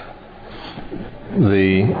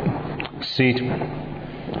 The seat,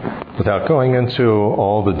 without going into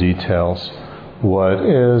all the details, what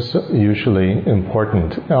is usually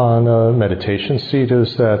important on a meditation seat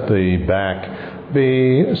is that the back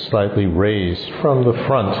be slightly raised from the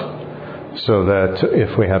front, so that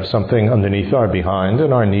if we have something underneath our behind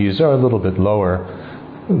and our knees are a little bit lower,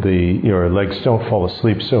 your legs don't fall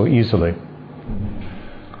asleep so easily.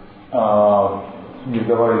 Не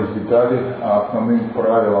вдаваясь в детали, основным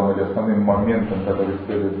правилом или основным моментом, который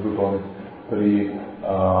следует выполнить при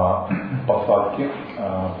посадке,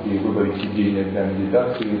 при выборе сидения для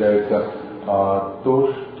медитации, является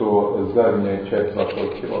то, что задняя часть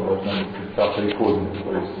вашего тела должна быть слегка прикольной,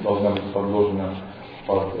 то есть должна быть подложена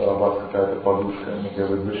под вас какая-то подушка, некое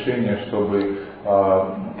возвышение, чтобы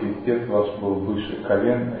крестец ваш был выше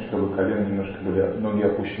колен, чтобы колено немножко были, ноги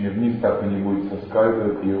опущены вниз, так вы не будете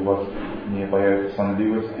соскальзывать, и у вас не появится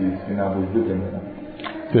сонливость, и спина будет выпрямлена.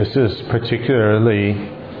 This is particularly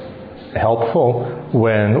helpful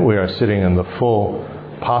when we are sitting in the full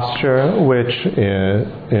posture, which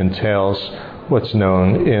entails what's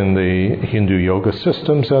known in the Hindu yoga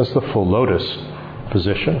systems as the full lotus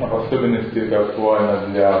position. В особенности это актуально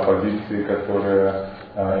для позиции, которая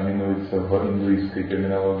именуется в индуистской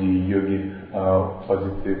терминологии йоги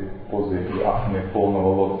позиции позы или асаны полного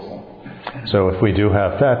лотоса. So if we do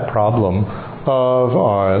have that problem of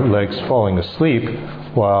our legs falling asleep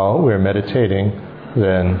while we're meditating,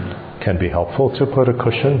 then it can be helpful to put a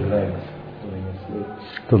cushion.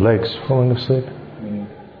 The legs falling asleep.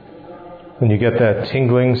 When you get that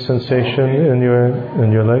tingling sensation in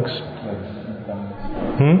your legs.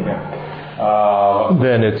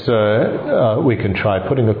 Then it's we can try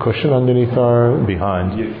putting a cushion underneath our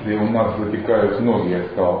behind. Если у нас затекают ноги, я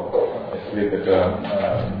сказал, если это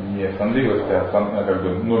не сонливость, а как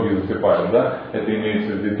бы ноги засыпают, да? Это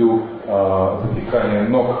имеется в виду затекание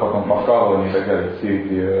ног, потом покалывание и так далее, все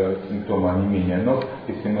эти симптомы онемения ног.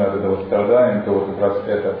 Если мы от этого страдаем, то вот как раз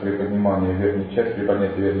это приподнятие верхней части,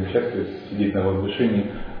 то есть сидеть на возвышении,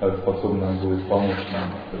 способно будет помочь нам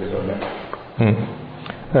в этой проблеме.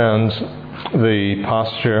 And the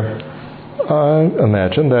posture, I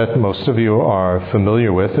imagine that most of you are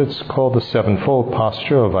familiar with. It's called the sevenfold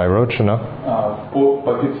posture of Vairochana.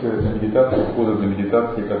 Позиция для медитации, входа для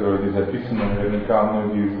медитации, которая здесь записана, наверняка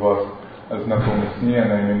многие из вас знакомы с ней,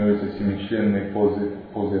 она именуется семичленной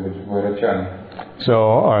позой Вайрочаны.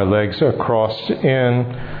 So our legs are crossed in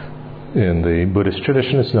the Buddhist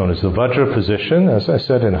tradition, it's known as the Vajra position. As I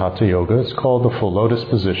said, in Hatha Yoga, it's called the full lotus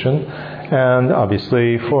position. And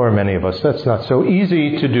obviously, for many of us, that's not so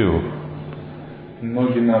easy to do.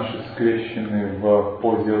 Ноги наши скрещены в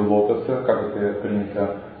позе лотоса, как это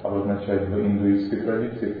принято обозначать в индуистской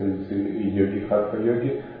традиции йоги,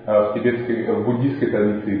 хатха-йоги. В буддийской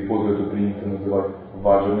традиции позу эту принято называть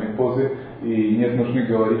ваджаной позой. И нет нужды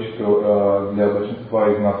говорить, что для большинства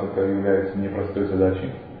из нас это является непростой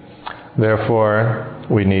задачей. Therefore,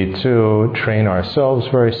 we need to train ourselves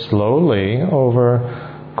very slowly over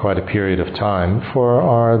quite a period of time for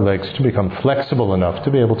our legs to become flexible enough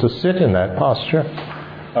to be able to sit in that posture.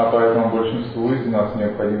 Поэтому большинству из нас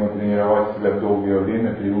необходимо тренировать себя долгое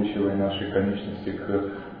время, приучивая наши конечности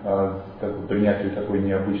к принятию такой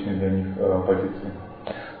необычной для них позиции.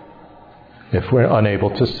 If we're unable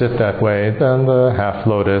to sit that way, then the half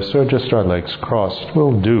lotus or just our legs crossed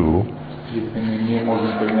will do. Если мы не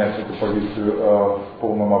можем принять эту позицию в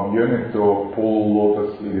полном объеме, то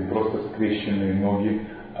полулотос или просто скрещенные ноги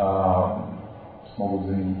смогут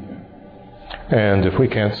заменить ее. And if we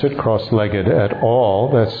can't sit cross-legged at all,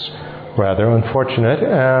 that's rather unfortunate.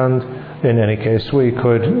 And in any case, we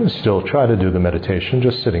could still try to do the meditation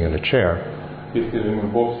just sitting in a chair. Если же мы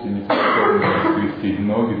вовсе не способны скрестить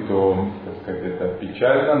ноги, то, так сказать, это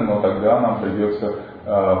печально, но тогда нам придется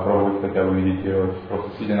пробовать хотя бы медитировать, просто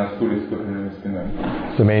сидя на стуле с выпрямленной спиной.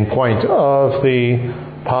 The main point of the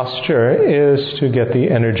posture is to get the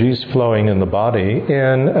energies flowing in the body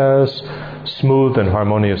in as smooth and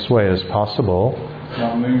harmonious way as possible.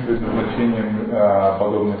 Основным предназначением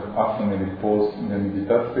подобных асан или поз для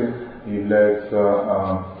медитации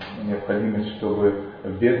является необходимость, чтобы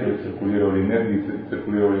ветры циркулировали, энергии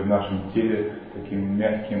циркулировали в нашем теле таким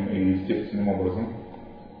мягким и естественным образом.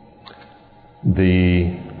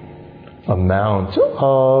 The amount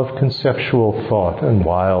of conceptual thought and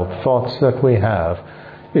wild thoughts that we have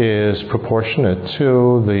is proportionate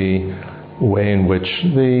to the way in which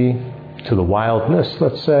to the wildness,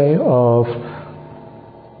 let's say, of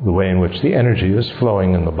the way in which the energy is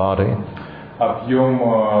flowing in the body. Объем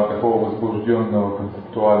такого возбужденного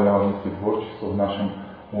концептуального мыслетворчества в нашем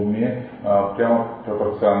уме прямо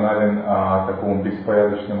пропорционален такому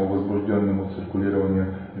беспорядочному возбужденному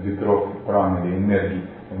циркулированию ветров праны или энергии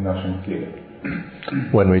в нашем теле.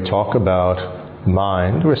 When we talk about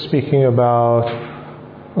mind, we're speaking about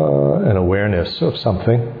an awareness of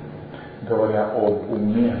something. Говоря об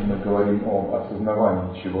уме, мы говорим об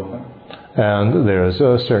осознавании чего-то. And there's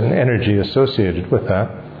a certain energy associated with that.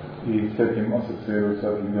 И с этим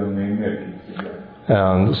ассоциируются определенные энергии.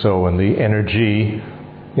 And so when the energy,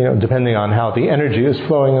 depending on how the energy is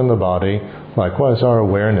flowing in the body, likewise our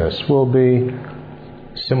awareness will be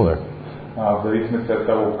similar. В зависимости от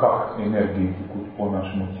того, как энергии текут по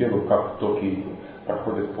нашему телу, как токи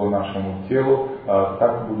проходят по нашему телу,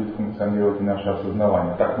 так будет функционировать и наше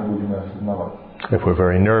осознавание. Так мы будем осознавать. If we're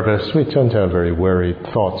very nervous, we tend to have very worried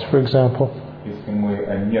thoughts, for example. Если мы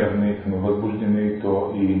нервные, если мы возбуждены,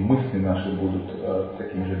 то и мысли наши будут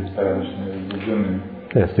такими же беспорядочными и возбужденными.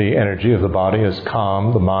 If the energy of the body is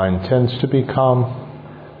calm, the mind tends to be calm.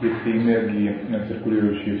 Если энергии,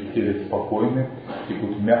 циркулирующие в теле, спокойны,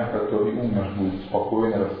 текут мягко, то и ум наш будет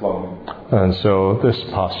спокойно, расслаблен. And so this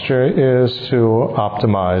posture is to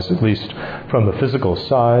optimize, at least from the physical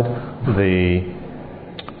side, the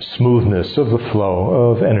smoothness of the flow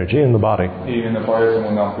of energy in the body. И именно поэтому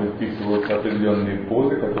нам предписываются определенные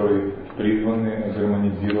позы, которые призваны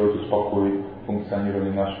гармонизировать, успокоить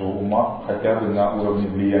функционирование нашего ума, хотя бы на уровне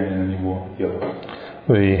влияния на него тела.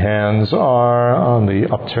 The hands are on the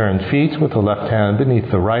upturned feet with the left hand beneath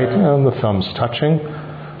the right and the thumbs touching,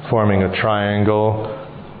 forming a triangle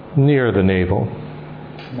near the navel.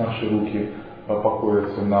 Наши руки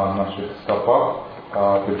покоятся на наших стопах,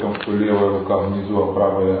 при том, что левая рука внизу, а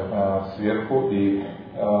правая сверху, и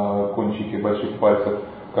кончики больших пальцев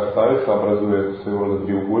касаются, образуя своего рода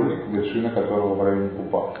треугольник, вершина которого в районе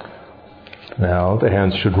пупа. Now the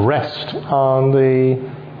hands should rest on the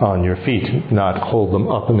on your feet, not hold them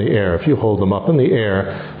up in the air. If you hold them up in the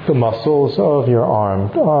air, the muscles of your arm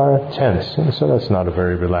are tense, and so that's not a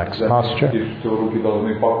very relaxed posture. Заметьте, что руки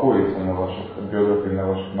должны покоиться на ваших бедрах и на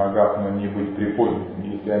ваших ногах, но не быть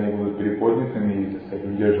приподнятыми. Если они будут приподнятыми и, так сказать,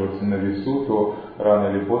 удерживаться на весу, то рано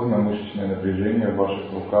или поздно мышечное напряжение в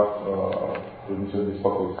ваших руках принесет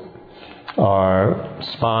беспокойство. Our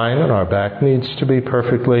spine and our back needs to be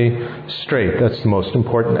perfectly straight. That's the most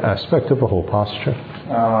important aspect of the whole posture.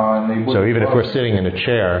 So even if we're sitting in a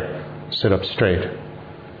chair, sit up straight.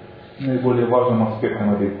 Наиболее важным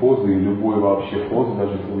аспектом этой позы и любой вообще позы,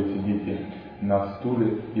 даже если вы сидите на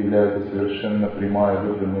стуле, является совершенно прямая,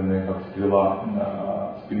 выпрямленная как стрела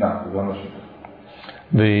спина, позвоночник.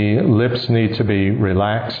 The lips need to be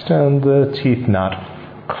relaxed and the teeth not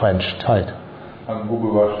clenched tight.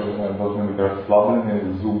 Губы ваши должны быть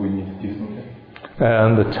расслаблены, зубы не стиснуты.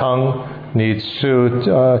 And the tongue needs to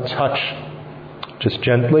just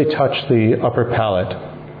gently touch the upper palate,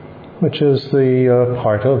 which is the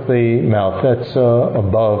part of the mouth that's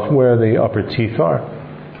above where the upper teeth are.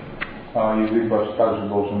 Язык ваш также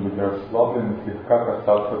должен быть расслаблен, слегка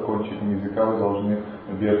касаться кончиком языка вы должны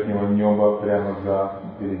верхнего неба прямо за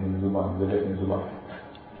передними зубами, за верхними зубами.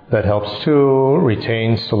 That helps to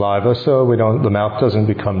retain saliva so the mouth doesn't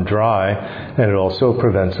become dry, and it also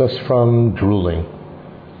prevents us from drooling.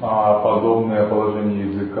 Подобное положение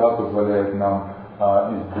языка позволяет нам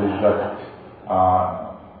избежать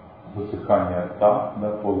высыхания рта,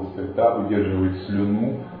 полости рта, удерживает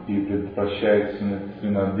слюну и предотвращает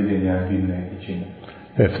слюноотделение, обильное течение.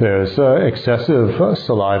 If there's excessive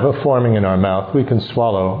saliva forming in our mouth, we can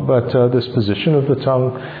swallow, but this position of the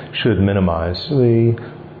tongue should minimize the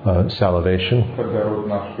salivation. Когда рот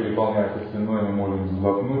наш переполняется слюной, мы можем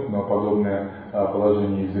сглотнуть, но подобное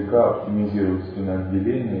положение языка оптимизирует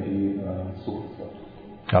слюноотделение и сухость.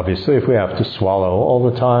 Obviously, if we have to swallow all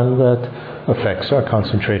the time, that affects our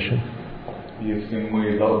concentration. Если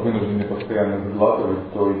мы вынуждены постоянно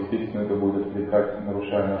сглатывать, то, естественно, это будет отвлекать,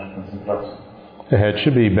 нарушая нашу концентрацию. The head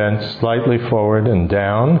should be bent slightly forward and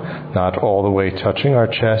down, not all the way touching our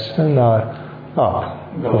chest, and not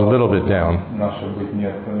up, but a little bit down. Наша быть не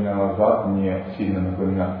отклонена назад, не сильно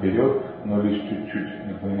наклонена вперед, но лишь чуть-чуть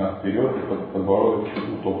наклонена вперед, и подбородок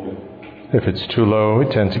чуть утоплен. If it's too low, we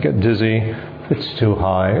tend to get dizzy. If it's too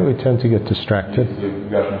high, we tend to get distracted. Если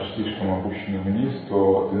взгляд наш слишком опущен вниз,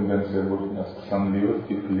 то тенденция будет у нас к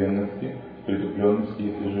сонливости, к ленности, притупленности.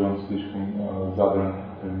 Если же он слишком задран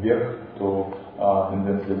вверх, то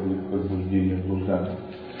тенденция будет к возбуждению, блужданию.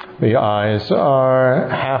 The eyes are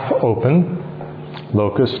half open,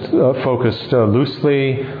 focused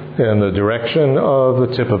loosely in the direction of the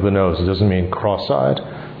tip of the nose. It doesn't mean cross-eyed.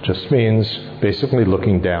 Just means basically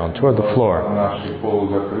looking down toward the floor. Наши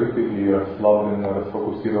полузакрыты и расслабленно,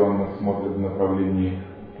 расфокусированно смотрят в направлении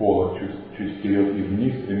пола, чуть вперед и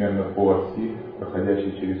вниз, примерно по оси,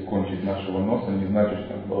 проходящей через кончик нашего носа. Не значит,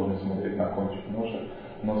 что мы должны смотреть на кончик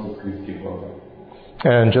носа, скрестив глаза.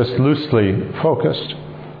 And just loosely focused.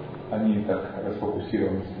 Они так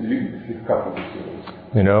расфокусированы, слегка фокусированы.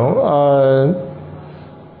 You know,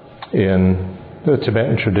 in the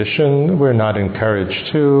Tibetan tradition, we're not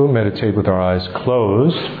encouraged to meditate with our eyes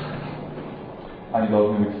closed. Они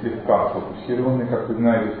должны быть слегка сфокусированы. Как вы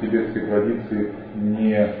знаете, в тибетской традиции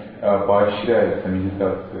не поощряется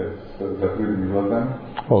медитация с закрытыми глазами.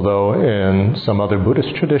 Although in some other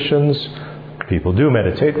Buddhist traditions, people do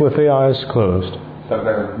meditate with the eyes closed.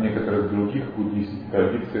 Тогда как в некоторых других буддийских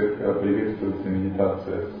традициях приветствуется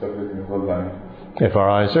медитация с закрытыми глазами. If our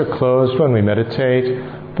eyes are closed when we meditate,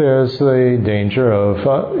 there's the danger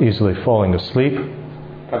of easily falling asleep.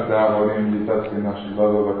 Когда во время медитации наши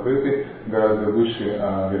глаза закрыты, гораздо выше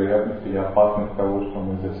вероятность и опасность того, что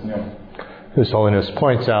мы заснем. His Holiness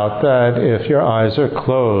points out that if your eyes are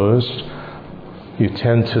closed, you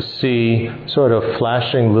tend to see sort of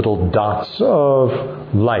flashing little dots of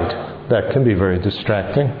light that can be very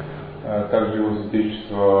distracting. Также его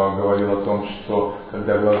святейшество говорил о том, что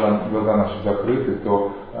когда глаза наши закрыты,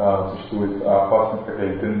 то существует опасность,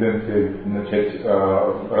 такая тенденция начать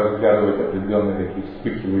разглядывать определенные такие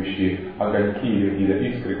вспыхивающие огоньки или какие-то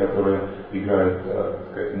искры, которые играют,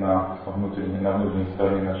 так сказать, на внутренней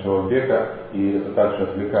стороне нашего века, и это также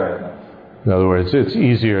отвлекает нас. In other words, it's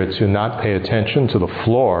easier to not pay attention to the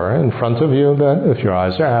floor in front of you than if your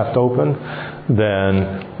eyes are half open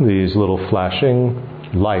than these little flashing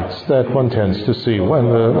lights that one tends to see when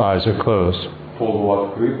the eyes are closed.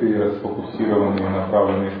 Полуоткрытый, расфокусированный,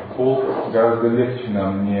 направленный в пол, гораздо легче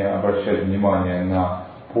нам не обращать внимание на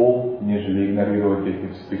пол, нежели игнорировать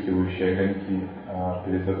эти вспыхивающие огоньки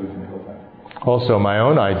перед закрытыми глазами. Also, my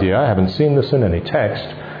own idea, I haven't seen this in any text,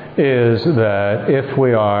 is that if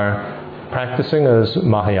we are practicing as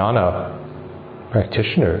Mahayana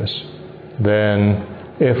practitioners, then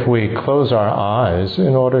if we close our eyes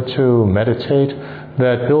in order to meditate,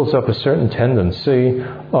 that builds up a certain tendency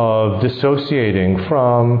of dissociating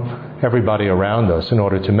from everybody around us in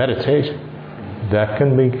order to meditate. That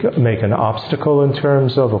can make an obstacle in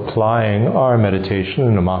terms of applying our meditation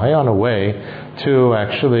in a Mahayana way to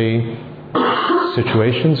actually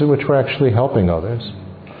situations in which we're actually helping others.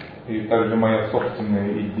 И также моя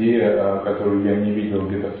собственная идея, которую я не видел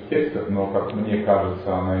где-то в текстах, но, как мне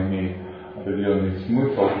кажется, она имеет определенный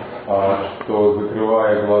смысл, что,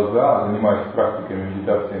 закрывая глаза, занимаясь практиками,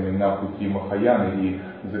 медитациями на пути Махаяны и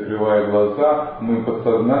закрывая глаза, мы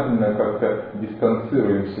подсознательно как-то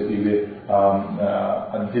дистанцируемся или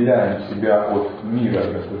отделяем себя от мира,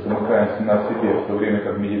 замыкаемся на себе, в то время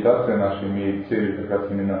как медитация наша имеет целью как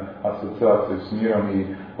раз именно ассоциацию с миром и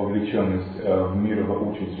вовлеченность в мир, в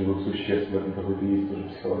участь живых существ, в этом какой-то есть тоже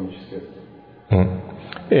психологический аспект.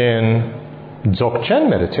 In Dzogchen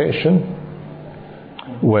meditation,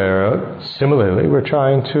 where similarly we're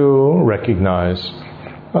trying to recognize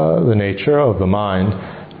the nature of the mind,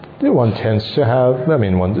 one tends to have,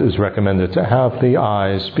 one is recommended to have the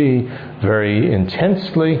eyes be very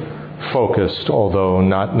intensely focused, although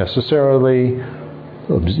not necessarily,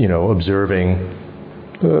 observing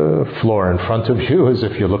the floor in front of you as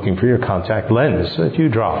if you're looking for your contact lens that you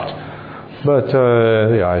dropped. But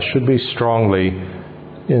the eyes should be strongly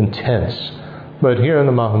intense. But here in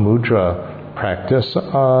the Mahamudra practice,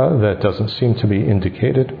 that doesn't seem to be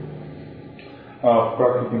indicated. В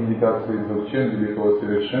практике медитации Dzogchen, великого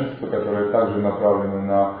совершенства, которая также направлена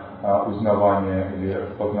на узнавание или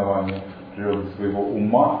распознавание природы своего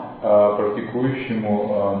ума,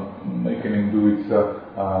 практикующему рекомендуется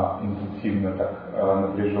интенсивно, так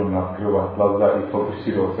напряженно открывать глаза и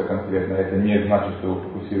фокусироваться конкретно. Это не значит, что вы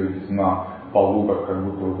фокусируетесь на полу, как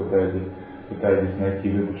будто вы пытаетесь найти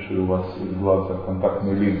выпавшую у вас из глаза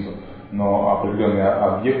контактную линзу. Но определенный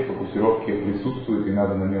объект фокусировки присутствует, и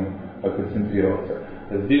надо на нем концентрироваться.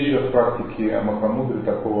 Здесь же в практике махамудры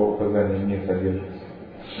такого указания не содержится.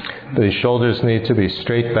 The shoulders need to be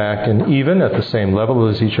straight back and even at the same level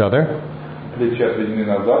as each other. Плечи отведены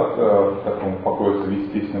назад в таком покое в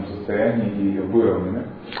естественном состоянии и выровнены.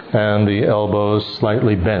 And the elbows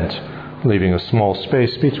slightly bent, leaving a small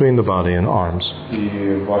space between the body and arms.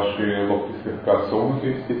 И ваши локти слегка согнуты,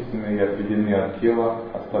 естественно, и отведены от тела,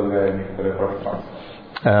 оставляя некоторое пространство.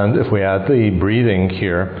 And if we add the breathing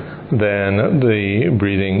here, then the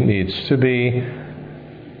breathing needs to be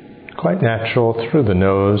quite natural through the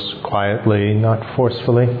nose, quietly, not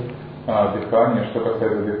forcefully. Дыхание, что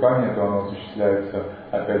касается дыхания, то оно осуществляется,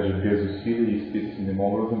 опять же, без усилий, естественным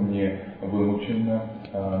образом, не вымученно,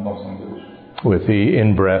 носом дышать. With the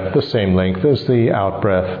in-breath the same length as the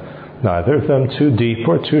out-breath, neither of them too deep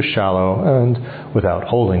or too shallow, and without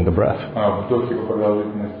holding the breath. Вдохи по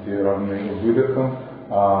продолжительности равны выдохам,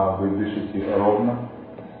 вы дышите ровно.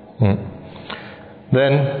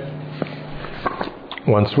 Then,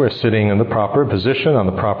 once we're sitting in the proper position, on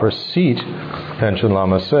the proper seat, Panchen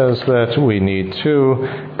Lama says that we need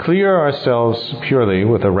to clear ourselves purely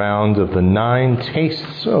with a round of the 9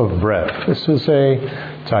 tastes of breath. This is a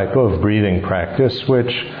type of breathing practice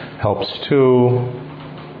which helps to,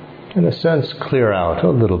 in a sense, clear out a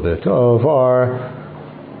little bit of our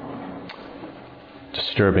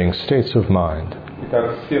disturbing states of mind.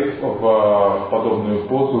 Итак, сев в подобную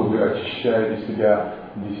позу, вы очищаете себя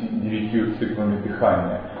 9 циклами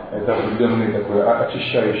дыхания. Это определенный такой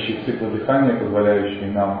очищающий цикл дыхания,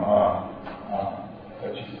 позволяющий нам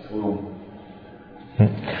очистить свой ум.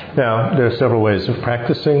 Now, there are several ways of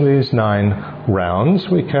practicing these 9 rounds.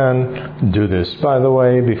 We can do this, by the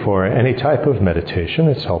way, before any type of meditation.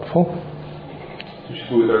 It's helpful.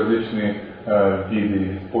 Существуют различные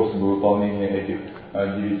виды, способы выполнения этих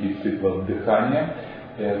 9 циклов дыхания,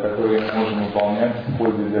 которые мы можем выполнять,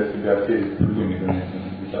 используя для себя перед любыми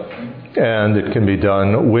занятиями медитацией. And it can be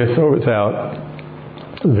done with or without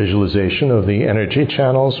visualization of the energy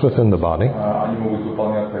channels within the body. Они могут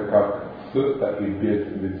выполняться как с, так и без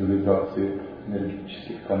визуализации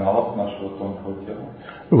энергетических каналов нашего тонкого тела.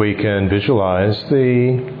 We can visualize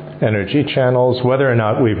the energy channels whether or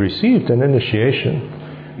not we've received an initiation.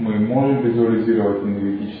 Мы можем визуализировать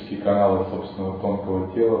энергетические каналы собственного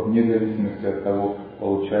тонкого тела вне зависимости от того,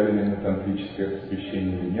 получали ли мы тантрическое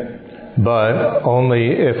посвящение или нет. But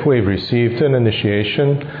only if we've received an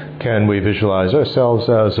initiation can we visualize ourselves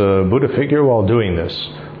as a Buddha figure while doing this.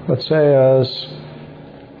 Let's say as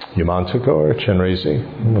Yamantaka or Chenrezi,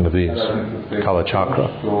 one of these, Kala Chakra.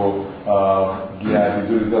 Что для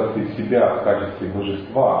визуализации себя в качестве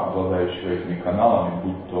божества, обладающего этими каналами,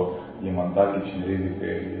 будь то Ямантаки, Ченрезика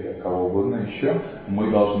или кого угодно еще,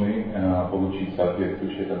 мы должны получить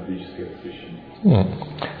соответствующее тантрическое посвящение.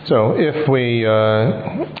 So if we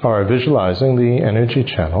are visualizing the energy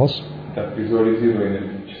channels, Так, визуализируя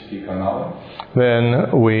энергетические каналы,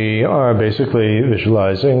 then we are basically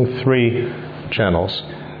visualizing 3 channels.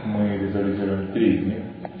 мы визуализируем 3 из них.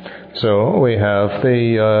 So we have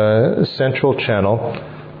the central channel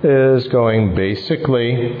is going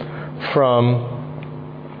basically from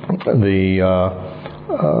the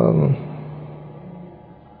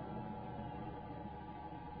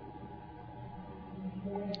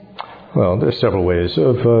well, there's several ways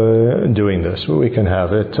of doing this. We can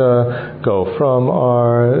have it go from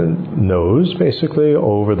our nose, basically,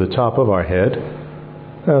 over the top of our head,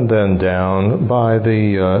 and then down by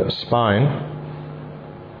the spine,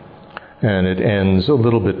 and it ends a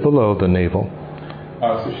little bit below the navel.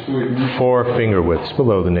 4 finger widths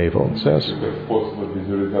below the navel, it says. Способ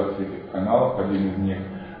визуализации этих каналов, один из них,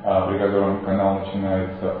 при котором канал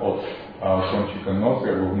начинается от кончика носа,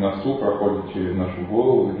 как бы в носу, проходит через нашу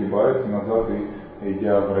голову, загибается назад и,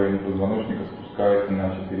 идя в районе позвоночника, спускается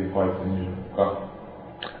на 4 пальца ниже пупка.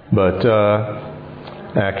 But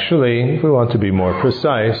actually, if we want to be more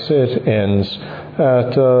precise, it ends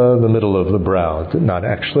at the middle of the brow, not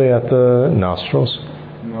actually at the nostrils.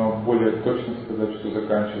 Но более точно сказать, что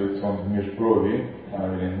заканчивается он в межброви,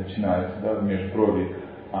 или начинается, да, в межброви,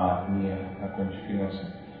 а не на кончике носа.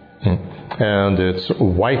 And it's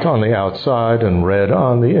white on the outside and red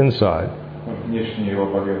on the inside. Внешняя его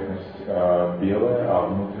поверхность белая, а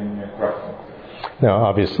внутренняя красная. Now,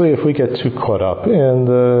 obviously, if we get too caught up in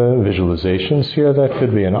the visualizations here, that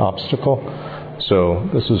could be an obstacle. So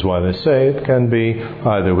this is why they say it can be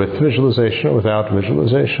either with visualization or without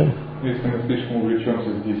visualization. Если мы слишком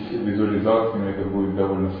увлечемся здесь визуализациями, это будет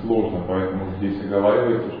довольно сложно, поэтому здесь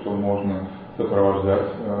оговаривается, что можно сопровождать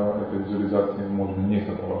эту визуализацию, можно не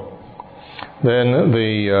сопровождать. Then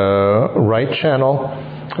the right channel,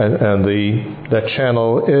 and that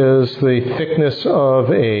channel is the thickness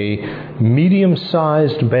of a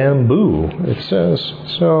medium-sized bamboo, it says.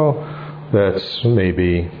 So that's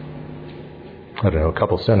maybe, I don't know, a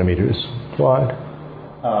couple centimeters wide.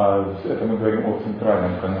 Это мы говорим о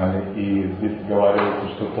центральном канале, и здесь говорится,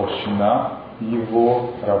 что толщина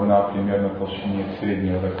его равна примерно толщине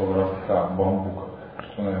среднего такого ростка бамбука,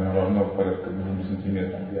 что, наверное, равно порядка 2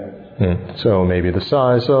 сантиметров в диаметре. So maybe the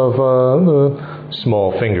size of the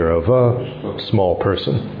small finger of a small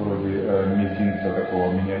person. Вроде мизинца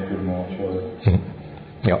такого миниатюрного человека.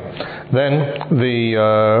 Yeah. Then the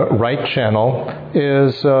right channel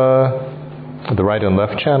is, the right and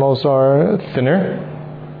left channels are thinner.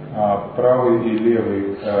 Правый и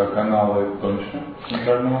левый каналы тоньше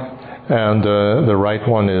центрального. And the right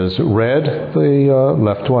one is red, the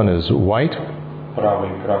left one is white. Правый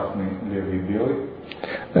красный, левый белый.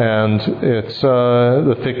 And it's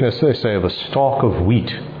the thickness, they say, of a stalk of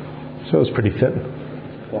wheat. So it's pretty thin.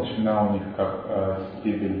 Толщина у них как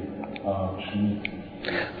стебель пшеницы.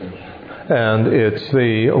 And it's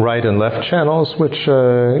the right and left channels which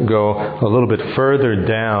go a little bit further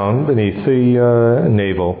down beneath the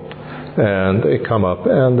navel. And they come up,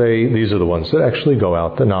 and these are the ones that actually go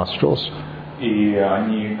out the nostrils. И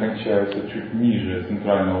они кончаются чуть ниже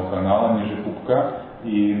центрального канала, ниже пупка,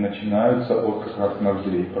 и начинаются от как раз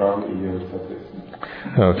ноздрей, правый и левый, соответственно.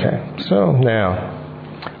 Okay, so now,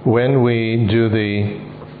 when we do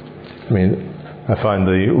I find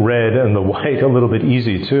the red and the white a little bit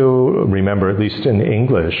easy to remember, at least in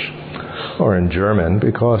English or in German,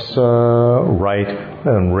 because right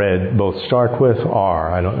and red both start with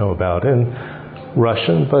R. I don't know about in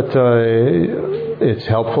Russian, but it's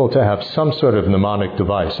helpful to have some sort of mnemonic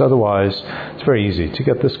device. Otherwise, it's very easy to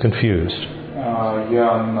get this confused.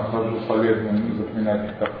 Я нахожу полезным запоминать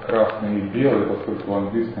их как красный и белый, поскольку в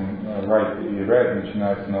английском right и red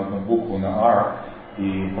начинаются на одну букву, на R,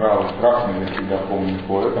 и правый красный я всегда помню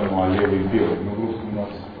по этому, а левый белый. Но в русском у нас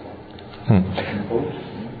не получится.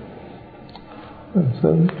 So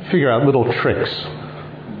figure out little tricks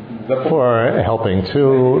for helping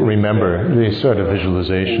to remember these sort of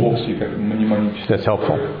visualizations. That's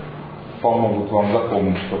helpful. Помогут вам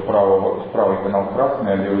запомнить, что правый канал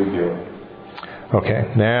красный, а левый белый. Okay,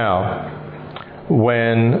 now,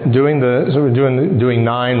 when doing so we're doing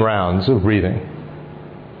 9 rounds of breathing.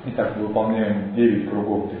 Итак, выполняем 9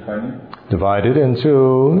 кругов дыхания. Divided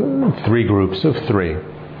into 3 groups of 3.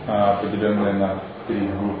 Поделенные на 3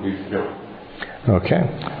 группы из 3. Okay.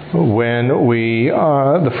 When we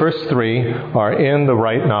the first three are in the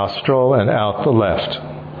right nostril and out the left.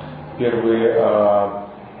 Первые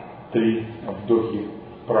три вдохи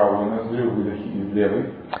в правую ноздрю, выдохи из левой.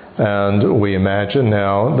 And we imagine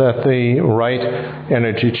now that the right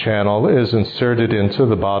energy channel is inserted into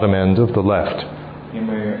the bottom end of the left.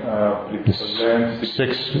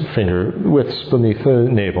 6 finger widths beneath the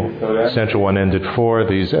navel. Central one ended 4,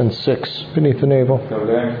 these end 6 beneath the navel.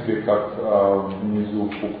 Представляем себе, как внизу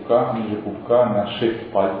пупка, ниже пупка, на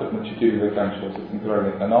 6 пальцев, на 4 заканчивается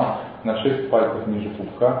центральный канал, на 6 пальцев ниже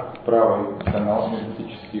пупка, правый канал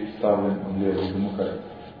энергетически вставлен в левый, замыкается.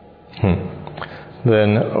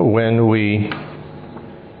 Then when we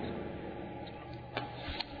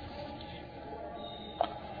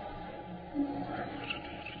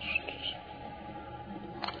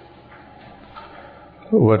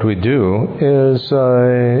what we do is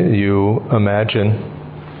you imagine,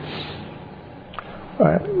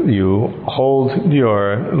 you hold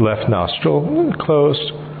your left nostril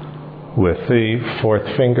closed with the fourth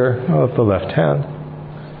finger of the left hand.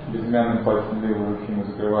 Безымянным пальцем левой руки мы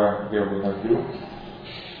закрываем левую ноздрю.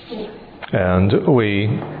 And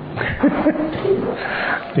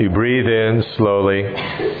you breathe in slowly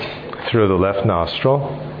through the left nostril.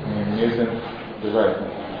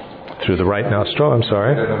 Through the right nostril, I'm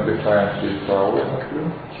sorry.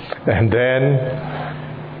 And then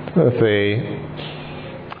with the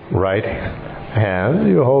right hand,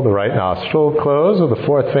 you hold the right nostril closed with the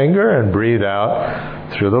fourth finger and breathe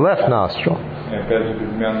out through the left nostril. И опять же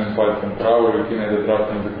безымянным пальцем правой руки на этот раз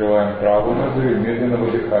мы закрываем правую ноздрю и медленно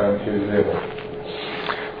выдыхаем через левую.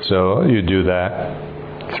 So you do that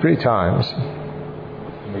 3 times.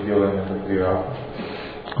 Мы делаем это 3 раза.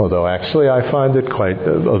 Although actually I find it quite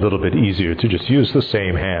a little bit easier to just use the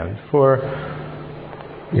same hand for,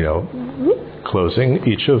 closing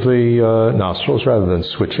each of the nostrils rather than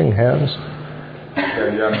switching hands.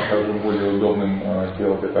 Я нахожу более удобным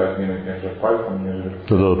делать это одним и тем же пальцем, нежели...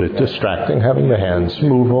 It's a little bit distracting having the hands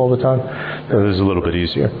move all the time. It is a little bit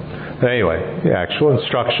easier. But anyway, the actual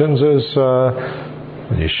instructions is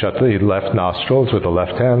when you shut the left nostril, it's with the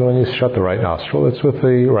left hand. When you shut the right nostril, it's with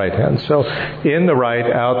the right hand. So in the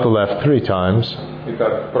right, out the left 3 times.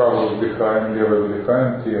 Итак, правую вдыхаем, левую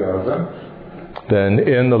выдыхаем 3 раза. Then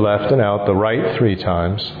in the left and out the right 3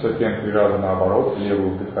 times. Затем 3 раза наоборот,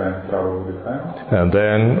 левую вдыхаем, правую выдыхаем. And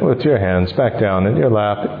then with your hands back down in your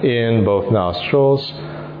lap, in both nostrils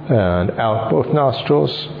and out both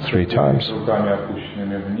nostrils 3 times. Руками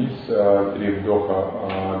опущенными вниз, 3 вдоха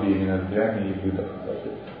обеими ноздрями и выдох.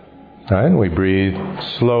 And we breathe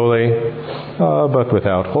slowly, but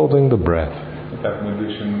without holding the breath. Итак, мы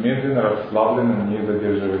дышим медленно, расслабленно, не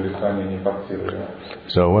задерживая дыхание, не форсируя.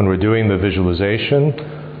 So when we're doing the visualization,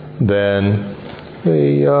 then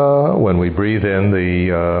when we breathe in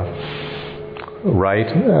the right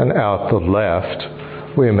and out the left,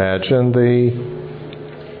 we imagine the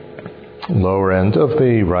lower end of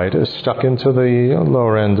the right is stuck into the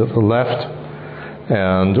lower end of the left,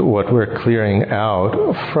 and what we're clearing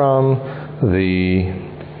out from the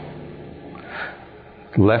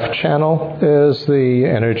left channel is the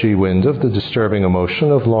energy wind of the disturbing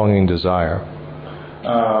emotion of longing desire.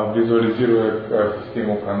 Визуализируя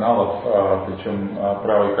систему каналов, причем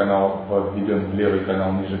правый канал введен в левый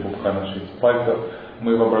канал ниже пупка на 6 пальцев,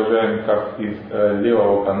 мы воображаем, как из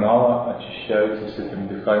левого канала очищаются с этим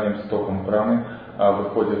дыханием, стоком праны,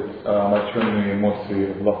 выходят моченные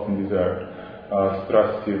эмоции love and desire,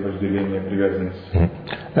 страсти, вожделения, привязанности.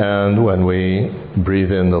 And when we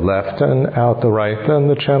breathe in the left and out the right, then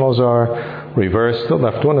the channels are reversed. The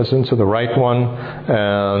left one is into the right one,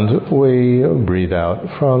 and we breathe out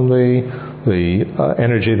from the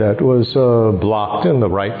energy that was blocked in the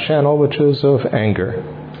right channel, which is of anger.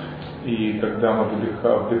 И когда мы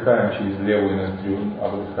вдыхаем через левую ноздрю, а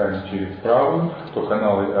выдыхаем через правую, то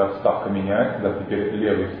канал ставка меняется, да, теперь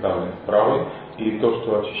левый вставлен в правый, и то,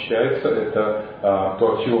 что очищается, это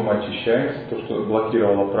то, от чего мы очищаемся, то, что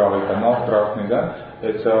блокировало правый канал, красный, да,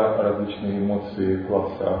 это различные эмоции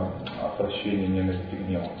класса отвращения, ненависти,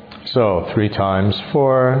 гнева. So 3 times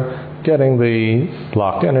for getting the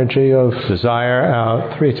blocked energy of desire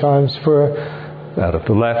out, 3 times for out of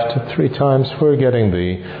the left, 3 times for getting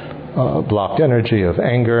the blocked energy of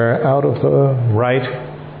anger out of the right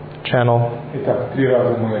channel. Итак, 3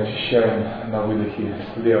 раза мы очищаем на выдохе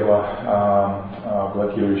слева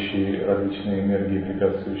блокирующие различные энергии,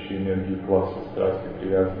 препятствующие энергии класса страсти,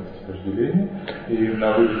 привязанности, вожделения. И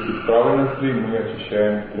на выдохе с правой ноздри мы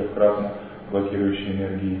очищаем 3-кратно блокирующие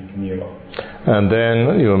энергии гнева. And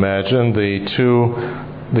then you imagine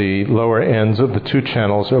the lower ends of the 2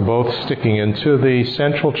 channels are both sticking into the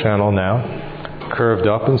central channel now. curved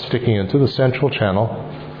up and sticking into the central channel,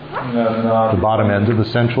 the bottom end of the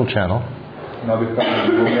central channel. На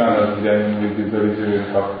дыхании двумя ноздрями визуализируем,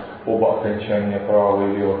 как оба окончания правого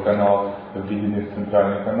и левого канала введены в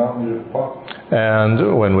центральный канал ниже пупа. And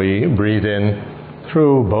when we breathe in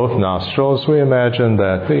through both nostrils, we imagine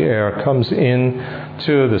that the air comes in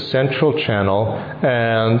to the central channel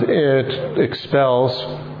and it expels,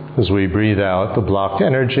 as we breathe out, the blocked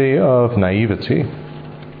energy of naivety.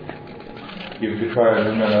 И вдыхая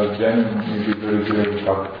двумя ноздрями, мы визуализируем,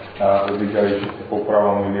 как продвигающийся по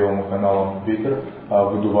правому и левому каналам ветер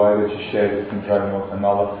выдувает, очищает из центрального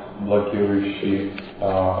канала блокирующие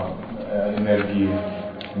энергии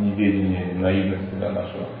неведения, наивности для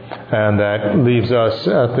нашего. And that leaves us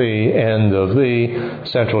at the end of the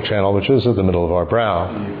central channel, which is at the middle of our brow.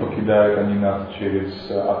 И покидают они нас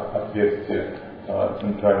через отверстие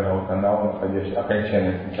центрального канала,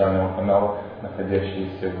 окончание центрального канала,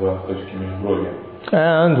 находящееся в точке межбровья.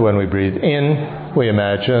 And when we breathe in, we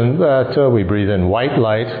imagine that we breathe in white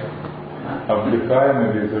light.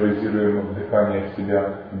 Вдыхаем и визуализируем вдыхание в себя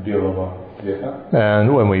белого цвета.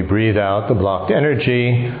 And when we breathe out the blocked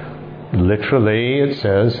energy, literally it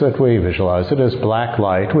says that we visualize it as black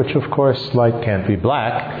light, which of course light can't be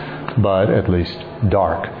black, but at least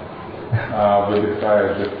dark.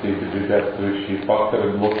 Выдыхая же все эти препятствующие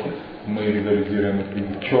факторы, блоки, мы визуализируем в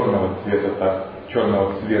виде черного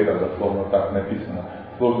цвета, дословно так написано.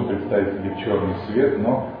 Сложно представить себе черный свет,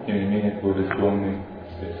 но тем не менее какой-то темный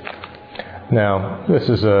цвет. Now, this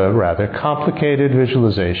is a rather complicated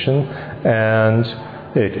visualization, and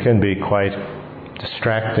it can be quite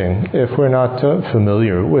distracting if we're not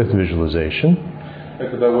familiar with visualization.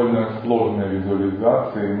 Это довольно сложная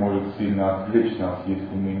визуализация и может сильно отвлечь нас,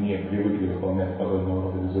 если мы не привыкли выполнять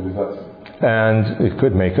подобного рода визуализацию. And it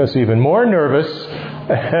could make us even more nervous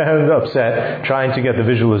and upset trying to get the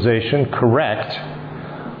visualization correct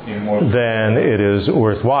than it is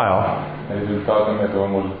worthwhile. Результатом этого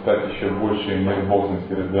может стать еще большая нервозность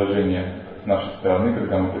и раздражение с нашей стороны,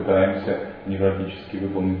 когда мы пытаемся невротически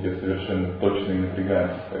выполнить ее совершенно точно и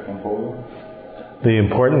напрягаемся по этому поводу. The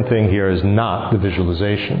important thing here is not the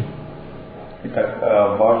visualization. Итак,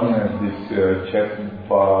 важная здесь часть,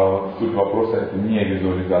 суть вопроса, это не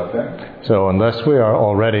визуализация. So unless we are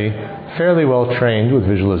already fairly well trained with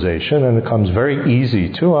visualization and it comes very easy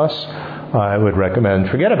to us, I would recommend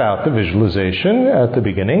forget about the visualization at the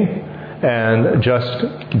beginning and just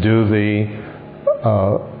do the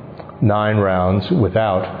 9 rounds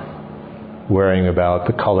without worrying about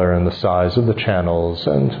the color and the size of the channels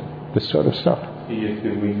and this sort of stuff. И если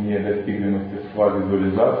вы не достигли мастерства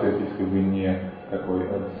визуализации, если вы не такой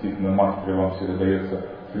действительно мастер, и вам все это дается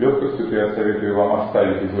с легкостью, то я советую вам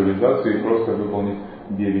оставить визуализацию и просто выполнить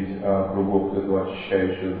 9 кругов этого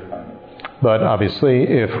очищающего дыхания. But obviously,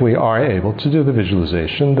 if we are able to do the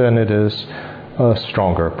visualization, then it is a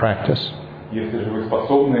stronger practice. Если же вы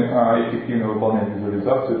способны эффективно выполнять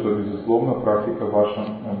визуализацию, то, безусловно, практика ваша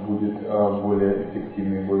будет более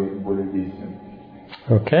эффективной, более действенной.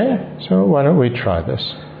 Okay, so why don't we try this?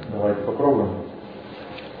 Давайте попробуем.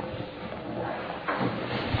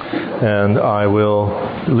 And I will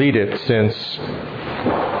lead it since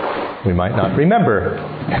we might not remember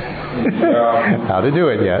how to do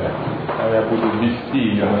it yet. Я буду вести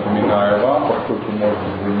ее, напоминаю вам, поскольку, может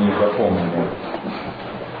быть, вы не запомнили.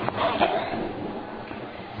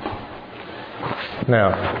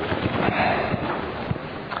 Now,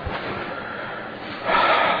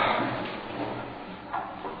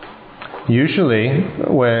 usually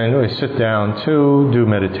when we sit down to do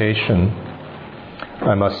meditation,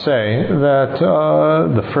 I must say that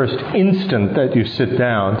the first instant that you sit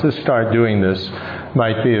down to start doing this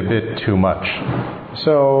might be a bit too much.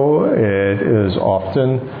 So it is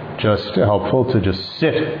often just helpful to just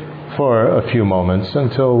sit for a few moments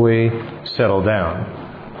until we settle down.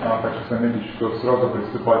 Так что заметить, что сразу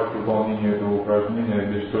приступать к выполнению этого упражнения,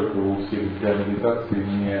 лишь только вы уселись для медитации,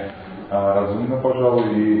 не разумно, пожалуй,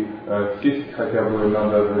 и сесть хотя бы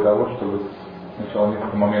надо для того, чтобы сначала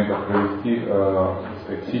несколько моментов провести,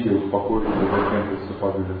 сидя, успокоиться, и затем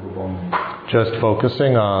приступать к выполнению. Just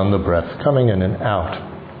focusing on the breath coming in and out.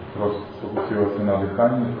 Просто сфокусироваться на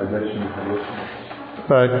дыхании, входящем и выходящем.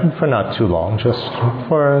 But for not too long, just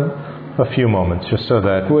for a few moments, just so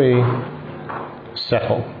that we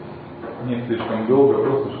settle. Не слишком долго,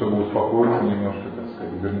 просто чтобы успокоиться немножко, так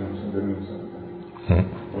сказать, вернуться.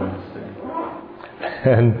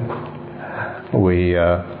 And we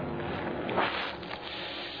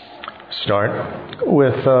start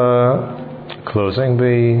with closing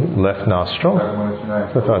the left nostril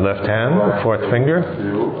with our left hand, the fourth finger.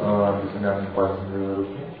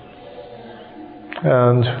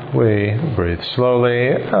 And we breathe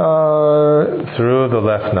slowly through the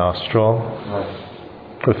left nostril,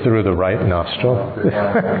 or through the right nostril.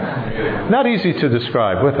 Not easy to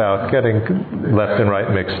describe without getting left and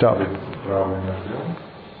right mixed up.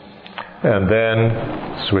 And then,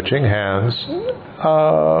 switching hands,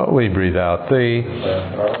 we breathe out the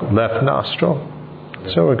left nostril.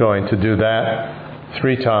 So we're going to do that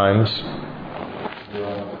 3 times.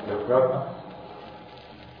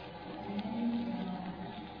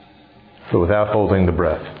 But without holding the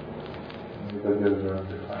breath.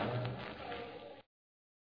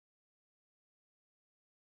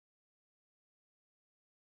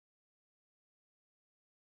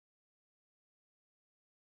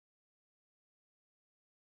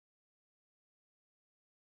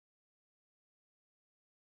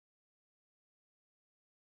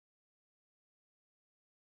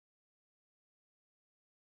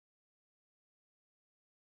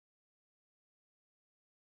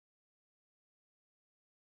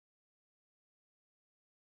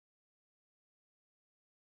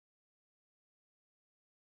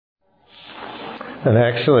 And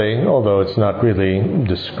actually, although it's not really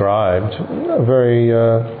described very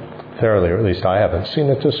thoroughly, or at least I haven't seen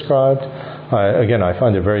it described, I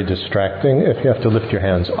find it very distracting if you have to lift your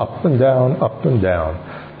hands up and down,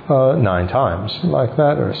 9 times like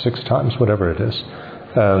that, or 6 times, whatever it is.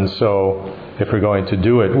 And so if we're going to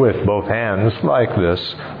do it with both hands like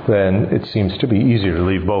this, then it seems to be easier to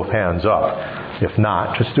leave both hands up. If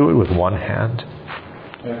not, just do it with one hand.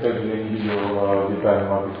 Опять же, я не видел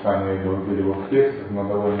детального описания его в текстах, но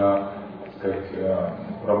довольно, так сказать,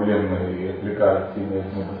 проблемно и отвлекает сильно,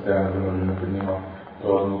 если мы постоянно вынуждены поднимать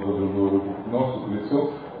то одну, то другую руку к носу, к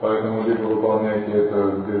лицу. Поэтому либо выполняйте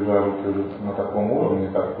это, держа руки на таком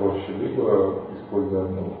уровне, так проще, либо используя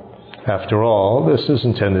одну руку. After all, this is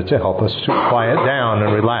intended to help us to quiet down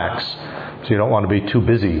and relax. So you don't want to be too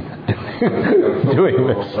busy doing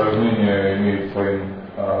this. Упражнение имеет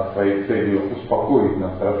своей целью успокоить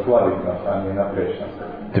нас, расслабить нас, а не напрячь нас.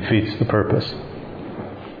 Defeats the purpose.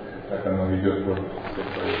 Так оно ведет против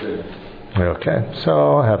своей цели. Okay,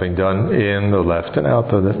 so having done in the left and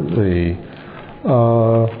out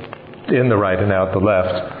in the right and out the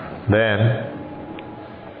left, then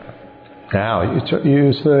now you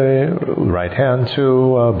use the right hand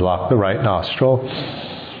to block the right nostril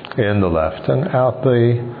in the left and out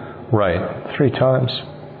the right 3 times.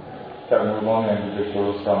 Так мы выполняем теперь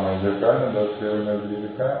то же самое зеркально, да, с левой ноги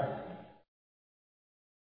языка.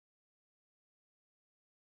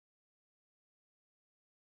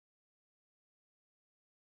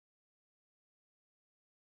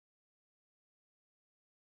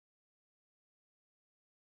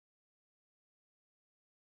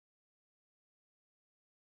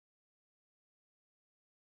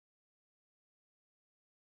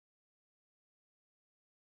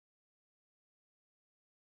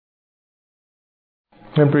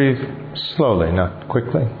 And breathe slowly, not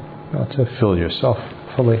quickly, not to fill yourself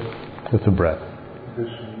fully with the breath.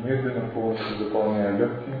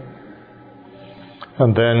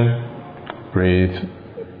 And then breathe,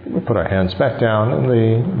 we put our hands back down in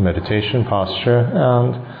the meditation posture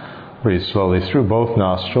and breathe slowly through both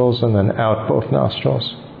nostrils and then out both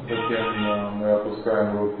nostrils. Затем мы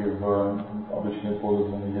опускаем руки в обычную позу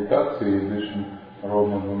для медитации и дышим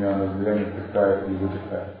ровно 2 ноздрями, вдыхая и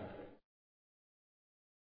выдыхая.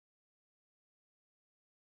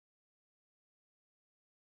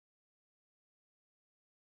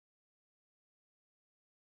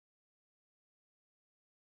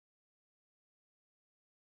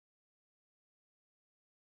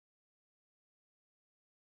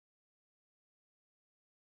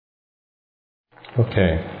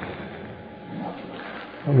 Okay.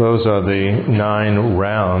 Those are the 9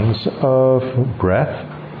 rounds of breath.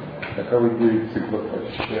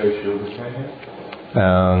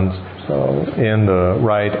 And so in the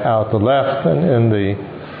right, out the left, and in the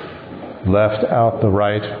left, out the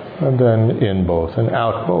right, and then in both, and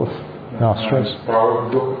out both nostrils.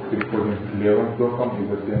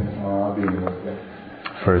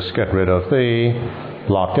 First, get rid of the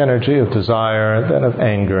blocked energy of desire, then of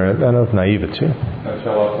anger, then of naivety.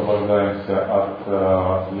 Сначала освобождаемся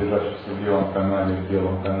от лежащихся в белом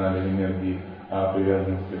канале энергии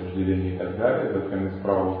привязанности, вожделения и так далее. Затем из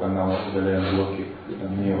правого канала удаляем блоки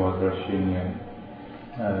гнева, отвращения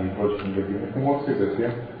и прочих негативных эмоций.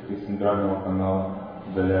 Затем из центрального канала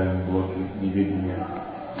удаляем блоки неведения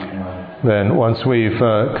и знания. Then once we've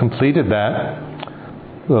completed that,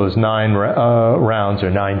 those 9 rounds,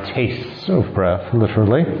 or 9 tastes of breath,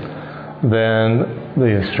 literally, then the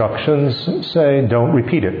instructions say don't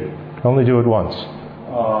repeat it. Only do it once.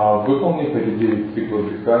 Выполнив эти 9 циклов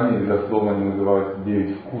дыхания, или дословно они называются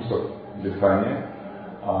 9 вкусов дыхания,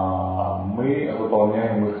 мы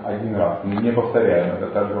выполняем их один раз, мы не повторяем это,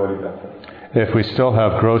 так говорит автор. If we still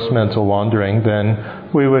have gross mental wandering, then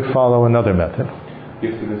we would follow another method.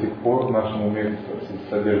 Если до сих пор в нашем уме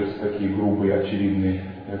содержатся такие грубые, очевидные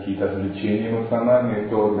какие-то отвлечения эмоциональные,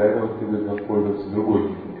 то для этого следует воспользоваться другой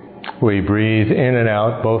техникой. We breathe in and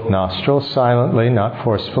out both nostrils silently, not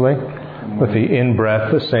forcefully, with the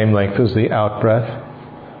in-breath the same length as the out-breath.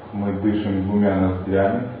 Мы дышим двумя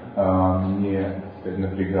ноздрями, не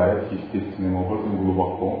напрягаясь, естественным образом,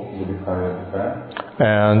 глубоко, выдыхая, вдыхая.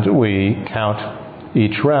 And we count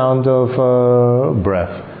each round of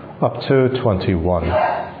breath up to 21.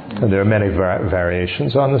 And there are many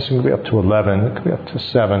variations on this. It can be up to 11, it can be up to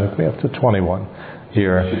 7, it can be up to 21.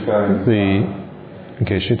 Here, in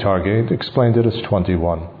case you target, explained it as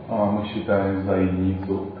 21. Мы считаем за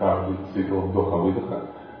единицу каждый цикл вдоха-выдоха.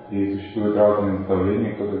 И существуют разные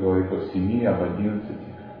наставления, кто-то говорит о 7, об 11.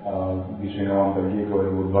 Вишнавам Тагир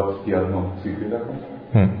говорит о 21 цикле таком.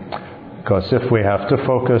 Because if we have to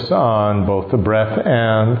focus on both the breath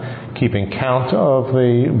and keeping count of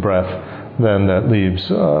the breath, then that leaves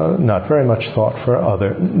not very much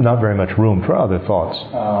room for other thoughts.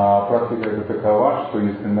 Практика это такова, что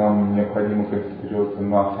если нам необходимо концентрироваться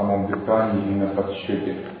на самом дыхании и на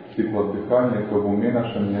подсчете циклов дыхания, то в уме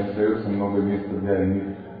нашем не остается много места для иных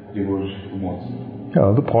тревожащих эмоций.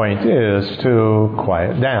 The point is to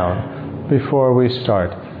quiet down before we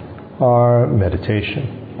start our meditation.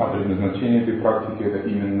 А предназначение этой практики это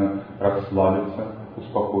именно расслабиться,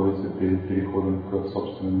 успокоиться перед переходом к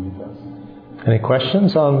собственной медитации. Any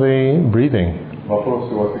questions on the breathing?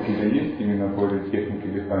 Вопросы у вас какие-то есть именно по этой технике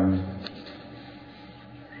дыхания?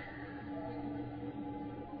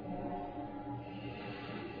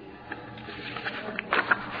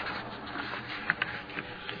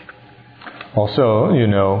 Also,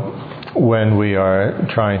 when we are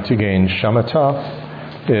trying to gain shamatha,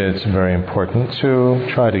 it's very important to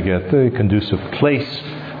try to get the conducive place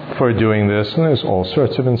for doing this. And there's all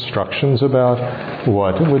sorts of instructions about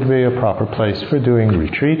what would be a proper place for doing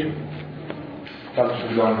retreat. Также,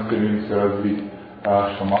 когда мы стремимся развить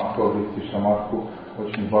шаматху, обрести шаматху,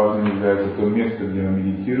 очень важным является то место, где мы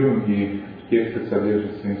медитируем, и в тексте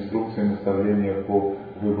содержатся инструкции и наставления по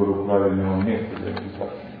выбору правильного места для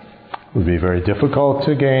медитации. It would be very difficult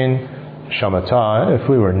to gain shamatha if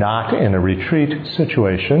we were not in a retreat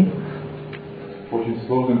situation. Очень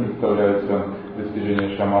сложным представляется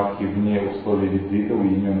достижение шаматхи вне условий ретрита,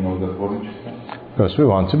 уединенного затворничества. Because we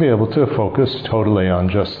want to be able to focus totally on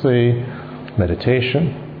just the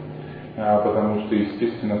meditation. Потому что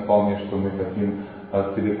естественно вполне, что мы хотим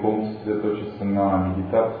целиком сосредоточиться на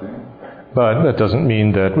медитации. But that doesn't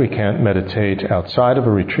mean that we can't meditate outside of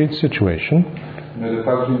a retreat situation. Но это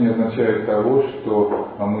также не означает того, что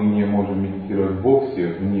мы не можем медитировать вовсе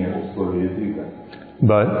вне условий ретрита.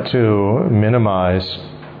 But to minimize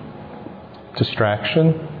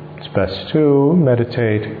distraction, it's best to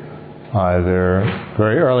meditate either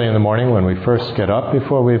very early in the morning when we first get up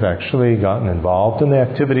before we've actually gotten involved in the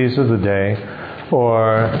activities of the day,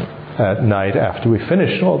 or at night after we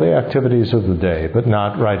finished all the activities of the day, but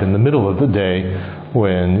not right in the middle of the day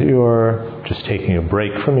when you're just taking a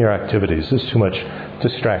break from your activities. There's too much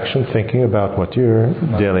distraction thinking about what your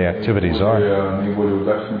daily activities are. Наиболее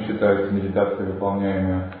удачным считается медитация,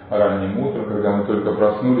 выполняемая ранним утром, когда мы только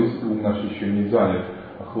проснулись, ум наш еще не занят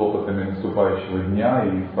хлопотами наступающего дня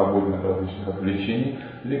и свободен от различных отвлечений,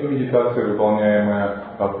 либо медитация, выполняемая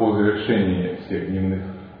по завершении всех дневных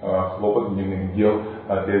хлопот, дневных дел,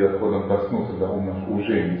 перед отходом ко сну, когда ум наш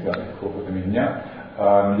уже не занят хлопотами дня.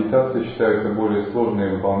 Медитация считается более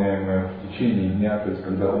сложной, выполняемая в течение дня, то есть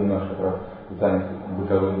когда ум наш как раз занят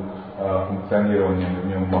бытовым функционированием, в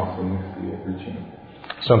нем масса мыслей и отвлечений.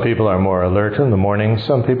 Some people are more alert in the morning,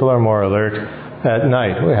 some people are more alert at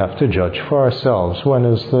night. We have to judge for ourselves when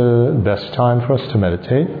is the best time for us to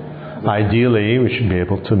meditate. Ideally, we should be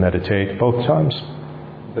able to meditate both times.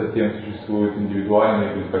 Затем существуют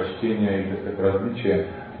индивидуальные предпочтения и как различия.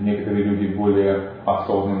 Некоторые люди более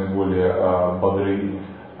осознанны, более бодры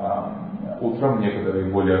утром, некоторые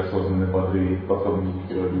более осознанны, бодры и способны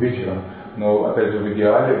медитировать вечером. Но, опять же, в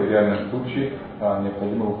идеале, в идеальном случае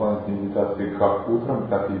необходимо выполнять медитации как утром,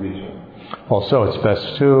 так и вечером. Also, it's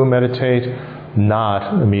best to meditate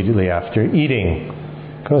not immediately after eating,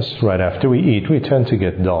 because right after we eat, we tend to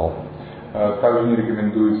get dull. Также не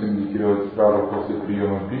рекомендуется медитировать сразу после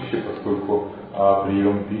приема пищи, поскольку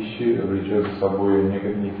прием пищи влечет за собой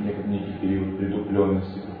некий период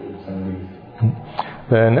притупленности, который сам есть.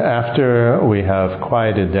 Then after we have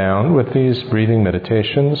quieted down with these breathing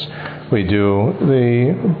meditations, we do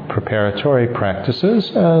the preparatory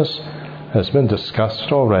practices as has been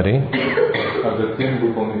discussed already. А затем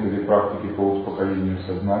выполнить эти практики по успокоению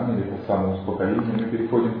сознания или по самоуспокоению мы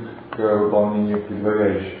переходим к выполнению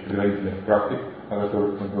предварительных практик, о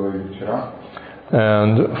которых мы говорили вчера.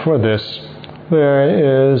 And for this,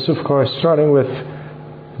 there is, of course, starting with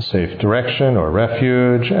safe direction or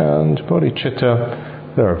refuge and bodhicitta.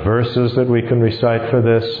 There are verses that we can recite for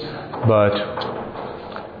this, but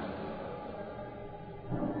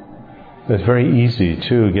it's very easy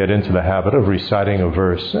to get into the habit of reciting a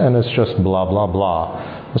verse and it's just blah, blah,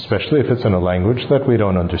 blah, especially if it's in a language that we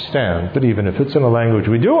don't understand. But even if it's in a language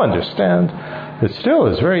we do understand, it still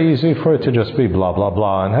is very easy for it to just be blah, blah,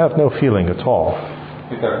 blah and have no feeling at all.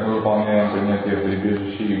 Итак, мы выполняем принятие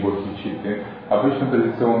прибежища и бодхичитты. Обычно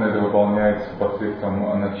традиционно это выполняется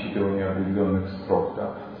посредством начитывания определенных строк,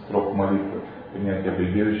 строк молитвы, принятия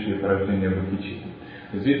прибежища и порождения бодхичитты.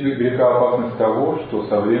 Здесь велика опасность того, что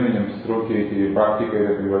со временем строки эти практики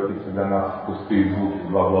это превратится для нас в пустые звуки,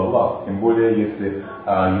 бла-бла-бла. Тем более, если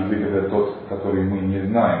язык это тот, который мы не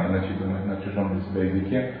знаем, начитываем на чужом для себя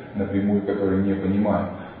языке, напрямую, который не понимаем.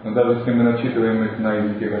 Но даже если мы начитываем их на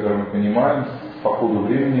языке, который мы понимаем, по ходу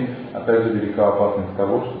времени, опять же, велика опасность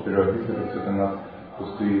того, что превратится это все для нас в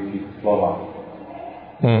пустые какие-то слова.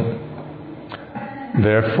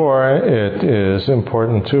 Therefore, it is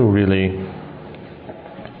important to really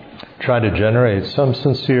try to generate some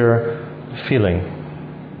sincere feeling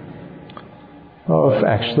of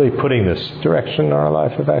actually putting this direction in our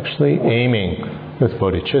life, of actually aiming with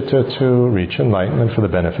bodhicitta to reach enlightenment for the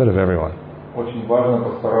benefit of everyone. Очень важно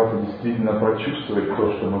постараться действительно прочувствовать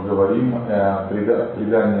то, что мы говорим,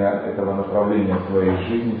 придание этого направления своей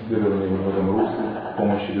жизни, следование в этом русле,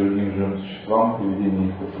 помощи другим живым существам, приведение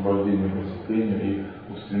их к освобождению, просветлению и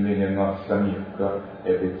устремление нас самих к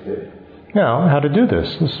этой цели. Now, how to do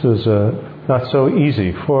this? This is not so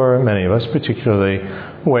easy for many of us, particularly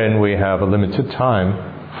when we have a limited time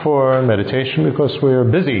for meditation because we are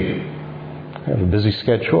busy. We have a busy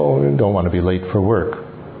schedule, we don't want to be late for work.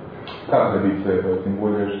 Как добиться этого? Тем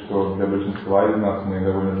более, что для большинства из нас мы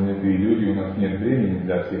довольно занятые люди, у нас нет времени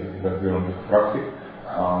для всех этих развернутых практик,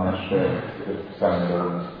 наше расписание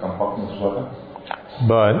довольно компактно сжато.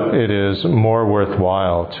 But it is more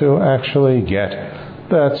worthwhile to actually get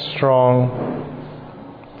that strong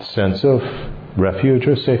sense of refuge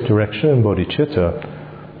or safe direction in bodhicitta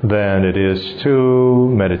than it is to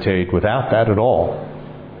meditate without that at all.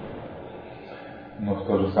 Но в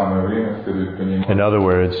то же самое время следует понимать. In other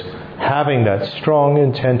words, having that strong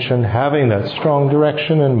intention, having that strong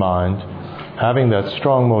direction in mind, having that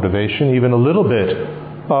strong motivation, even a little bit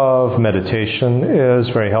of meditation is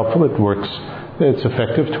very helpful. It works, it's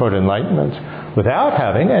effective toward enlightenment. Without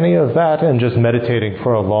having any of that and just meditating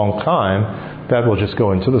for a long time, that will just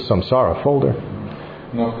go into the samsara folder.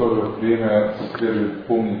 Но в то же время следует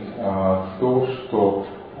помнить то, что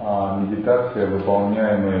медитация,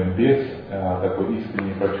 выполняемая без такой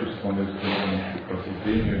искренней прочувствованной устремленности к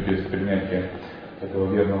просветлению, без принятия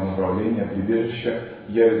этого верного направления, прибежища,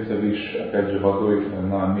 явится лишь, опять же, водой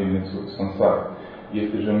на мельницу сансары.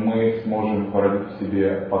 Если же мы сможем породить в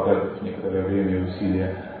себе, потратив некоторое время и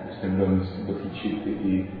усилия, устремленности бодхичитты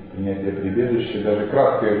и принятия прибежища, даже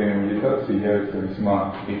краткое время медитации явится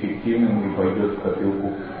весьма эффективным и пойдет в копилку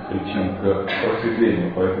причин к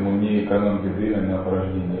просветлению. Поэтому не экономьте время на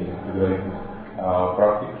порождение этих предварительных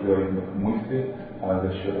практик, предварительных мыслей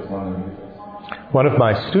за счет основной медитации. One of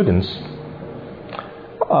my students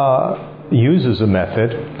uses a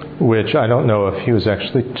method which I don't know if he was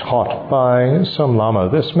actually taught by some lama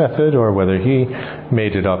this method or whether he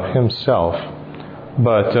made it up himself.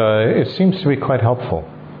 But it seems to be quite helpful.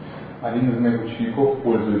 Один из моих учеников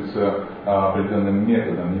пользуется определенным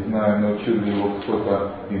методом. Не знаю, научил ли его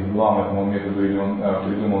кто-то из лам этому методу, или он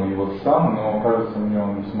придумал его сам, но кажется мне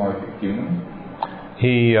он весьма эффективным.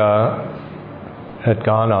 He had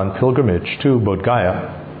gone on pilgrimage to Bodh Gaya.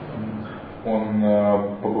 Он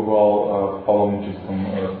побывал в паломническом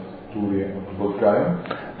туре в Бодh Gaya.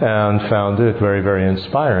 And found it very, very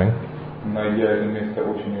inspiring. In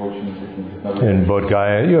Bodh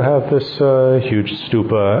Gaya, you have this huge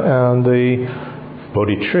stupa and the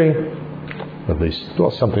Bodhi tree, at least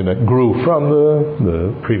something that grew from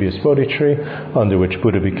the previous Bodhi tree, under which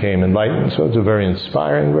Buddha became enlightened. So it's a very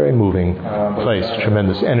inspiring, very moving place,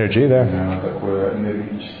 tremendous energy there. Такое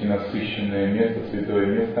энергетически насыщенное место, святое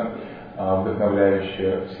место,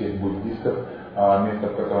 вдохновляющее всех буддистов. Место,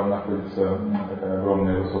 в котором находится такая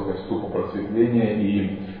огромная высокая ступа просветления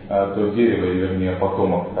и то дерево, или вернее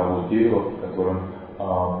потомок того дерева, в котором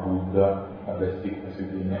Будда достиг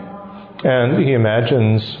просветления. And he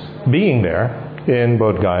imagines being there in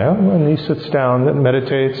Bodh Gaya when he sits down and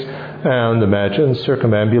meditates, and imagines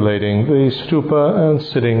circumambulating the stupa and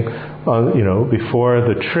sitting before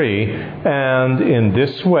the tree, and in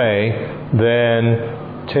this way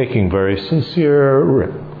then taking very sincere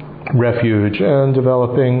refuge and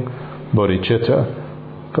developing bodhicitta,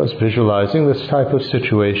 because visualizing this type of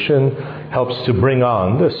situation helps to bring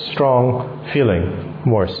on this strong feeling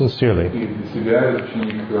more sincerely. И для себя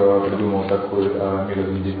ученик придумал такой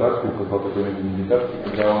метод медитации, указал такой метод медитации,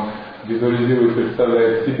 когда он визуализирует,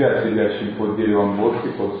 представляет себя сидящим под деревом бодхи,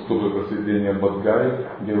 под ступой просветления Бодхгаи,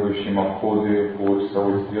 делающим обходы по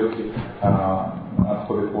часовой стрелке,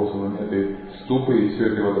 отходы по посылам этой ступы, и все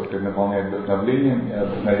это его, так сказать, наполняет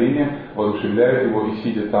вдохновением, воодушевляет его, и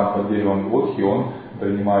сидя там под деревом бодхи, он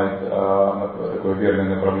принимает такое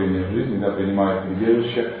верное направление в жизни, принимает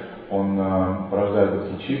прибежище, он порождает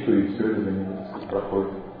бодхичитту, и все это для него, так сказать, проходит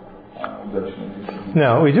удачно.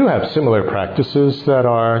 Now, we do have similar practices that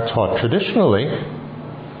are taught traditionally.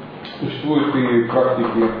 Существуют и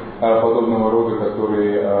практики подобного рода,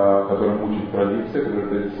 которым учит традиция, которые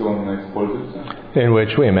традиционно используются. In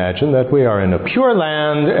which we imagine that we are in a pure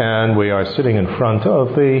land and we are sitting in front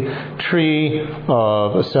of the tree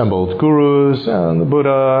of assembled gurus and the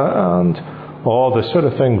Buddha and all this sort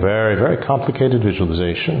of thing, very, very complicated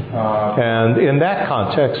visualization. And in that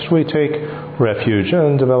context, we take refuge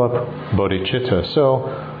and develop bodhicitta. So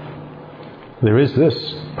there is this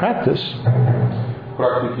practice.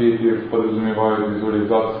 Практики эти подразумевают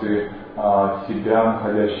визуализации себя,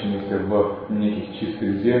 находящимися в неких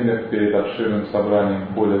чистых землях, перед обширным собранием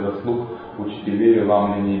поля заслуг, учителей,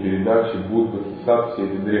 лам линии передачи, Будд, Бодхисаттв, все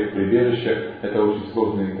эти древприбежища. Это очень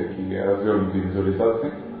сложные такие развернутые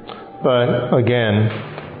визуализации. But again,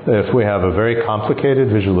 if we have a very complicated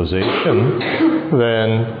visualization,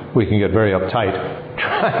 then we can get very uptight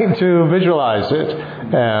trying to visualize it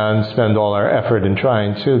and spend all our effort in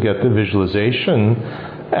trying to get the visualization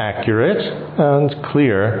accurate and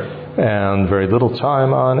clear, and very little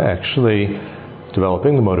time on actually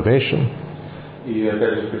developing the motivation. И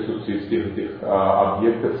опять же в присутствии всех этих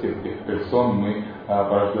объектов, всех этих персон мы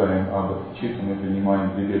порождаем бодхичитту, мы принимаем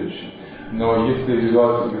прибежище. Но если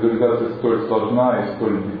визуализация столь сложна и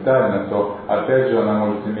столь детальна, то опять же она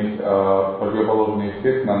может иметь противоположный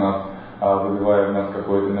эффект на нас, вызывая в нас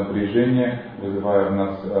какое-то напряжение, вызывая в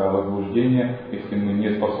нас возбуждение. Если мы не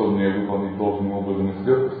способны ее выполнить должным образом и с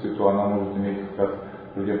легкостью, то она может иметь как раз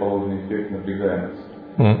противоположный эффект, напрягая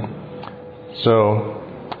нас. So,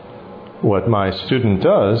 what my student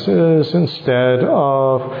does is, instead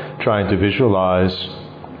of trying to visualize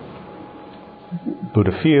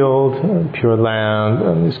Buddha field, pure land,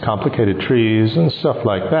 and these complicated trees and stuff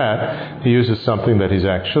like that, he uses something that he's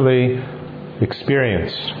actually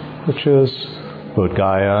experienced, which is Bodh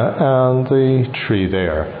Gaya and the tree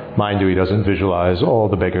there. Mind you, he doesn't visualize all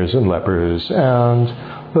the beggars and lepers and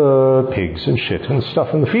the pigs and shit and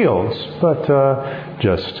stuff in the fields, but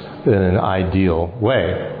just in an ideal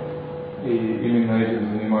way. И именно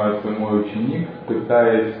этим занимается мой ученик,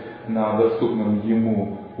 пытаясь на доступном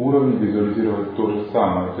ему уровне визуализировать то же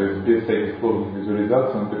самое. То есть без всяких сложных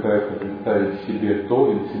визуализаций он пытается представить себе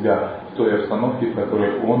то или себя в той обстановке, в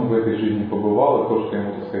которой он в этой жизни побывал, и то, что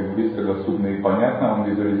ему, так сказать, близко, доступно и понятно, он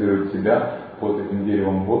визуализирует себя под этим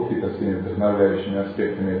деревом бодхи, со всеми вдохновляющими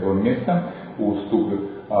аспектами этого места, у ступы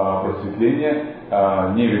просветления,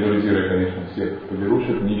 не визуализируя, конечно, всех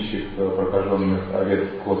поберушек, нищих, прокаженных, овец,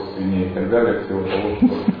 коз, свиней и так далее, всего того,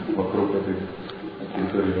 что вокруг этой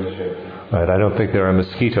территории вращается. Right, I don't think there are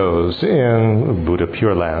mosquitoes in Buddha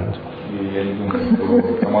Pure Land.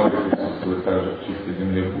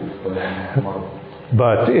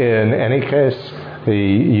 But in any case,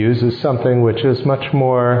 he uses something which is much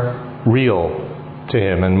more real to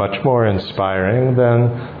him and much more inspiring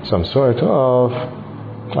than some sort of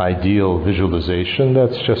ideal visualization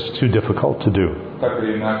that's just too difficult to do. Так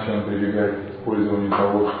или иначе он прибегает к использованию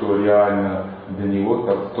того, что реально для него,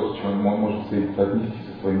 то, с чем он может соотнести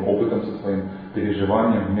со своим опытом, со своим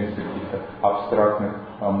переживанием, вместо каких-то абстрактных,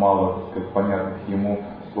 мало, так сказать, понятных ему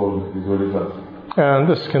сложных визуализаций. And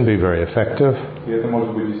this can be very effective. И это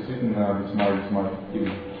может быть действительно весьма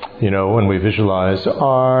эффективно. You know, when we visualize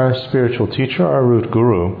our spiritual teacher, our root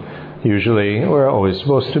guru, usually we're always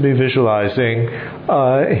supposed to be visualizing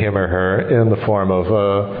him or her in the form of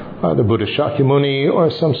the Buddha Shakyamuni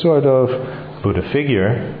or some sort of Buddha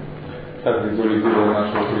figure. Так визуализируя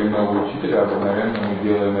нашего коренного учителя, обыкновенно мы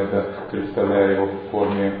делаем это, представляя его в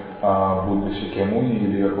форме Будды Шакьямуни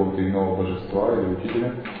или какого-то иного божества или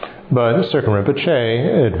учителя. But Circum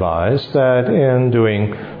Rinpoche advised that in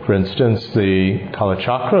doing, for For instance, the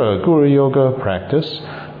Kalachakra Guru Yoga practice,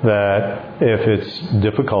 that if it's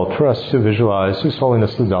difficult for us to visualize His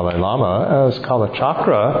Holiness the Dalai Lama as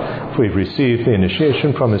Kalachakra, if we've received the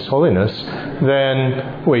initiation from His Holiness,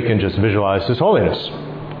 then we can just visualize His Holiness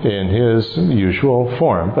in His usual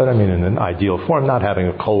form. But I mean in an ideal form, not having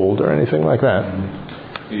a cold or anything like that.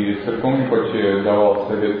 И Церковный Паче давал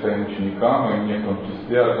совет своим ученикам, и мне в том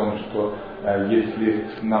числе, о том, что если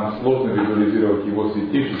нам сложно визуализировать Его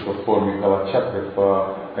святейшество в форме калачакры,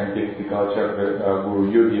 в контексте калачакры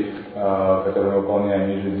гуру-йоги, которые мы выполняем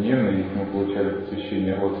ежедневно, если мы получали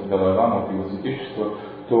посвящение от Далай-ламы, от Его святейшества,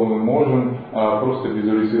 то мы можем просто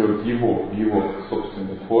визуализировать Его в Его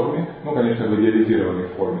собственной форме, ну, конечно, в идеализированной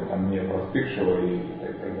форме, там, не простывшего и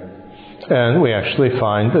так далее. And we actually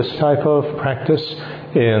find this type of practice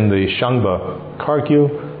in the Shangba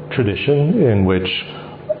Kargyu tradition, in which,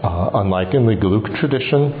 unlike in the Geluk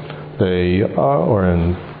tradition, they or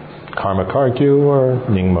in Karma Kargyu or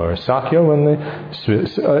Nyingma or Sakya, when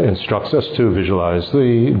they instructs us to visualize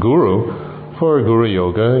the Guru for Guru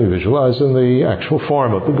Yoga, you visualize in the actual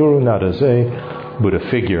form of the Guru, not as a Buddha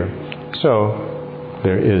figure. So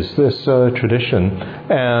there is this tradition,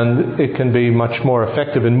 and it can be much more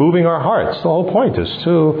effective in moving our hearts. The whole point is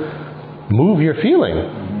to move your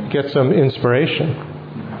feeling, get some inspiration.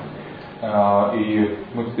 И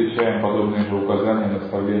мы встречаем подобные же указания,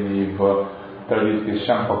 наставления в традиции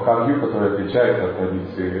Шампа Кагью, которая отличается от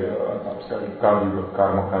традиции, скажем, Кагью,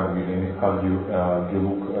 Карма Кагью или Кагью,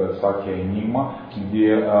 Гелук, Сакья и Нимма,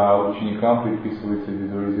 где ученикам предписывается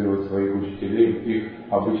визуализировать своих учителей в их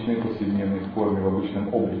обычной повседневной форме, в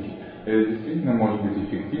обычном облике. Это действительно может быть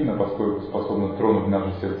эффективно, поскольку способно тронуть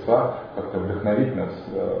наши сердца, как-то вдохновить нас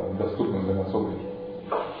в доступном для нас облике.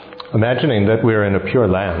 Imagining that we're in a pure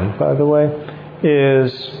land, by the way,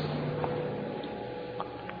 is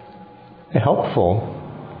helpful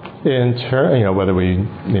in whether we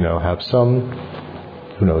have some,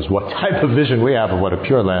 who knows what type of vision we have of what a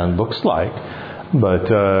pure land looks like, but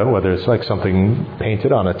whether it's like something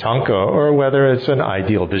painted on a tanka or whether it's an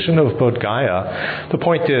ideal vision of Bodh Gaya, the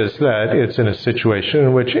point is that it's in a situation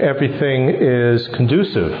in which everything is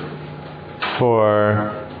conducive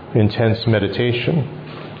for intense meditation,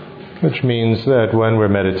 which means that when we're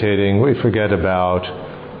meditating, we forget about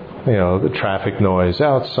the traffic noise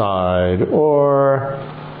outside or,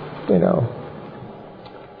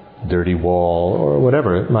 dirty wall or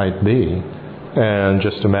whatever it might be, and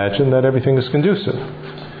just imagine that everything is conducive.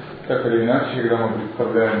 Так или иначе, когда мы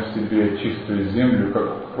представляем себе чистую землю,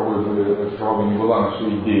 какова бы ни была наша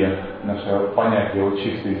идея, наше понятие о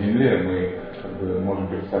чистой земле, мы можем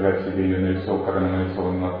представлять себе ее как она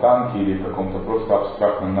нарисована на танке или в каком-то просто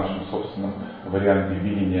абстрактном нашем собственном варианте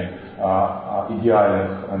видения идеальных,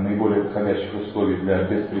 наиболее подходящих условий для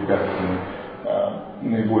беспрепятственной,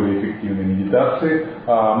 наиболее эффективной медитации.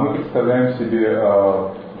 Мы представляем себе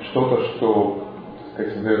что-то, что,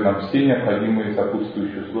 создает нам все необходимые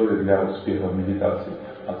сопутствующие условия для успеха в медитации.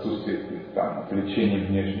 Отсутствие отвлечений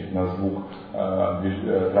внешних на звук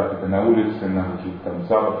трафика на улице, на какие-то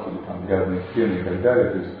запахи, или грязные стены и так далее.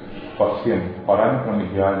 То есть по всем параметрам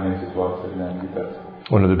идеальная ситуация для медитации.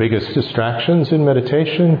 One of the biggest distractions in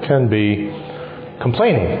meditation can be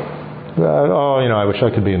complaining. I wish I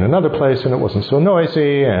could be in another place and it wasn't so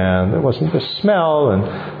noisy and there wasn't this smell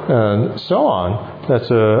and so on. That's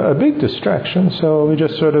a big distraction, so we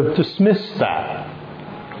just sort of dismiss that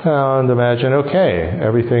and imagine, okay,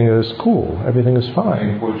 everything is cool, everything is fine.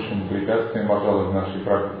 Наибольшим препятствием, пожалуй, в нашей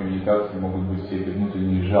практике медитации могут быть все эти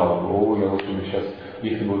внутренние жалобы. Я лучше бы сейчас,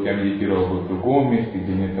 если бы я медитировал бы в другом месте,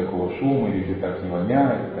 где нет такого шума, или где так не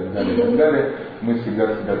воняет, и так далее, и так далее. Мы всегда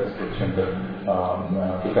чем-то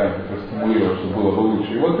пытаемся простимулировать, чтобы было бы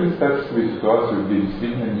лучше. И вот представьте себе ситуацию, где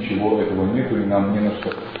действительно ничего этого нету, и нам не на что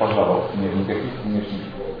пожаловаться, нет никаких внешних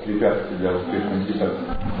препятствий для успешной медитации.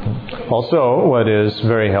 Also, what is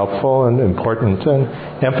very helpful and important and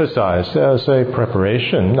emphasized as a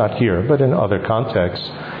preparation, not here, but in other contexts,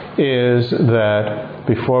 is that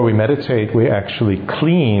before we meditate, we actually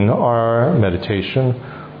clean our meditation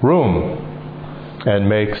room and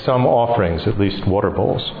make some offerings, at least water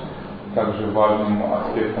bowls. Также важным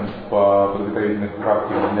аспектом в подготовительных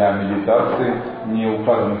практиках для медитации, не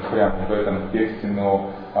указанных прямо в этом тексте, но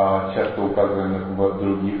часто указанных в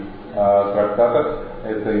других трактатах,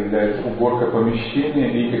 это является уборка помещения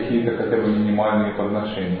и какие-то хотя бы минимальные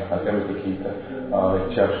подношения, хотя бы какие-то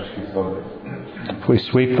чашечки с водой. If we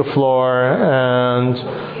sweep the floor and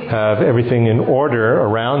have everything in order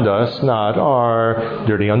around us, not our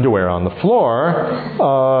dirty underwear on the floor,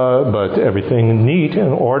 but everything neat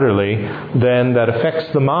and orderly, then that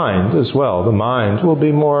affects the mind as well. The mind will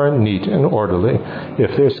be more neat and orderly.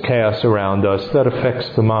 If there's chaos around us, that affects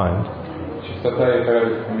the mind. Чистота и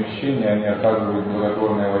порядок помещения, они оказывают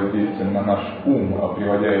благотворное воздействие на наш ум,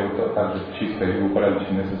 приводя его также в чистое и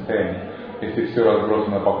упорядоченное состояние. Если все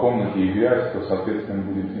разбросано по комнате и грязь, то, соответственно,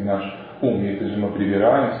 будет и наш ум. Если же мы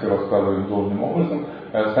прибираем, все раскладываем должным образом,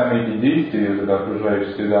 сами эти действия, эта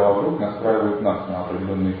окружающая среда вокруг, настраивают нас на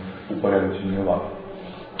определенный упорядоченный лад.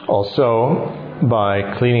 Also, by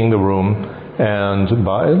cleaning the room and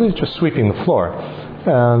by just sweeping the floor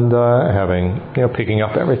and picking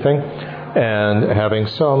up everything and having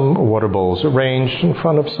some water bowls arranged in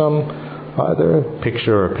front of some either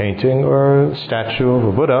picture or painting or statue of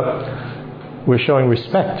a Buddha, we're showing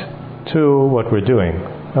respect to what we're doing,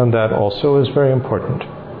 and that also is very important.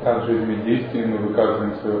 Также этими действиями мы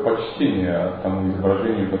выказываем свое почтение тому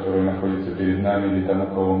изображению, которое находится перед нами, или тому,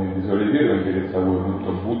 кого мы визуализируем перед собой, будь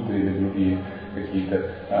то Будда или другие какие-то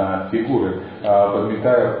фигуры.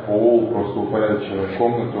 Подметая пол, просто упорядочивая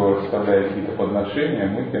комнату, расставляя какие-то подношения,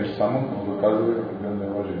 мы тем самым выказываем определенное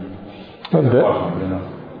уважение. Это важно для нас.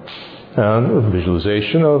 And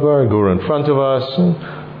visualization of our Guru in front of us.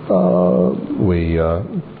 We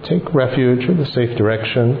take refuge in the safe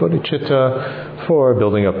direction, bodhicitta, for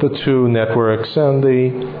building up the two networks and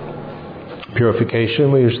the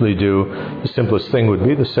purification. We usually do, the simplest thing would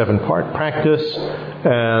be the 7-part practice,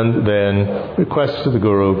 and then request to the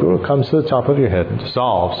Guru. Guru comes to the top of your head and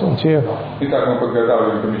dissolves into you. Итак, мы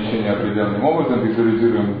подготавливаем помещение определенным образом,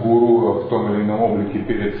 визуализируем Гуру в том или ином облике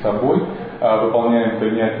перед собой, выполняем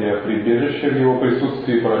принятие прибежища в его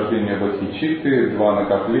присутствии, порождение бодхичитты, 2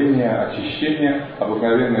 накопления, очищение.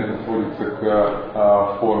 Обыкновенно это сводится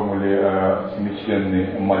к формуле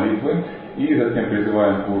 7-членной молитвы. И затем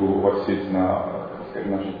призываем Гуру воссесть на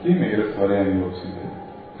нашей теме и растворяем его в себе.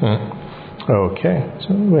 Okay,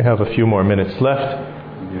 so we have a few more minutes left,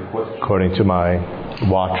 according to my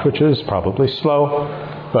watch, which is probably slow.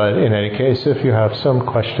 But in any case, if you have some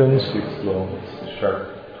questions... It's slow, it's sharp.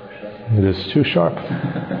 It is too sharp.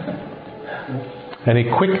 Any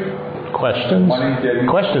quick questions?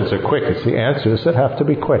 Questions are quick. It's the answers that have to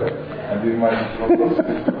be quick.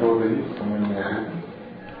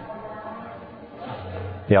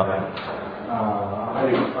 Yeah.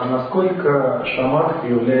 А насколько шаматха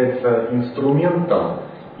является инструментом,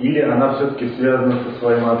 или она все-таки связана со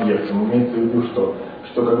своим объектом? Имеется в виду, что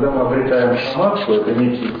когда мы обретаем шаматху, это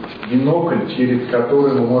некий бинокль, через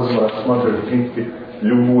который мы можем рассматривать, в принципе,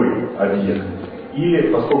 любой объект. И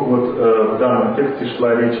поскольку вот в данном тексте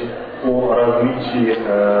шла речь о различии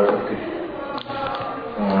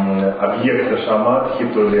объекта шаматхи,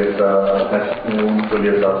 то ли это относительный ум, то ли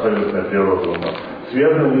это абсолютная природа ума.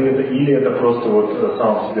 Связано ли это, или это просто вот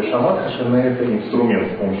сам по себе шаматха, это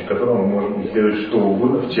инструмент, с помощью которого мы можем исследовать что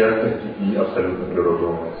угодно, в частности и абсолютную природу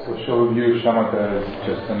ума. So shall we view shamatha as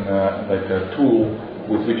just like a tool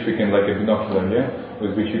with which we can, like a binocular, yeah?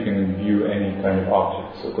 With which you can view any kind of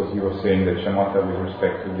object. So because you were saying that shamatha with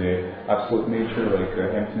respect to the absolute nature, like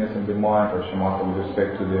emptiness of the mind, or shamatha with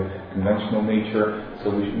respect to the conventional nature.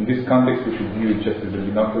 So in this context we should view it just as the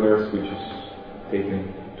binoculars, which is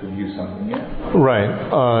taken to view something, yeah? Right.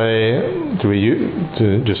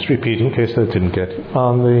 To just repeat in case that didn't get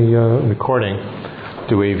on the recording,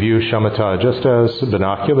 do we view shamatha just as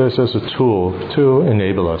binoculars, as a tool to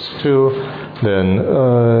enable us to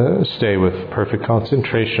then stay with perfect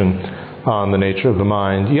concentration on the nature of the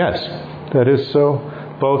mind? Yes, that is so.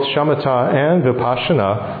 Both shamatha and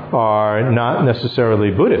vipassana are not necessarily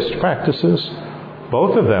Buddhist practices.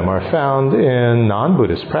 Both of them are found in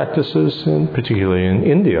non-Buddhist practices, particularly in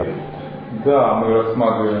India. Да, мы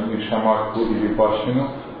рассматриваем и шаматху, и випассану,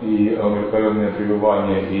 и умиротворенное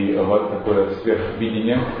пребывание, и такое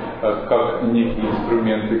сверхвидение, как некие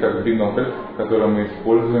инструменты, как бинокль, которые мы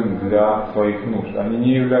используем для своих нужд. Они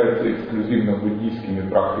не являются эксклюзивно буддийскими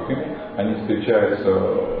практиками, они встречаются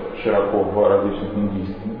широко в различных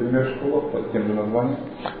индийских, например, школах под тем же названием.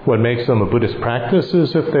 What makes them a Buddhist practice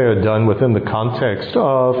is if they are done within the context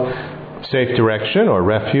of safe direction or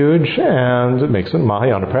refuge, and it makes it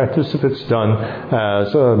Mahayana practice if it's done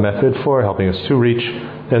as a method for helping us to reach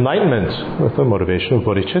enlightenment with the motivation of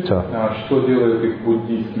bodhicitta. Что делает их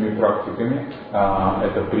буддийскими практиками?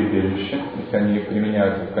 Это прибежище, если они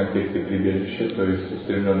применяются в контексте прибежища, то есть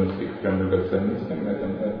устремленности к трем драгоценностям, на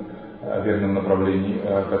этом верном направлении,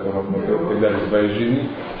 которое мы придали в своей жизни.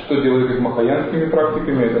 Что делает их махаянскими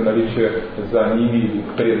практиками, это наличие за ними и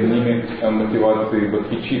перед ними мотивации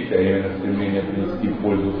бодхичитты, а именно стремление принести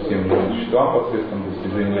пользу всем живым существам посредством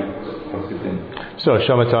достижения просветления. So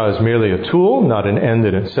shamatha is merely a tool, not an end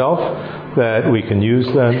in itself, that we can use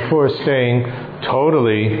then for staying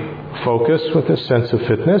totally focused with a sense of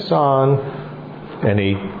fitness on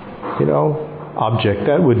any, object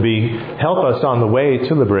that would help us on the way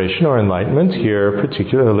to liberation or enlightenment, here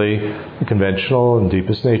particularly the conventional and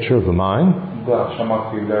deepest nature of the mind. Да,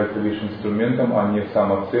 шаматха является лишь инструментом, а не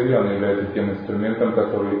самоцелью. Она является тем инструментом,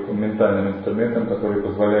 ментальным инструментом, который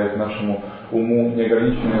позволяет нашему уму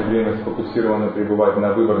неограниченное время сфокусированно пребывать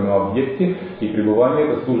на выбранном объекте, и пребывание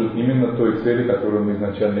это служит именно той цели, которую мы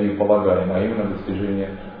изначально и полагаем, а именно достижение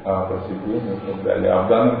просветления и так далее. А в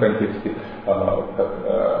данном контексте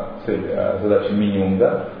цель, задача минимум,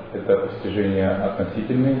 да, это постижение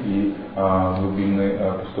относительной и глубинной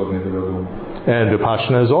пустотной природы. And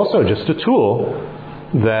Vipassana is also just a tool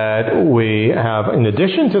that we have, in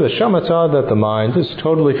addition to the shamatha, that the mind is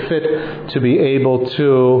totally fit to be able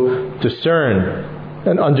to discern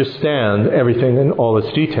and understand everything in all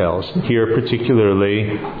its details. Here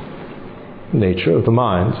particularly, nature of the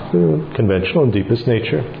mind, the conventional and deepest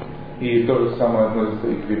nature. И то же самое относится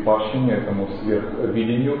и к випашане, этому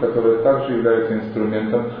сверхвидению, которое также является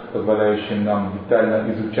инструментом, позволяющим нам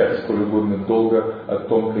детально изучать сколь угодно долго,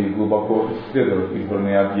 тонко и глубоко исследовать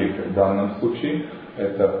избранные объекты. В данном случае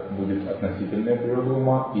это будет относительная природа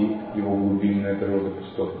ума и его глубинная природа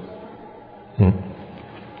пустотности.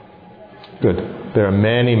 Good. There are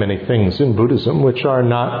many, many things in Buddhism which are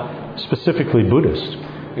not specifically Buddhist.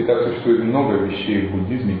 Итак, существует много вещей в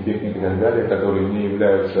буддизме, техник и так далее, которые не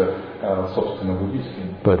являются собственно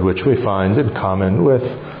буддийскими. But which we find in common with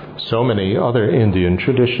so many other Indian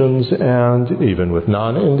traditions and even with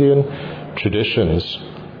non-Indian traditions,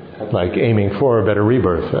 like aiming for a better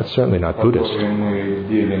rebirth. That's certainly not Buddhist. Которые мы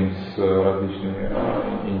делим с различными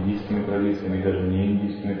индийскими традициями и даже не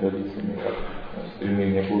индийскими традициями, как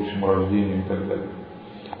стремление к лучшему рождению и так далее.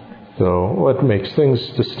 So what makes things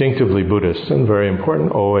distinctively Buddhist and very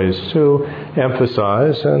important always to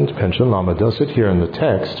emphasize, and Panchen Lama does it here in the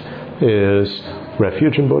text, is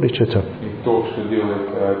refuge in bodhicitta.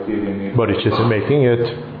 Bodhicitta, making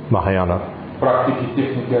it Mahayana. Практики,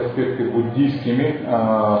 техники, аспекты буддийскими,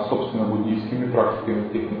 собственно буддийскими практиками,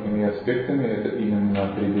 техниками и аспектами, это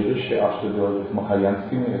именно прибежище, а что делать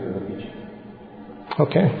махаянскими, это бодхичитта.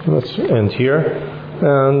 Okay, let's end here.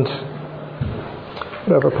 And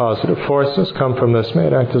whatever positive forces come from this may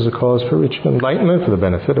it act as a cause for reaching enlightenment for the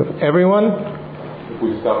benefit of everyone.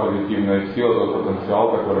 Пусть та позитивная сила, тот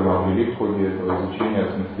потенциал, который мы обрели в ходе этого изучения,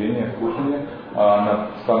 осмысления, слушания,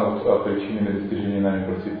 станут причинами достижения нами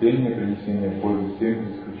просветления, принесения пользы всем,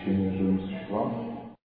 без исключения живым существам.